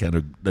was really kind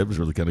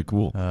of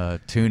cool.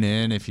 Tune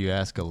in if you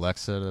ask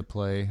Alexa to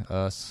play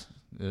us.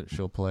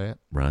 She'll play it.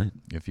 Right.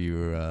 If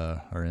you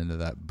are into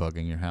that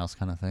bugging your house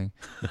kind of thing.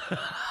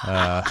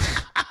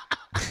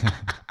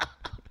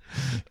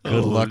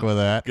 Good luck with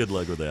that. Good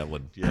luck with that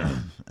one.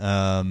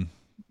 Yeah.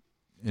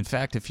 In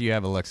fact, if you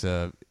have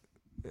Alexa,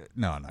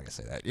 no, I'm not gonna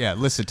say that. Yeah,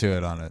 listen to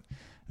it on it.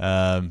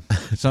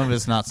 Some of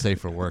it's not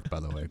safe for work, by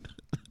the way.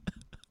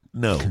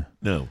 No,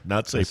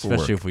 not safe for work.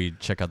 Especially if we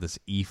check out this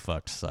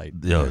eFucked site.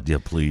 Yeah,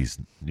 please.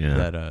 Yeah.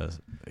 That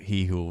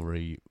he who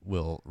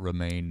will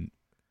remain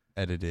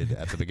edited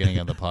at the beginning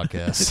of the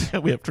podcast. Yeah,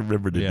 we have to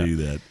remember to do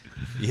that.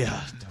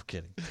 Yeah, no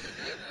kidding.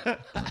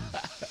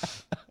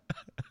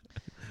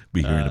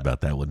 Be hearing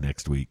about that one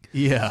next week.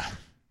 Yeah.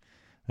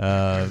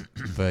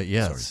 But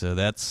yeah, Sorry. so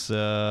that's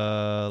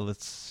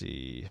let's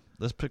see.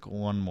 Let's pick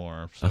one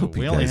more. So hope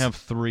we you only guys- have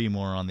 3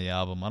 more on the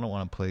album. I don't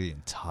want to play the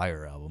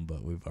entire album,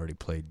 but we've already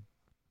played.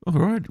 All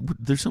right.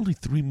 There's only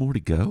 3 more to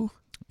go.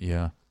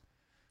 Yeah,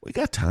 We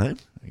got time.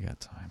 we got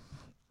time.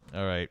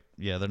 All right.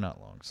 Yeah, they're not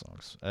long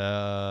songs.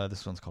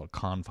 This one's called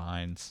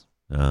Confines.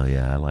 Oh,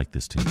 yeah, I like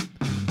this too.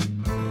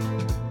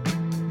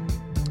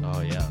 Oh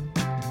yeah.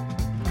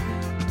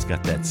 It's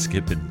got that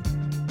skipping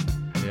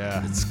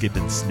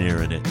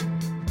snare in it.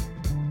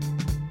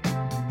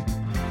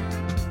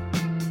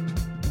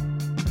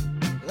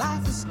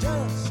 Life is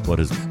just What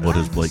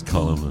does Blake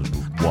call them?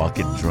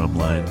 Walking drum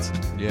lines.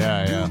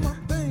 Yeah. my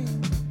thing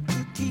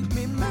to keep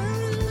me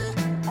merrily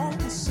on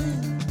the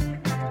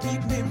scene.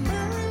 Keep me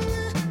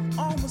merrily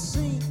on the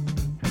scene.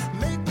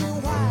 Make me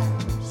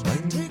wise,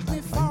 take me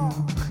far.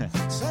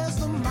 Says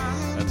the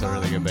mind. That's a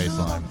really good bass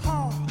line.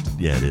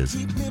 Yeah, it is.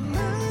 Keep me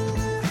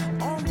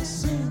merrily on the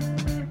scene.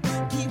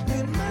 Keep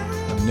me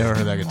merrily. I've never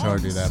heard that guitar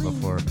do that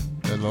before.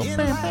 That little In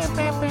life's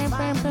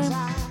confines,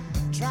 I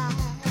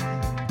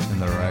try. in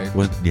the right.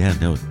 Well, yeah,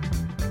 no.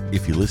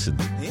 If you listen,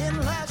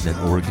 In life's that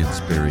organ's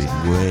buried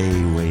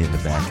way in the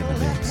back of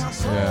the mix.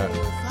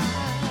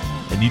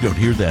 Yeah. And you don't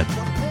hear that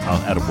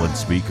out of one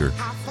speaker.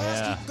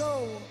 Yeah.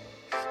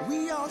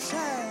 we all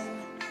shine,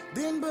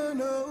 then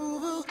burn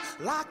over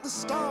like the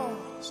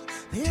stars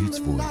in Dude's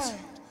the voice. night.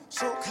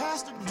 So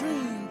cast a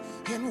dream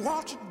and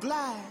watch it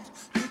glide.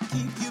 We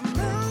keep you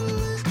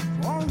merrily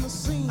on the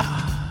scene.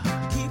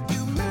 Keep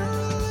you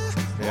merrily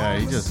Yeah, on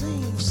he the just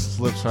scene.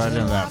 slips right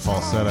into that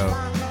falsetto.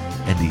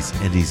 And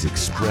he's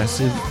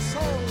expressive.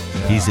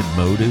 He's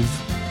emotive.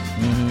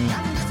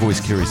 His voice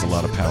carries a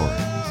lot of power.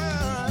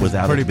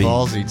 Without Pretty it being,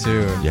 ballsy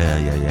too.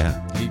 Yeah.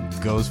 He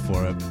goes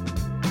for it.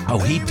 Oh,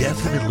 he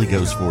definitely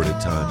goes for it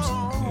at times.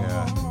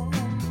 Yeah.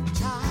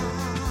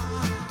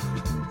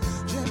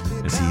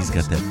 And see, he's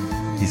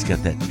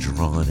got that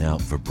drawn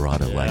out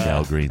vibrato like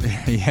Al Green.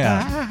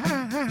 Yeah.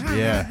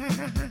 Yeah.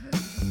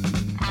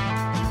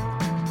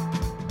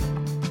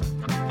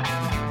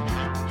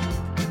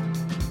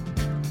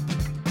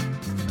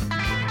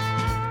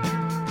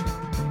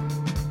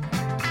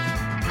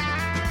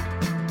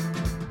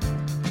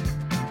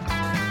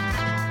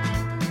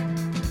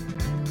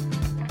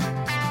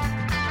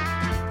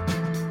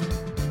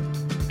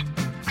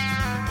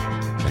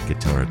 That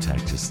guitar attack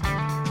just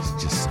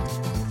so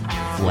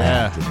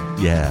flat. Yeah.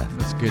 Yeah.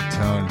 That's a good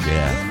tone.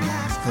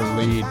 Yeah. For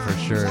lead, for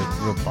sure. It's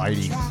real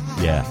bitey.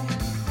 Yeah.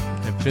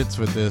 It fits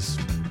with this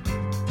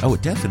Oh,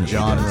 it definitely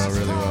genre does.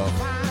 really well.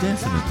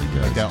 Definitely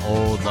does. Like that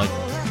old,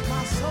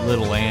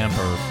 little amp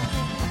or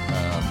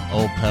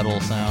old pedal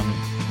sound.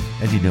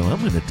 And I'm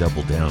going to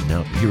double down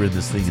now. Hearing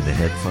this thing in the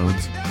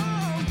headphones,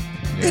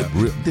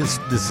 this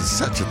is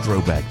such a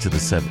throwback to the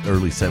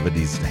early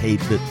 '70s. Hate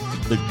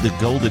the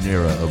golden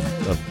era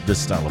of this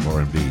style of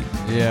R&B.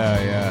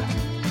 Yeah.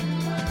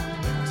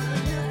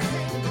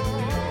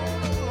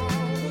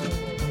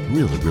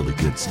 Really, really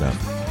good stuff.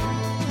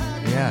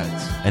 Yeah,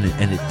 And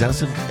it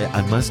doesn't.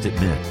 I must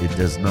admit, it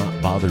does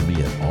not bother me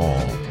at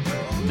all,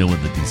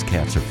 knowing that these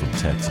cats are from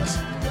Texas.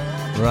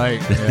 it's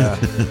right. Yeah.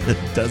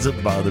 It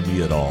doesn't bother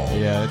me at all.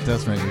 Yeah, it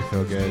does make me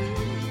feel good.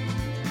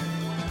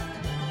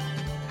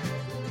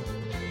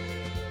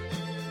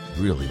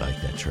 Really like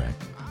that track.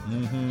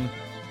 Mm-hmm.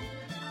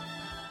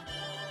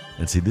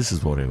 And see, this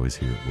is what I always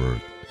hear at work.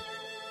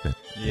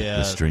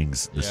 The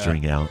strings, the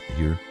string out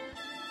here.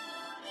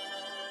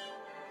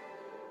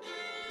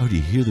 Oh, do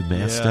you hear the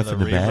math stuff the in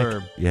the reverb.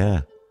 back?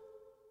 Yeah,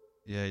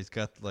 Yeah, he's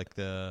got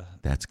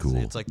that's cool.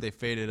 It's like they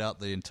faded out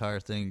the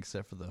entire thing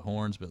except for the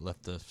horns, but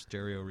left the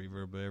stereo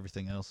reverb, but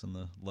everything else in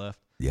the left.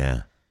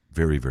 Yeah,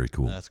 very, very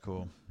cool. That's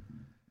cool.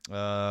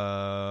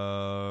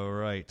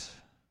 Right.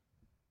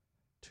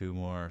 2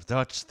 more.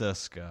 Touch the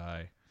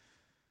sky.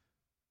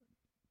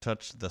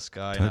 Touch the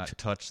sky, not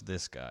touch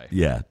this guy.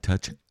 Yeah,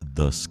 touch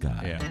the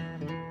sky. Yeah.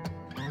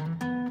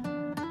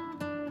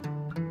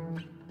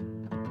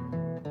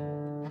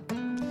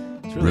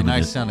 It's really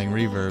nice sounding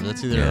reverb.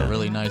 That's either a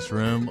really nice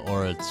room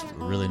or it's a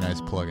really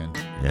nice plugin.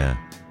 Yeah.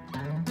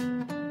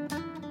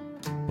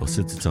 Well,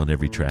 since it's on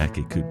every track,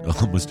 it could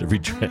almost every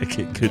track.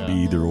 It could be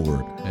either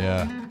or.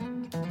 Yeah.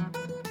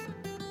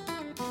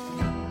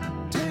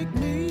 Take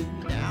me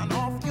down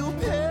off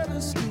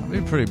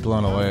pretty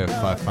blown away if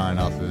I find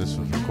out that this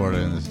was recorded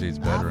in this dude's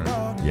bedroom.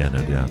 Yeah,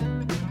 no doubt.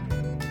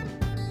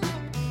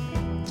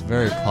 It's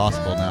very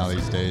possible now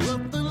these days.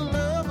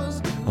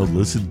 Oh,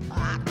 listen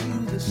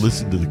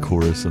to the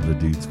chorus on the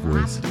dude's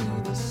voice.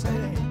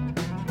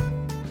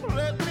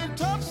 Let me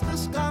touch the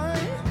sky.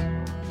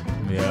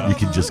 Yeah. You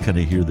can just kind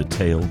of hear the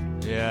tail.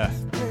 Yeah.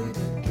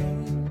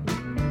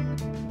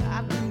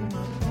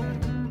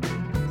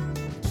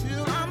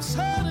 Till I'm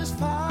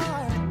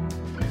satisfied.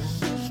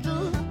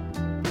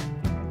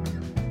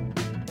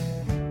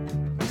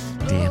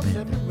 Damn it.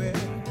 Everywhere.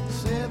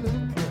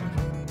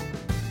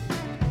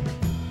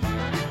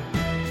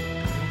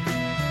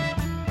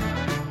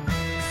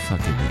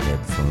 Fucking the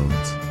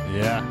headphones.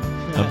 Yeah.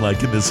 I'm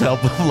liking this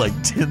album like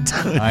 10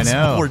 times I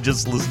know. more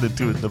just listening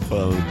to it in the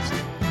phones.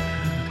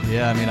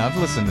 Yeah, I mean, I've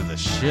listened to the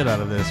shit out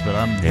of this, but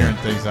I'm hearing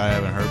things I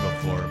haven't heard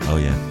before. Oh,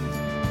 yeah.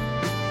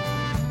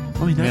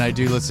 I mean, I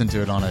do listen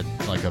to it on a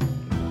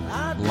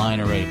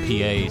line array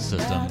PA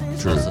system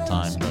most of the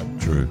time,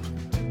 True.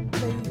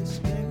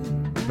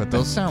 but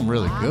those sound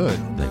really good.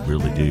 They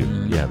really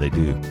do. Yeah, they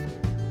do.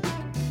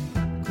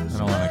 I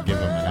don't want to give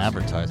them an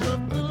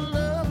advertisement, but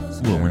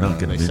Well, we're not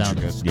going they to sound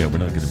mention. good. Yeah, we're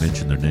not going to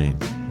mention their name,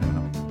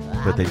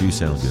 but they do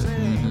sound good.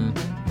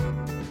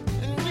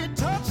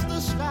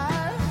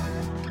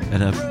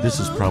 And this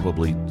is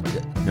probably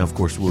now. Of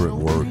course, we're at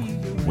work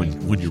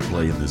when you're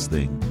playing this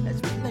thing,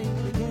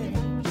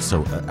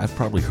 so I've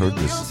probably heard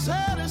this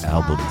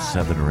album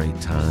 7 or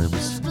 8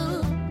 times.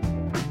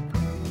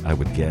 I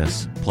would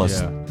guess.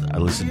 Plus, I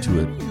listened to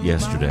it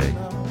yesterday,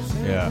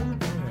 yeah,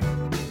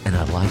 and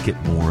I like it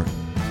more.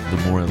 The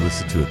more I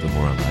listen to it, the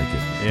more I like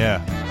it.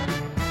 yeah.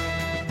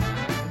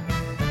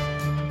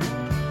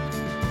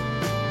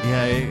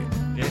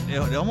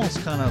 Yeah, it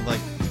almost kind of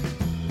like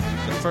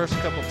the first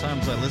couple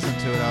times I listened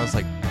to it, I was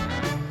like,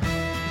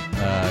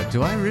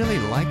 do I really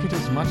like it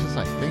as much as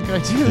I think I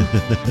do?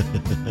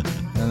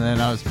 And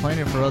then I was playing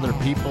it for other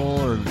people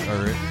or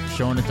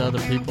showing it to other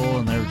people,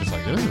 and they were just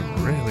like, this is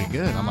really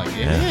good. I'm like,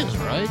 it is,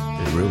 right?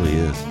 It really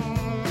is.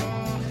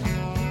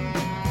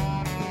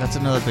 That's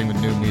another thing with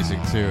new music,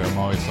 too. I'm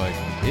always like,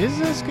 is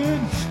this good?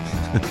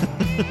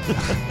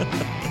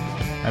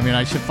 I mean,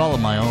 I should follow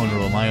my own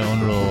rule. My own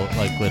rule,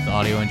 like with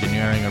audio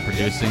engineering or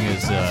producing,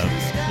 is if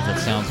it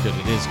sounds good,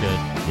 it is good.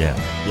 Yeah.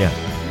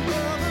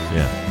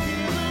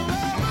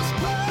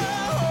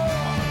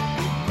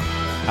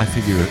 I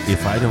figure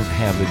if I don't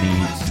have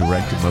any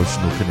direct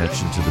emotional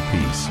connection to the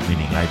piece,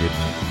 meaning I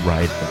didn't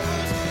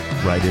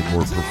write it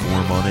or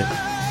perform on it,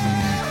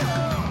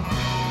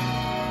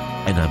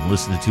 and I'm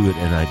listening to it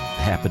and I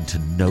happen to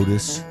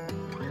notice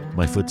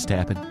my foot's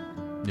tapping,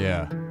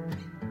 Yeah.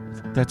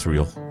 that's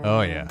real.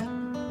 Oh, yeah.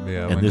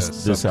 Yeah, And when this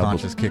the album-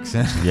 subconscious kicks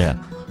in. Yeah,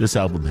 this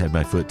album had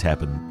my foot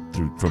tapping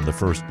from the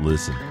first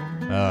listen.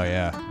 Oh,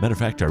 yeah. Matter of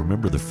fact, I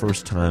remember the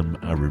first time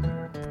I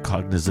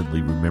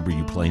cognizantly remember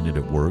you playing it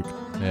at work.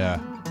 Yeah.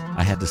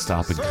 I had to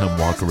stop and come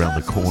walk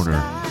around the corner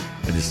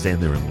and just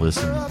stand there and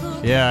listen.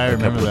 Yeah, I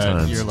remember couple of that.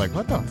 times. You're like,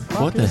 what the fuck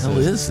What the hell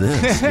this? is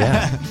this?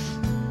 Yeah.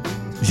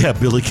 Yeah,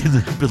 Billy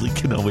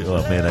can always.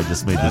 Oh man, I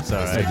just made That's this.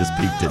 all right. I just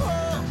peeked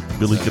it.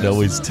 Billy can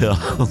always tell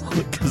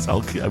because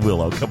I'll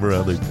come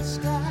around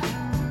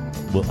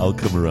the. Well, I'll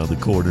come around the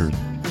corner. And,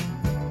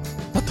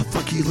 what the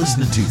fuck are you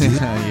listening to,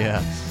 dude? Yeah.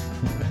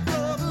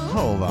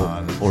 Hold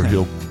on. Or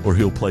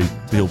he'll play.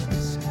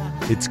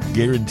 It's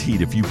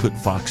guaranteed if you put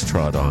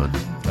Foxtrot on.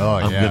 Oh,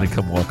 I'm yeah. gonna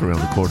come walk around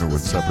the corner when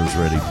Supper's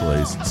Ready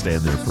plays and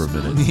stand there for a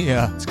minute.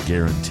 Yeah. It's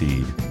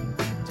guaranteed.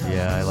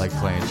 Yeah, I like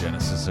playing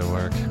Genesis at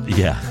work.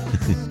 Yeah.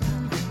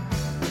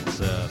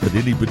 So, But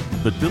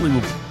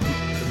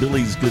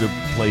Billy's good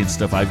at playing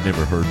stuff I've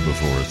never heard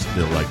before. It's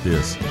like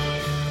this.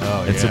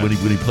 oh, And yeah. so when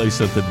he plays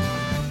something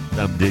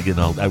I'm digging,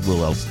 I'll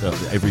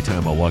every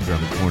time I'll walk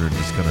around the corner and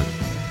just kind of,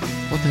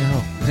 what the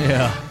hell?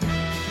 Yeah.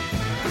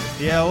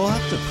 Yeah, we'll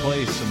have to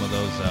play some of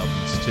those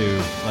albums,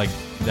 too. Like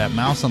that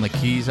Mouse on the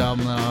Keys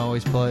album that I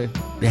always play.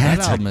 Yeah,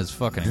 that album is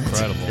fucking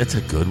incredible. It's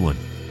a good one.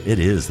 It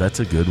is. That's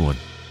a good one.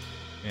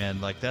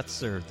 And like that's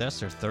their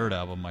third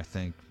album, I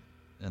think,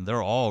 and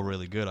they're all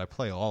really good. I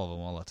play all of them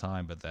all the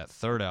time, but that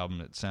third album,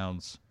 it's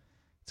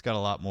got a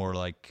lot more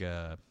like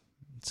it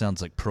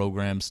sounds like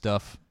program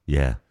stuff,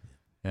 Yeah.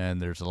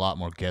 and there's a lot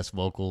more guest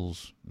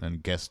vocals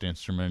and guest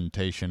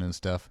instrumentation and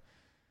stuff.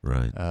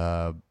 Right.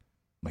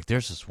 Like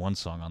there's this one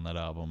song on that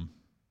album.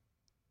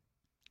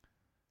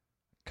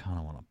 Kind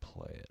of want to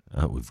play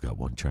it. We've got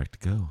one track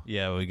to go.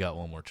 Yeah, we got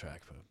one more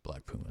track for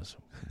Black Pumas.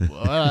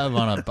 Well, I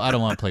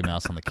don't want to play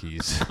Mouse on the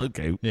Keys.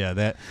 Okay. Yeah,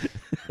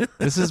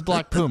 this is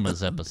Black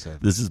Pumas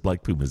episode. This is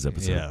Black Pumas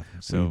episode. Yeah,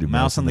 We so can do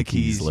Mouse on the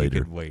Keys later.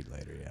 You could wait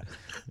later, yeah.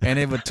 And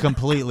it would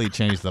completely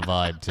change the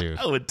vibe too.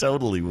 Oh, it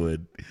totally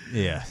would.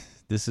 Yeah,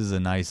 this is a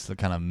nice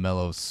kind of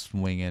mellow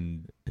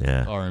swinging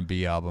Yeah.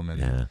 R&B album,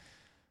 and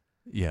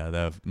Yeah.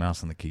 the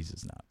Mouse on the Keys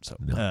is not. So,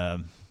 No.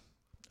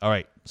 all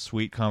right,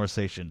 Sweet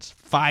Conversations,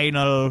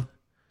 final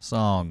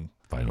song.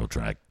 Final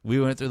track. We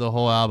went through the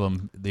whole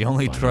album. The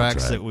only Final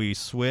tracks track. that we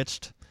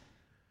switched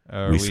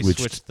Or we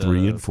switched the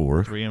 3 and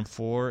 4. 3 and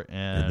 4,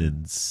 And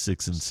then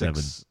 6 and 7.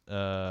 6,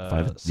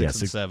 5, 6 yeah, and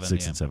 6, 7.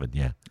 6 yeah. and 7,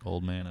 yeah.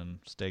 Old man and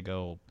stay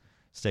gold.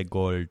 Stay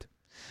gold.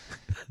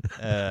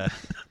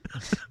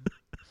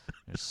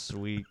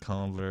 Sweet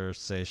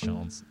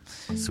conversations.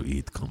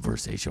 Sweet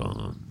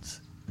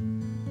conversations.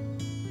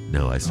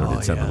 No, I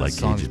started sounding like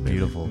song's Cajun. Baby.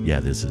 beautiful. Yeah,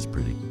 this is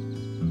pretty.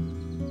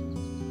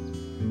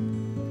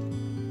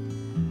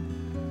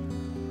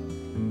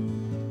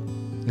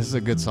 This is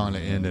a good song to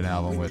end an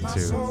album with,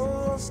 too.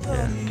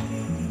 Yeah.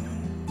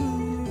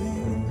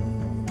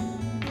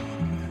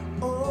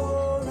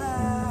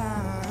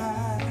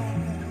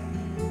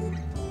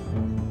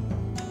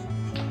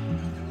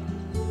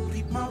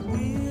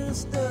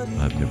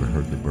 I've never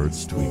heard the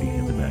birds tweeting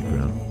in the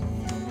background.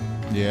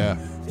 Yeah.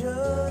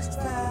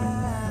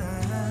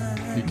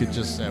 You could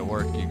just, at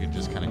work, you could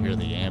just kind of hear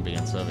the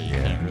ambience of it. You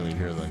can't really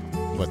hear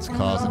what's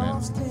causing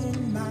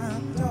it.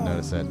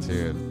 Notice that,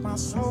 too. My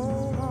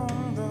soul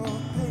on the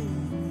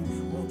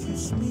pavement, won't you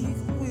speak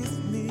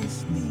with me,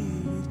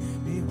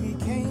 Spirit? Baby,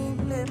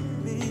 can't let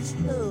this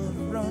love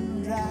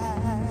run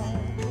dry.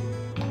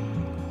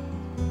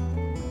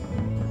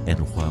 And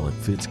while it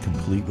fits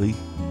completely,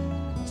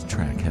 this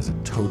track has a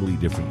totally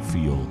different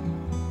feel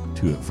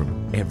to it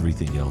from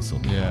everything else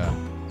on the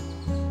album.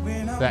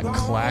 That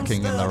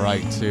clacking in the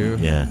right, too.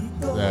 Yeah.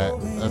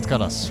 That's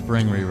got a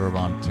spring reverb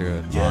onto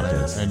it. Yeah, on it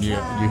does. And you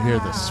hear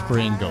the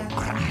spring go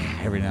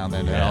crack every now and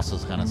then. It Yeah. also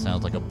kind of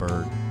sounds like a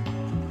bird.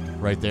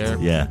 Right there?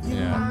 Yeah.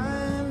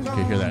 Yeah. You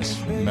can hear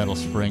that metal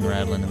spring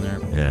rattling in there.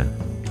 Yeah.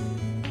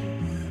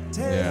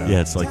 Yeah.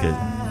 Yeah, it's like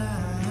a...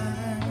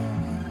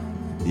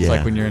 It's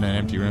like when you're in an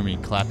empty room and you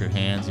clap your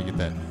hands, you get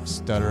that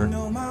stutter.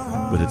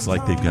 But it's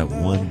like they've got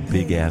one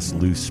big-ass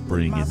loose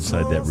spring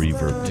inside that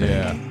reverb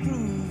tank. Yeah.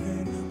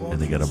 And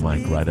they got a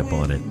mic right up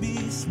on it.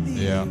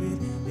 Yeah.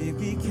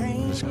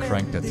 Just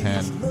cranked to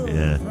 10.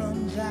 Yeah.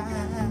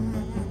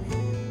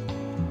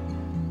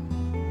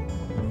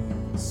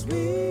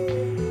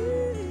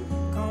 Sweet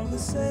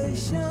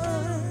conversation.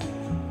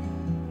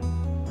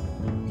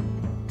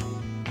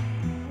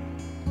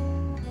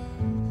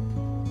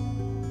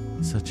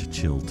 Such a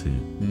chill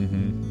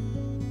tune.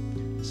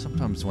 Mm-hmm.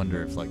 Sometimes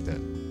wonder if like that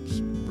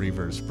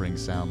reverb spring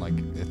sound, like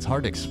it's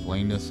hard to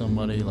explain to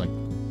somebody like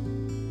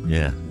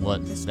Yeah.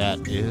 what that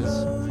is.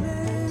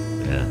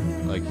 Yeah.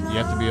 Like you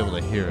have to be able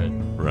to hear it.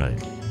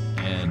 Right.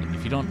 And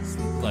if you don't,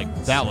 like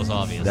that was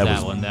obvious. That That,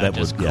 was- one, that, that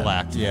just was- yeah.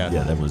 clacked. Yeah.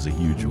 Yeah, that was a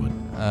huge one.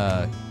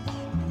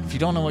 If you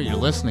don't know what you're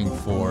listening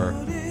for,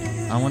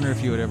 I wonder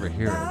if you would ever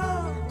hear it.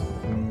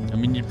 I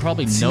mean, you'd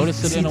probably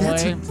notice it in a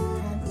way.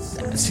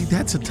 See,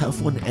 that's a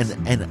tough one,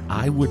 and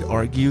I would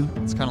argue,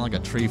 It's kind of like a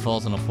tree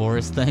falls in a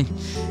forest thing.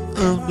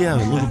 yeah,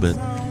 a little bit.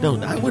 No,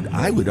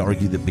 I would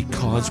argue that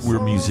because we're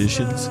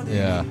musicians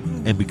Yeah.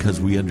 and because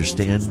we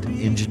understand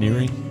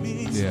engineering,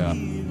 Yeah.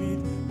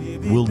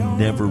 we'll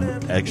never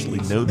actually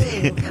know the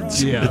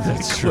answer Yeah, to that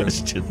that's true.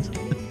 question.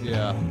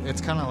 Yeah,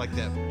 it's kind of like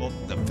that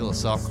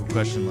philosophical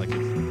question, like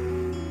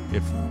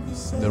if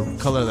the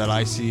color that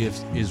I see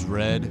is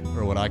red,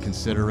 or what I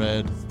consider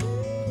red,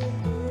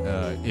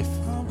 if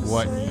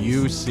what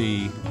you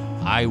see,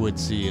 I would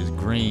see is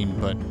green,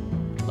 but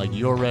like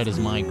your red is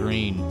my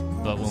green,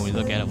 but when we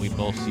look at it, we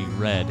both see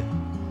red. Right.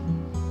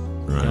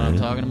 You know what I'm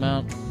talking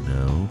about?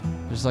 No.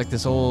 There's like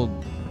this old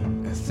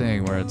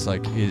thing where it's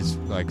like is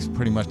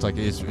pretty much like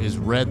is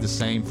red the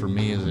same for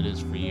me as it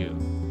is for you?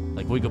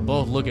 Like we could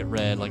both look at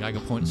red, like I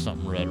could point to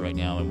something red right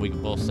now and we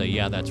could both say,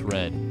 yeah, that's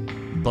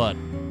red. But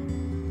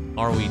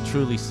are we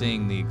truly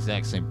seeing the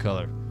exact same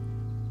color?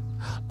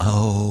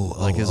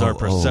 Like, is our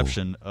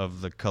perception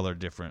of the color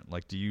different?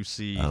 Like, do you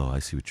see... Oh, I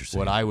see what you're saying.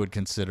 What I would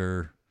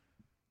consider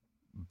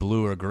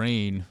blue or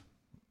green,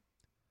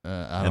 I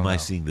don't Am know. I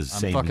seeing the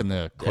same... I'm fucking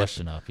the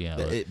question up, yeah.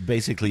 but-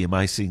 Basically, am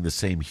I seeing the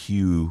same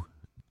hue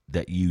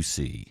that you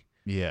see?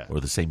 yeah. Or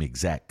the same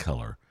exact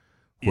color?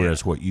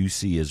 Whereas what you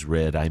see as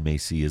red, I may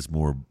see as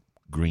more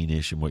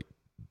greenish, and what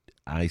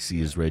I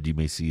see as red, you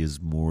may see as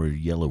more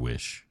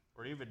yellowish.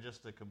 Or even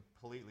just a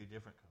completely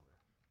different color.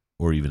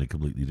 Or even a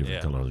completely different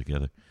Yeah. color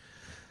altogether.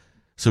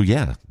 So,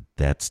 yeah,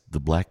 that's the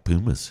Black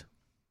Pumas.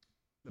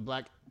 The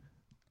black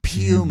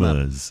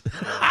Pumas.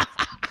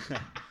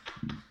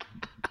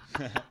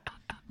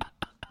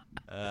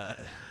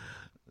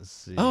 Let's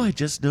see. Oh, I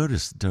just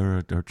noticed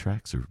our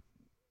tracks are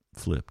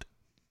flipped.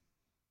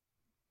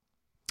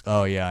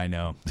 Oh yeah, I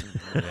know.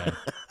 Yeah.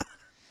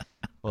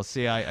 Well,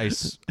 see, I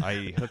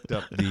hooked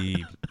up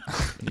the...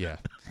 Yeah.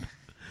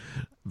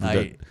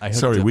 That- I hooked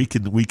sorry, up- we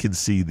can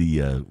see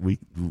the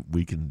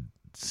we can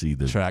see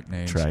the Track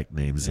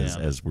names. as,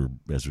 Yeah. as we're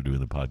doing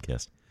the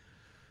podcast.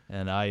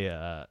 And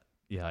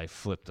I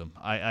flipped them.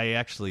 I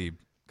actually...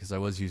 Because I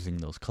was using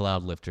those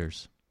cloud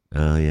lifters,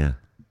 Oh yeah.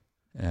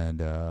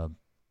 and I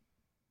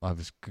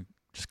was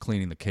just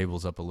cleaning the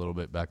cables up a little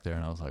bit back there,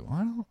 and I was like, why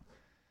don't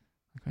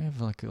I have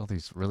like all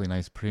these really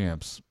nice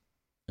preamps,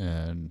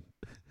 and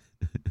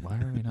why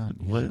are we not?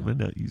 Why using am I them?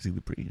 not using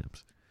the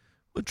preamps?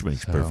 Which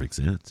makes So- perfect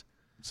sense.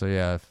 So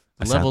yeah,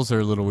 I the sound- levels are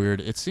a little weird.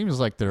 It seems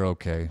like they're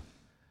okay.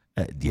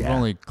 We've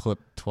only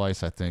clipped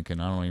twice, I think,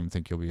 and I don't even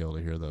think you'll be able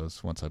to hear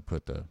those once I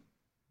put the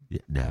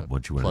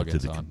once you went to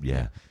plugins the on.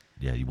 yeah,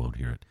 you won't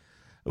hear it.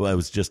 Well, it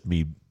was just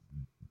me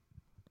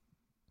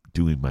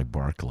doing my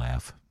bark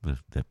laugh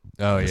that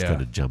just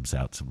kind of jumps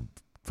out some.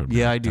 From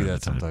I do time that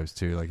to time. sometimes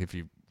too. Like if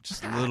you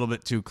just a little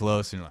bit too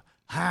close, and you're like,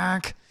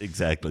 honk.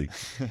 Exactly.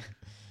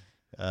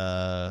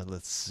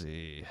 Let's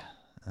see.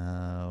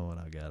 What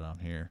I got on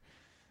here.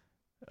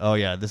 Oh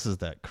yeah, this is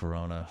that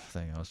Corona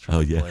thing I was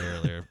trying to play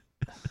earlier.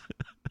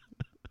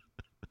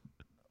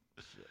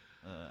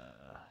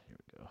 Here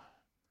we go.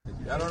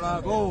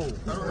 Carona, go!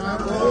 Carona,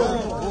 go!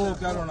 Go,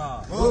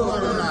 Carona! Go,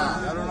 Carona!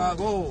 Carona,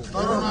 go!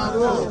 Carona,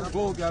 go!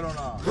 Go,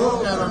 Carona! Go,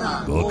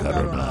 Carona! Go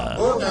Carona.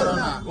 Go,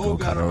 Carona! Go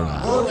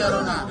Carona. Go,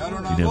 Carona!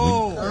 Carona, You know,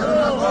 go!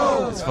 Carona,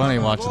 go! It's funny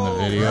watching the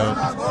video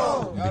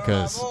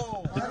because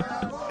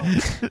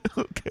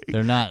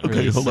they're not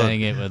really hold on.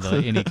 saying it with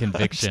any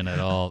conviction at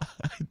all.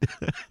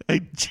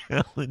 I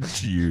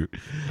challenge you.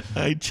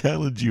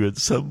 At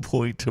some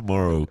point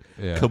tomorrow.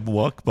 Yeah. Come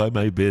walk by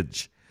my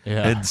bench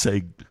and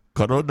say,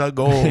 "Corona,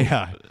 go!"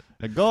 Yeah,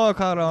 go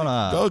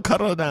Corona. Go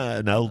Corona,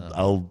 and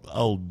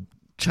I'll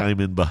chime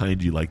in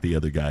behind you like the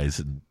other guys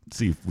and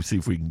see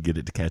if we can get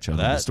it to catch on in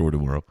the store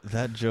tomorrow.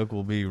 That joke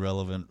will be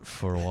relevant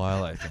for a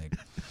while, I think.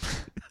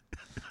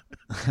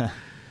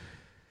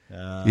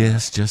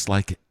 Yes, just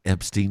like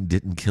Epstein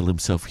didn't kill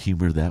himself,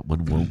 humor that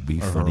one won't be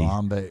funny.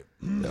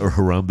 Or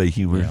Harambe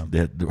humor. Yeah.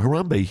 That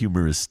Harambe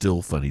humor is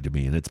still funny to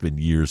me, and it's been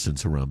years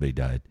since Harambe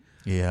died.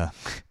 Yeah.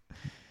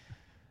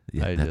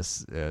 Yeah,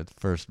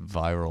 First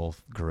viral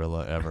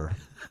gorilla ever.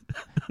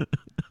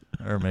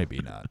 Or maybe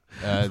not.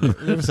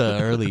 There was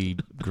an early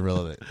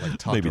gorilla that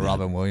talked Maybe to not.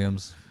 Robin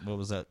Williams. What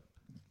was that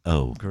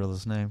Oh,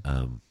 gorilla's name?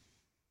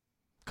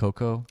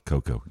 Coco.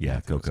 Coco. Yeah, I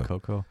think it was Coco.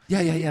 Coco.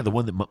 Yeah. The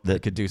one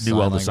that could do knew sign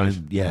all the language.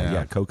 signs.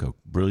 Yeah. Coco.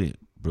 Brilliant.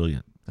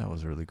 That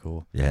was really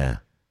cool. Yeah.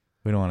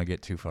 We don't want to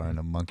get too far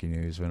into monkey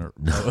news. We were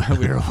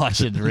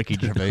watching Ricky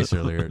Gervais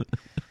earlier.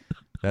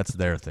 That's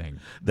their thing.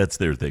 That's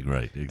their thing,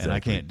 right? Exactly. And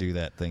I can't do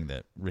that thing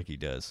that Ricky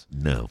does.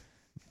 No.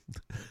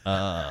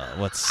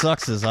 What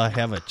sucks is I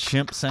have a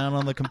chimp sound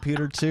on the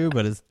computer too,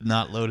 but it's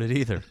not loaded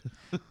either.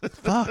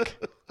 Fuck.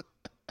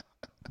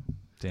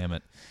 Damn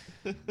it.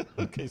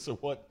 Okay, so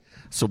what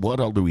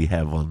all do we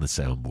have on the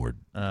soundboard?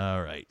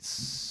 All right.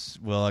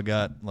 Well, I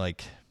got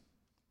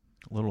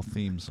little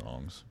theme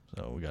songs.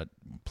 So we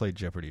played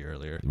Jeopardy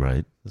earlier.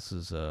 Right. This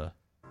is The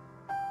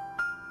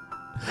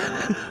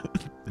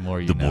More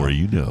You The Know. More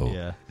You Know.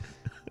 Yeah.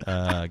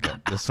 I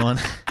got this one.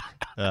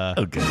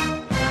 Okay.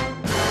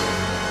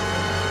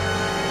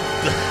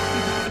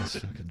 It's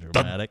fucking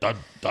dramatic. Dun,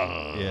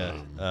 dun.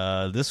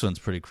 Yeah. This one's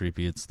pretty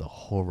creepy. It's the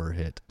horror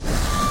hit.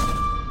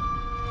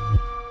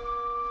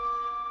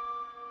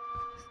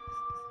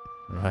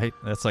 Right?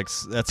 That's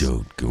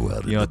Don't go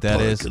out. you know what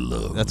that is?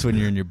 That's when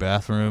you're in your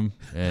bathroom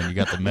and you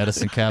got the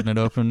medicine cabinet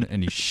open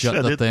and you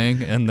shut the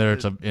thing and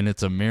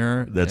it's a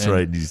mirror. That's and,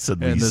 right. And you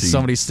suddenly and there's see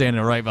somebody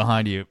standing right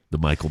behind you. the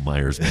Michael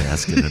Myers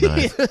mask and a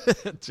knife.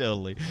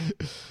 Totally.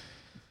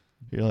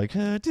 You're like,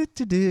 yeah, Get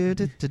the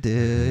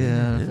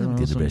some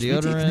best we take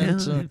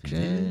deodorant.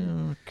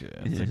 now. Okay.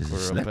 I think we're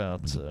Snap.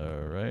 about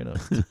right. I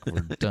think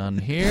we're done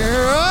here.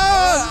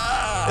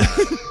 Ah!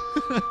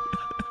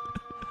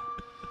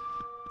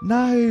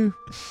 No.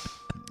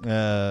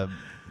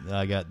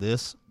 I got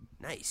this.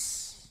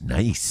 Nice.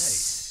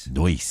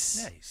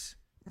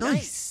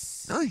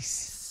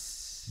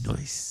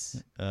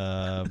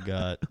 I've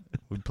got.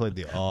 We played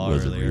the awe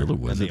Was it earlier real or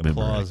was and it the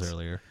applause memorized?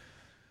 earlier.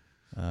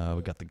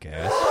 We got the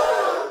gas.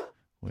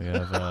 We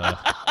have.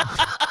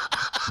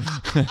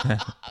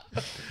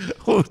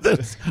 Oh,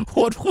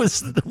 what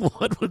was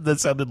that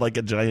sounded like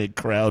a giant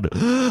crowd.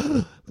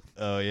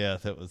 Oh yeah,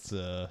 that was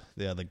the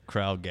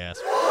crowd gas.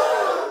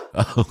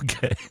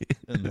 Okay.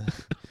 And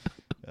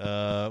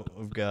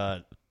we've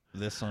got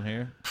this on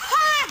here.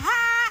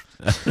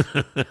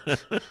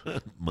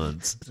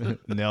 Months.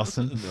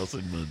 Nelson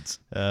Months.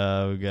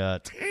 we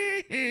got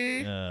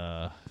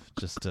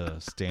just a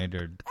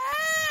standard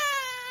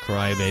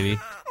crybaby.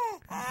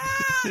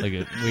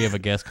 We have a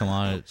guest come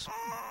on, it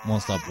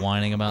won't stop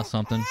whining about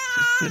something.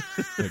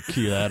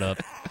 Cue that up.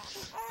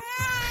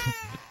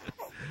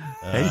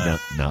 Hey,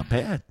 not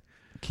bad.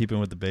 Keeping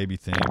with the baby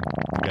theme,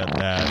 we got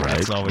that. Right,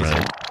 It's always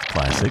right.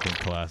 Classic.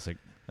 classic.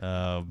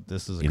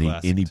 This is a Any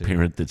classic too.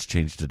 parent that's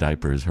changed a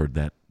diaper has heard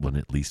that one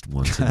at least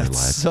once in their That's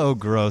life. so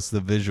gross.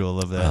 The visual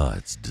of that. Oh,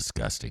 it's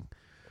disgusting.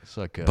 It's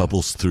like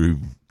Bubbles through.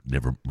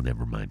 Never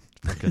mind.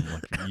 fucking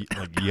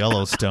like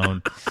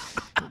Yellowstone.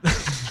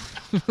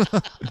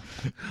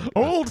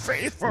 Old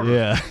Faithful.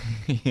 Yeah,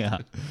 yeah.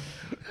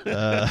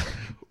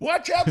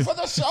 Watch out for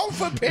the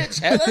sulfur pits,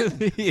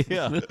 Helen.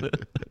 Yeah.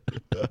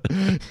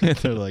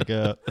 They're like,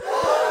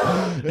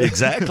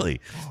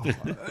 Exactly.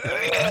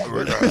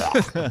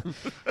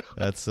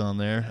 that's on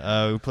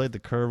there. We played the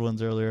curved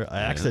ones earlier. I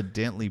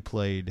accidentally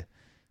played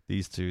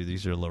these two.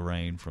 These are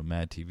Lorraine from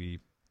Mad TV.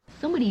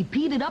 Somebody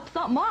peed it up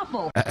something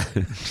awful.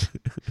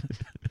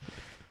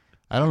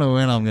 I don't know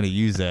when I'm going to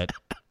use that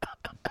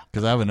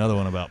because I have another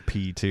one about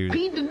pee too.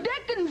 Peed the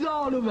dickens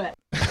out of it.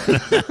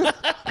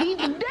 Keep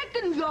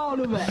Dickens out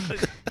of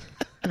it.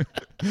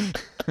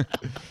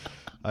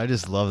 I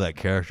just love that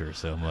character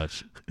so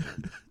much.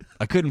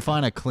 I couldn't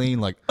find a clean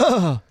but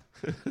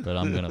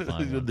I'm gonna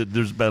find one.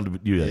 There's bound to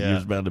be,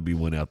 there's bound to be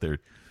one out there.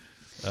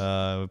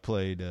 We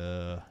played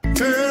Hell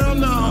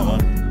no.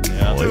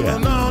 yeah. Oh yeah.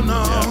 No.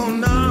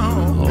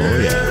 Oh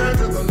yeah.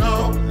 To the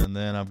no. And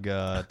then I've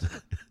got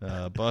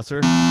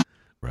Busser,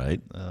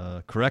 Right.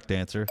 correct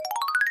answer,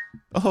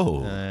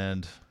 Oh.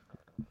 and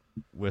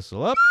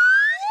whistle up,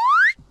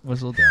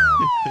 whistle down.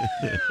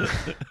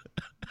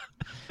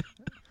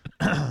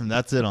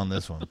 That's it on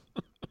this one.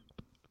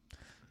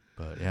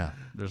 But yeah,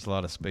 there's a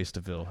lot of space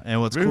to fill.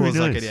 And what's Very cool is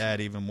I nice. could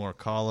add even more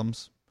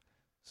columns.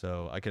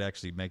 So I could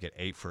actually make it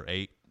 8 for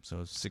 8.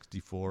 So it's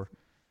 64.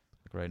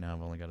 Like right now,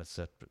 I've only got it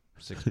set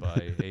 6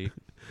 by 8.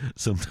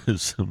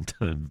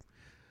 Sometime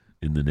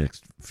in the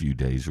next few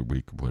days or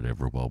week or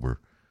whatever, while we're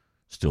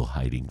still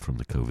hiding from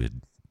the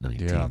COVID-19,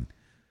 Yeah.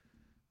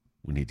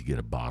 we need to get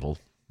a bottle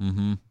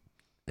Mm-hmm.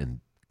 and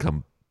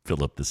come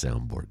fill up the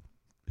soundboard.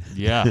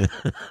 Yeah.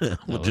 We'll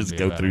would just be a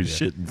go bad through idea.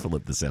 shit and fill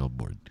up the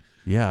soundboard.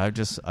 Yeah,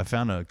 I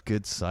found a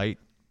good site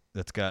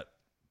that's got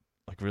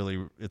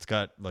it's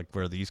got like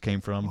where these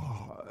came from,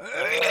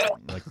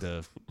 like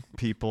the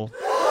people.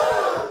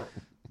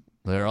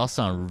 They all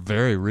sound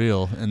very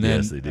real, and then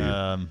Yes, they do.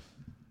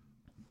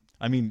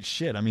 I mean,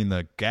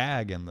 the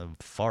gag and the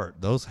fart,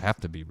 those have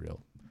to be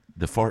real.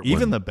 The fart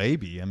Even one, the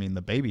baby,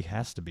 the baby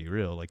has to be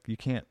real. Like you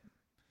can't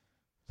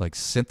like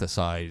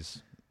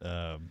synthesize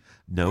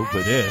no,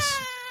 but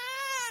this.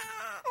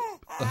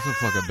 That's a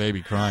fucking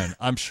baby crying.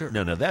 I'm sure.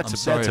 No, that's I'm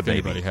sorry that's a if baby.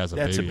 anybody has a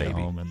That's baby a at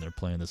baby. home and they're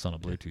playing this on a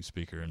Bluetooth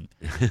speaker and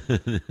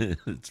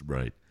That's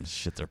right.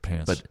 shit their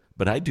pants.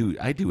 But I do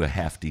a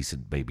half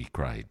decent baby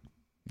cry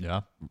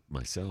yeah,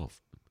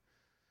 myself.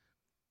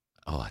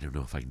 Oh, I don't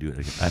know if I can do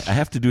it. I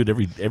have to do it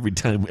every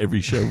time, every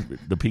show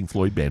the Pink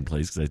Floyd band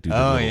plays because I do. The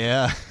oh little-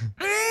 yeah,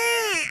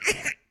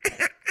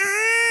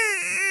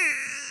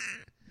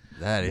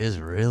 that is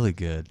really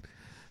good.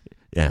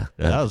 yeah.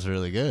 That was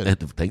really good. And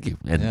thank you.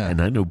 And Yeah.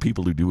 and I know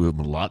people who do them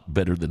a lot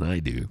better than I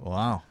do.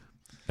 Wow,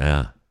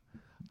 Yeah.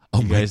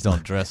 Oh, you guys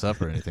don't dress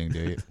up or anything, do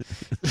you?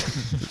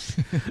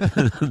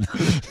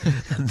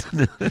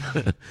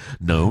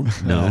 No.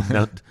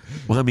 Not,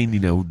 well, I mean,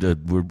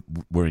 we're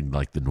wearing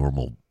like the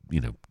normal,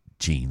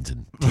 jeans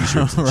and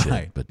t-shirts and Right.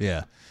 shit. But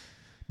Yeah.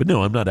 but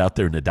no, I'm not out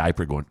there in a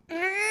diaper going.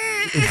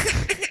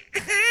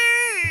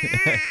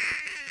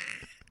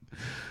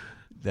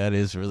 That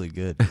is really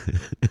good.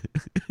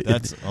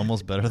 That's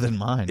almost better than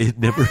mine. It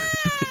never.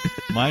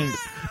 Mine,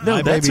 No,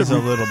 my that's baby's a a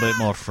re- little bit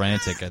more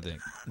frantic, I think.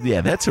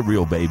 Yeah, that's a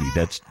real baby.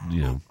 That's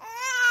Yeah,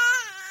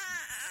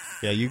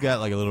 you got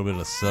like a little bit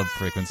of sub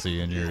frequency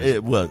in your I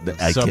can't.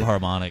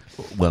 subharmonic.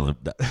 Well,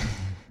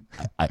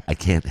 I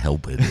can't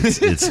help it.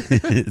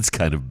 It's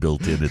kind of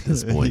built in at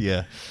this point.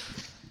 Yeah.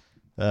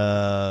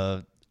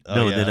 No,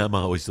 yeah. and then I'm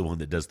always the one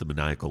that does the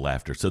maniacal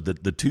laughter. So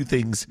the two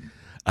things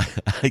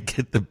I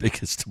get the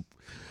biggest,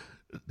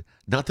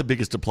 not the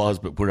biggest applause,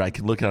 but where I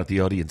can look out at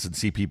the audience and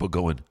see people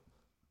going,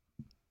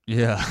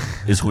 Yeah.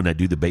 is when I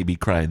do the baby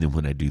cry and then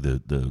when I do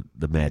the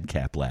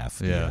madcap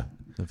laugh. Yeah.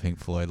 The Pink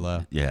Floyd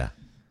laugh. Yeah.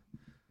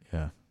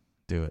 Yeah.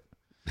 Do it.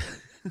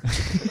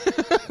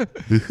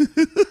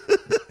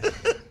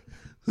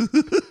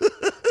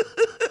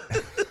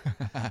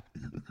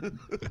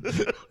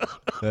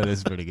 That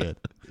is pretty good.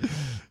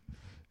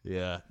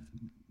 Yeah.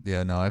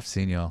 Yeah, no, I've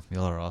seen y'all.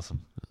 Y'all are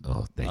awesome.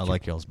 Oh, thank I you.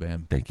 like y'all's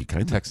band. Thank you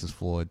kindly. Texas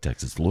Floyd.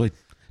 Texas Floyd.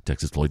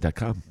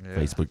 TexasFloyd.com. Yeah.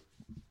 Facebook,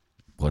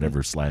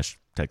 whatever,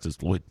 / Texas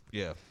Floyd.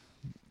 Yeah.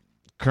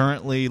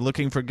 Currently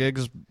looking for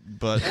gigs,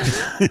 but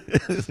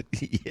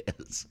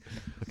Yes.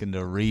 looking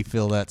to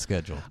refill that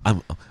schedule.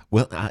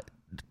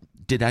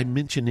 Did I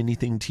mention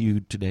anything to you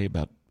today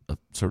about a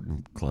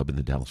certain club in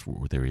the Dallas-Fort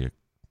Worth area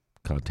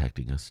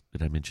contacting us?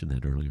 Did I mention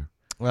that earlier?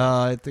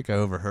 Well, I think I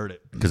overheard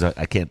it. Because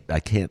I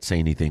can't say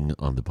anything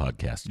on the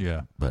podcast.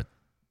 Yeah. But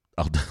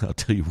I'll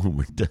tell you when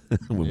we're done.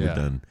 When Yeah. we're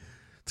done,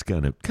 it's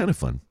kind of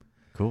fun.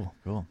 Cool.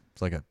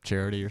 It's like a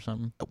charity or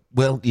something.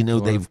 Well,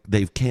 Or-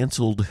 they've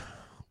canceled.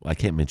 I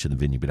can't mention the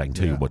venue, but I can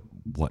tell Yeah. you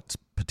what's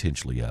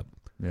potentially up.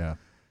 Yeah.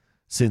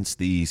 Since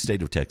the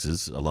state of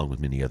Texas, along with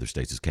many other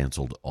states, has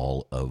canceled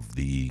all of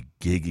the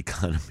gig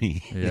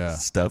economy Yeah.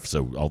 stuff,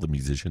 so all the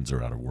musicians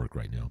are out of work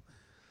right now.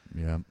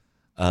 Yeah.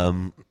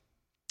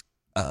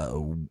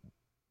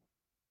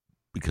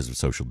 Because of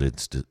social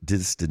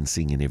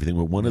distancing and everything.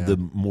 But one of Yeah. the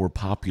more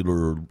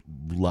popular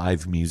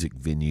live music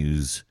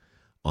venues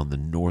on the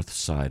north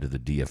side of the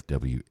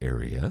DFW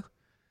area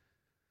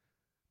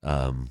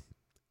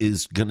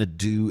is going to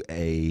do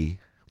a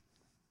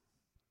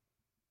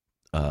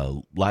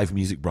live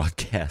music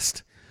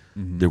broadcast.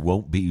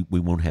 Mm-hmm. We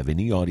won't have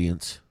any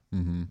audience.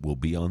 Mm-hmm. We'll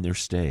be on their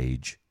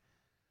stage.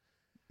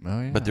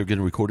 Oh, yeah. But they're going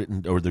to record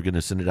it, or they're going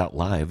to send it out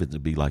live. It'll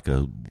be like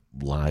a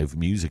live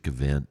music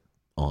event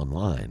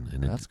online,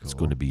 and That's it's cool.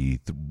 going to be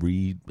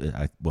three.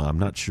 I'm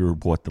not sure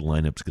what the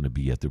lineup's going to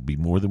be yet. There'll be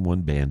more than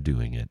one band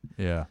doing it,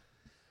 Yeah.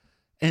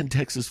 and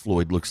Texas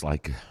Floyd looks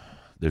like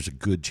there's a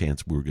good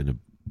chance we're going to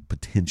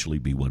potentially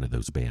be one of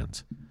those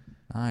bands.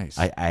 Nice.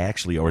 I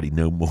actually already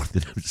know more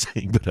than I'm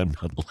saying, but I'm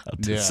not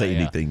allowed to say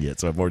anything yet,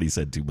 so I've already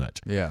said too much.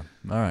 Yeah.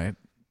 All right.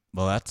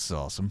 Well, that's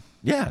awesome.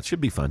 Yeah, it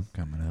should be fun.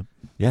 Coming up.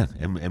 Yeah,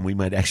 and we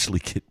might actually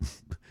get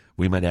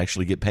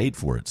paid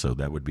for it, so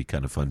that would be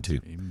kind of fun too.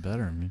 Even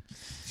better. I mean.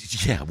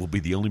 Yeah, we'll be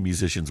the only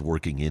musicians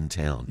working in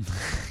town.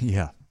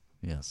 Yeah.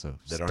 Yeah. So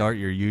start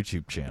your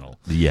YouTube channel.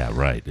 Yeah,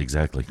 right.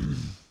 Exactly.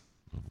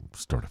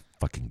 Start a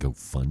fucking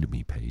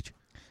GoFundMe page.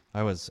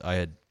 I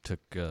had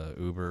took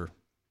Uber.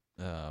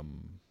 I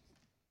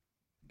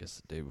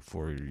guess the day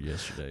before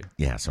yesterday.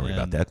 Yeah, sorry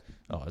about that.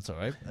 Oh, it's all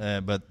right.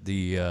 But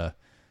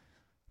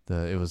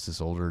it was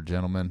this older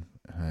gentleman,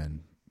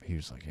 and he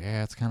was like,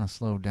 "Yeah, it's kind of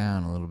slowed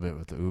down a little bit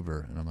with the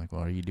Uber." And I'm like,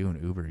 "Well, are you doing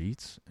Uber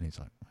Eats?" And he's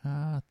like,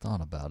 "I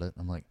thought about it."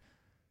 I'm like,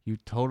 "You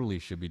totally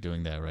should be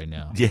doing that right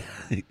now." Yeah,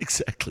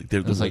 exactly.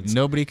 It was like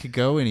nobody could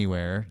go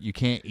anywhere. You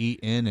can't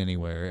eat in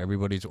anywhere.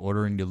 Everybody's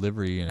ordering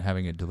delivery and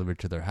having it delivered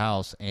to their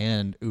house.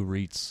 And Uber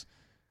Eats,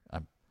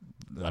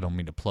 I don't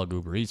mean to plug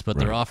Uber Eats, but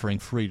they're offering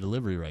free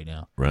delivery right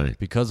now. Right.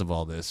 Because of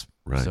all this.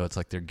 Right. So it's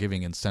like they're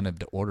giving incentive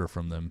to order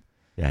from them.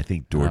 Yeah, I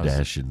think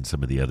DoorDash and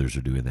some of the others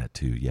are doing that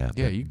too. Yeah.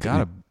 Yeah, you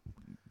gotta.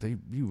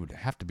 You would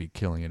have to be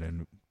killing it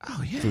in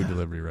food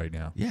delivery right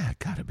now. Yeah,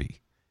 gotta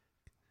be.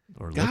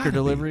 Or liquor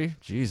delivery.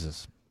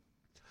 Jesus.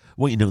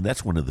 Well,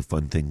 that's one of the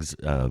fun things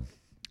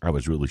I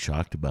was really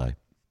shocked by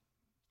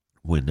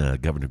when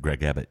Governor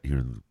Greg Abbott here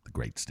in the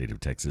great state of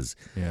Texas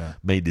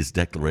made this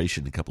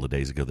declaration a couple of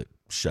days ago that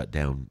shut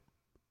down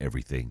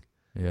everything.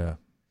 Yeah.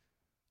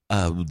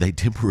 They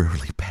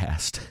temporarily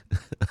passed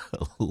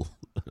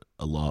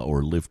a law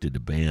or lifted a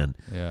ban.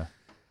 Yeah.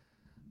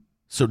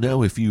 So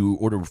now if you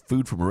order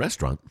food from a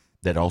restaurant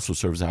that also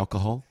serves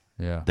alcohol,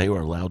 they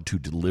are allowed to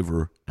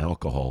deliver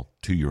alcohol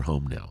to your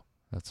home now.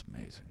 That's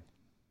amazing.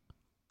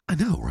 I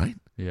know, right?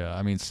 Yeah.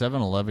 I mean,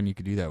 7-Eleven, you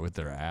could do that with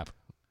their app.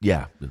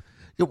 Yeah.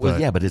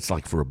 But it's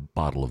like for a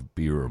bottle of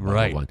beer or a bottle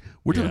of wine.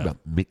 We're talking about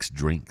mixed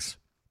drinks.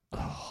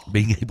 Oh.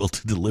 Being able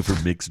to deliver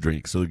mixed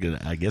drinks. So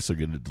I guess they're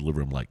going to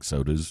deliver them like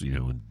sodas,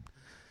 and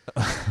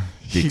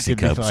Dixie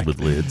cups with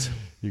lids.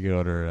 You could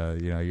order,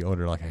 you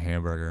order like a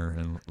hamburger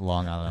and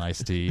Long Island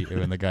iced tea.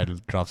 And when the guy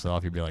drops it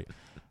off, you'd be like,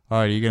 "All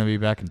right, are you going to be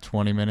back in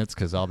 20 minutes?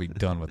 Because I'll be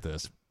done with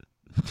this."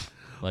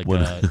 Like,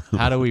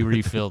 how do we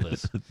refill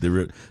this?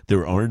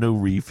 There are no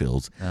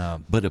refills,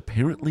 but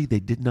apparently they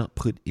did not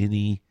put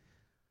any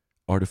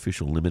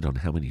artificial limit on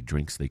how many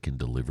drinks they can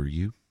deliver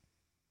you.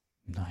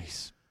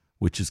 Nice.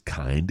 Which is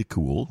kind of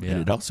cool. Yeah.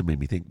 And it also made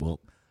me think, well,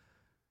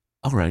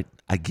 all right,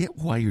 I get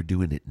why you're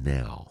doing it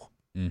now.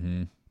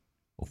 Mm-hmm.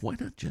 Well, why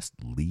not just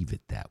leave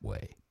it that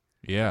way?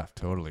 Yeah,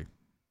 totally.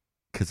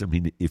 Because, I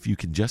mean, if you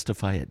can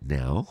justify it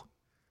now,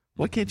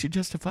 why can't you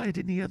justify it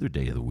any other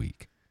day of the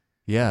week?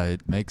 Yeah,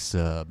 it makes,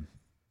 it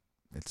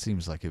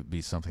seems like it would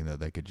be something that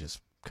they could just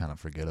kind of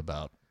forget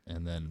about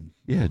and then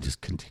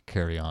just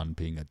carry on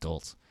being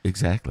adults.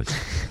 Exactly.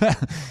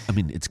 I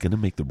mean, it's going to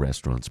make the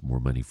restaurants more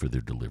money for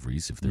their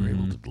deliveries if they're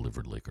able to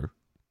deliver liquor.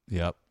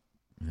 Yep.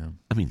 Yeah.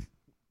 I mean,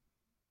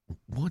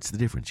 what's the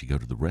difference? You go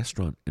to the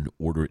restaurant and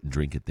order it and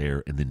drink it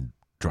there and then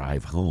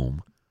drive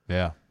home.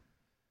 Yeah.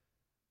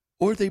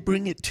 Or they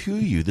bring it to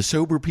you. The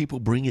sober people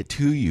bring it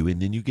to you, and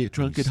then you get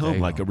drunk at home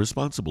like a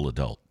responsible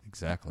adult.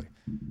 Exactly.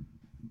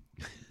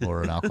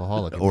 Or an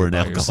alcoholic. Or an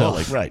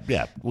alcoholic, right.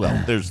 Yeah.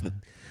 Well,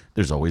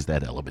 there's always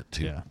that element,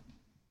 too. Yeah.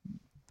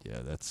 Yeah,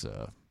 that's...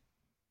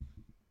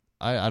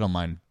 I don't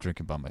mind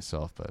drinking by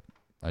myself, but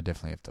I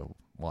definitely have to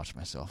watch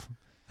myself.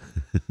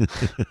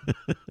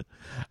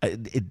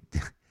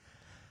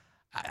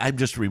 I'm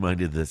just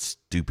reminded of the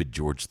stupid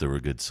George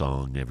Thorogood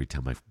song every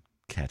time I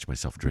catch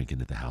myself drinking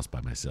at the house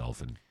by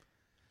myself. And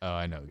oh,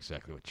 I know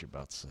exactly what you're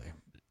about to say.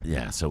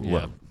 Yeah,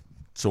 so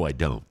so I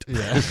don't.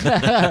 Yeah.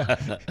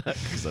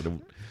 'Cause I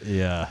don't.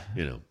 Yeah.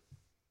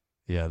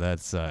 Yeah,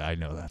 that's I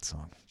know that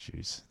song.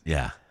 Jeez.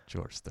 Yeah.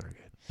 George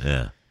Thorogood.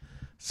 Yeah.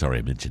 Sorry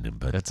I mentioned him,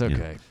 but that's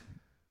okay.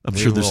 I'm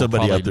sure there's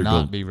somebody out there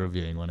not be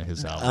reviewing one of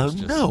his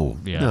albums.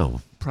 No,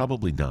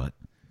 probably not.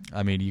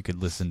 I mean, you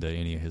could listen to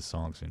any of his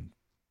songs and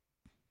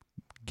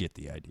get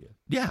the idea.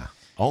 Yeah,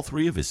 all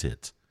three of his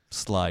hits.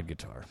 Slide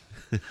guitar.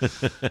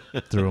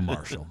 Through a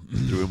Marshall.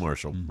 Through a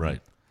Marshall,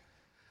 right.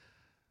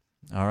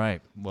 All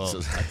right. Well,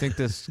 I think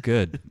this is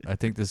good. I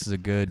think this is a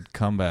good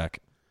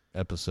comeback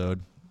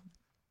episode.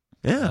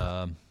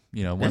 Yeah.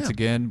 Once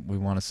again, we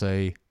want to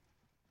say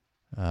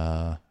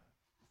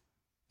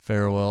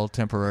farewell,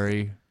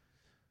 temporary.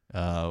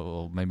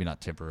 Well, maybe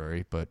not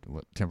temporary, but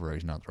temporary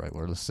is not the right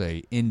word. Let's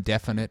say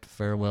indefinite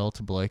farewell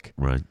to Blake.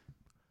 Right.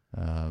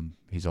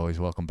 He's always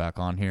welcome back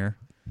on here.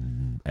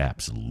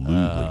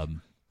 Absolutely.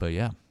 But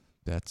yeah,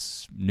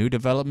 that's new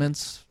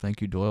developments.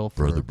 Thank you, Doyle,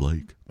 for Brother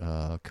Blake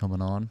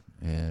coming on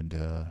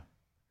and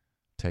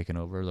taking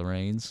over the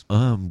reins.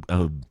 I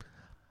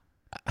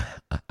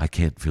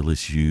can't fill his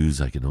shoes.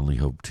 I can only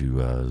hope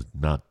to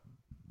not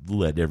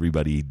let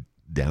everybody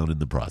down in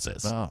the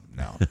process. Oh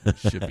no, it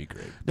should be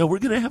great. No, we're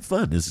gonna have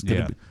fun. This is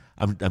gonna be,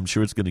 I'm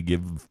sure it's gonna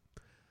give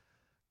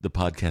the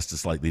podcast a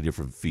slightly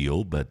different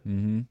feel, but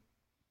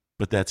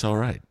that's all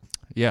right.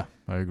 Yeah,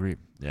 I agree.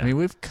 Yeah. I mean,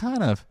 we've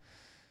kind of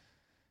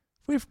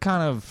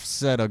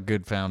set a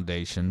good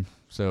foundation,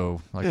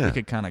 so like Yeah. we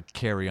could kind of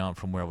carry on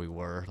from where we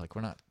were. Like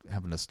we're not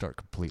having to start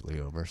completely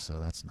over, so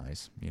that's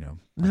nice. You know,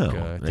 like,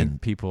 No, I think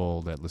and-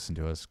 people that listen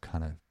to us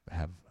kind of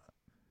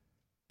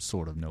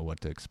sort of know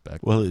what to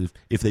expect. Well,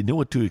 if they know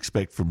what to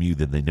expect from you,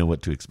 then they know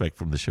what to expect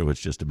from the show.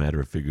 It's just a matter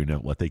of figuring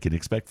out what they can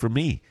expect from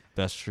me.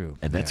 That's true,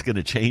 And that's Yeah. going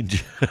to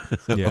change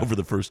Yeah. over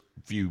the first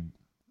few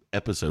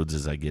episodes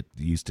as I get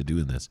used to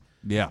doing this.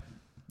 Yeah.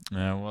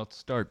 We'll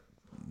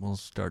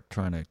start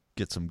trying to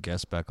get some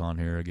guests back on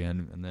here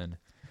again, and then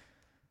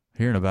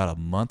here in about a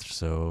month or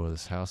so,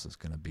 this house is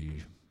going to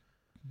be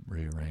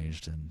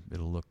rearranged, and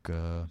it'll look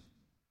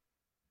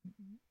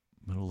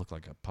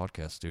like a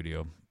podcast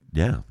studio.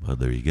 Yeah, well,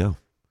 there you go.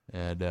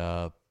 And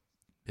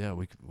yeah,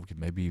 we could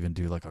maybe even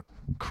do like a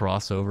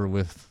crossover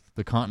with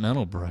the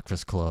Continental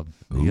Breakfast Club,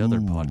 the other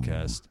Ooh.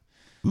 podcast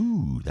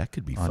Ooh, that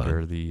could be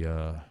under fun. the.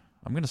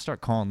 I'm going to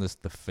start calling this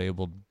the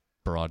Fabled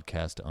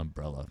Broadcast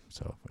Umbrella.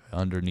 So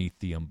underneath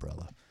the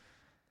umbrella.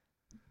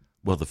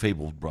 Well, the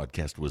Fabled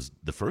broadcast was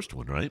the first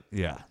one, right?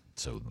 Yeah.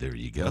 So there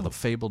you go. The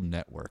Fabled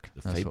Network.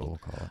 The That's Fabled.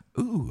 what we'll call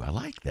it. Ooh, I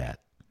like that.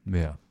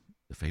 Yeah.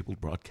 The Fabled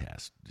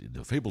broadcast.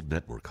 The Fabled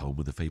Network, home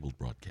of the Fabled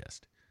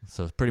broadcast.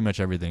 So it's pretty much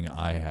everything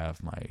I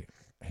have my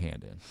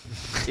hand in.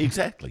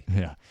 Exactly.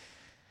 Yeah.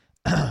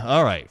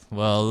 All right.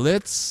 Well,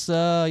 let's,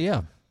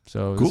 yeah.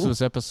 So this Cool.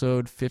 was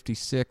episode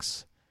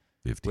 56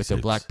 with the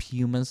Black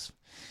Pumas.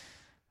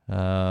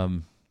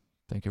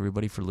 Thank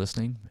everybody for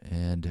listening.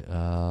 And,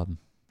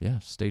 yeah,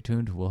 stay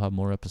tuned. We'll have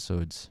more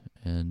episodes.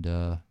 And,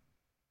 Yeah,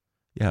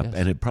 yes.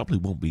 and it probably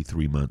won't be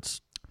 3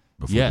 months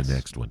before Yes. the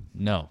next one.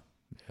 no.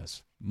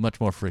 Yes. Much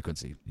more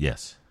frequency.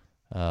 Yes,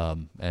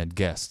 And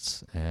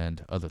guests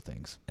and other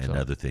things. and So,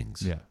 other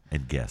things. Yeah.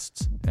 And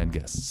guests. And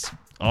guests.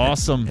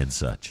 Awesome. And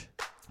such.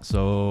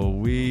 So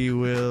we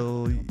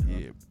will.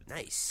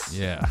 Nice.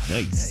 Yeah.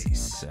 Nice.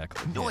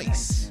 Exactly.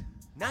 Nice.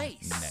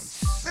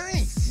 Nice.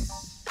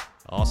 Nice.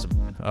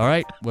 Awesome. All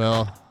right.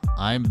 Well,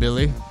 I'm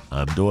Billy.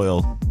 I'm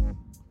Doyle.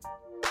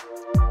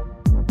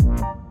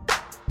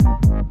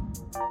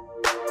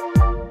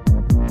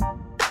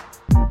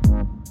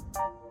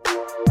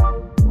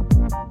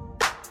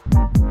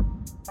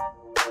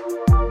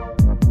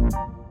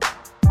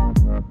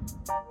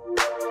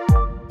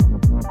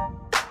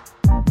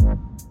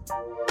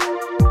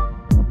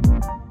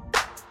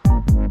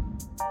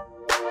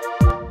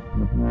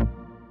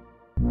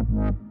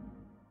 Bye.